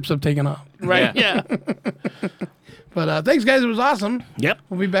the ships have taken off. Right. Yeah. But thanks, guys. It was awesome. Yep.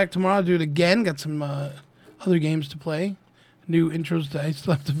 We'll be back tomorrow to do it again. Got some other games to play. New intros that I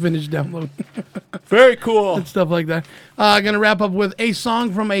still have to finish downloading. Very cool. And stuff like that. Going to wrap up with a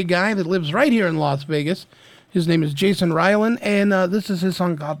song from a guy that lives right here in Las Vegas. His name is Jason Ryland, and this is his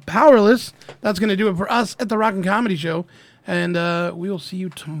song called Powerless. That's going to do it for us at the Rockin' Comedy Show. And we will see you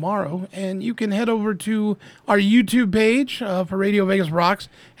tomorrow. And you can head over to our YouTube page for Radio Vegas Rocks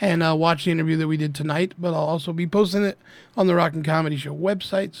and watch the interview that we did tonight. But I'll also be posting it on the Rockin' Comedy Show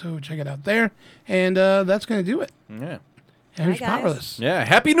website, so check it out there. And that's going to do it. Yeah. And here's Powerless. Yeah.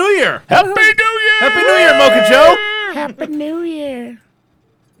 Happy New Year. Happy New Year. Happy New Year, Mocha Joe. Happy New Year.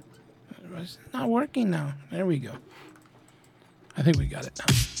 It's not working now. There we go. I think we got it now.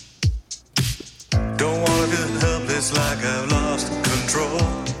 Don't wanna be helpless like I've lost control.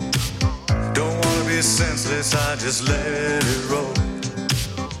 Don't wanna be senseless, I just let it roll.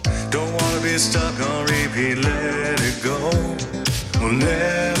 Don't wanna be stuck on repeat, let it go. We'll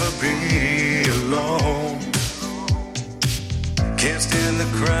never be alone. Can't stand the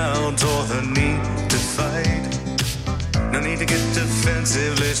crowds or the need to fight. No need to get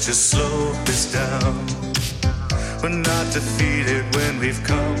defensive, let's just slow this down. We're not defeated when we've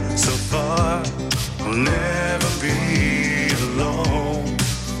come so far. We'll never be alone.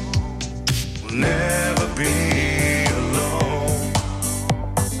 We'll never be alone.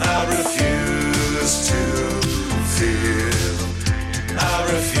 I refuse to feel. I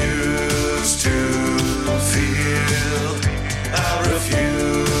refuse to feel. I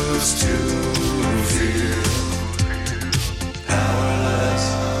refuse to feel powerless.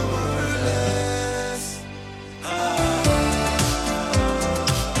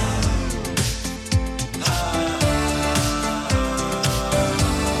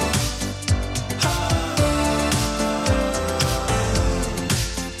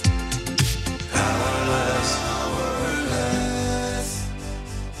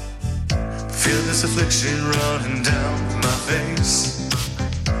 Feel this affliction running down my face.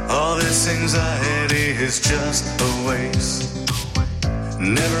 All this anxiety is just a waste.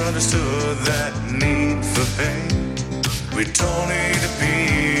 Never understood that need for pain. We don't need to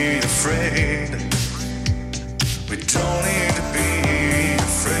be afraid. We don't need to be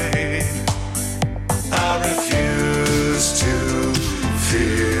afraid. I refuse to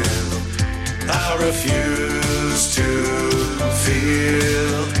feel. I refuse to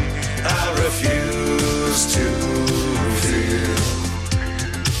feel. I refuse to feel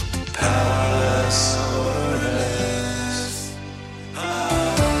powerless.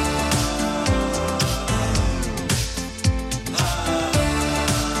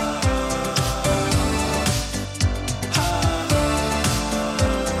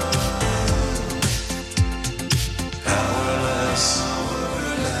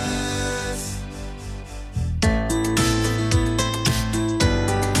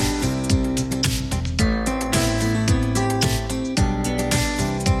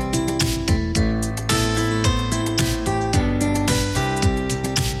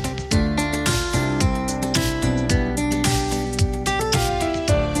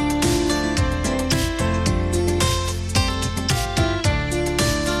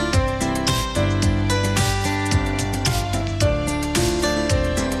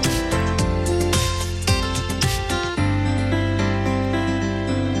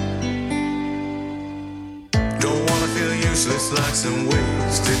 Like some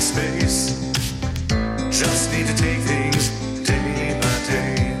wasted space. Just need to take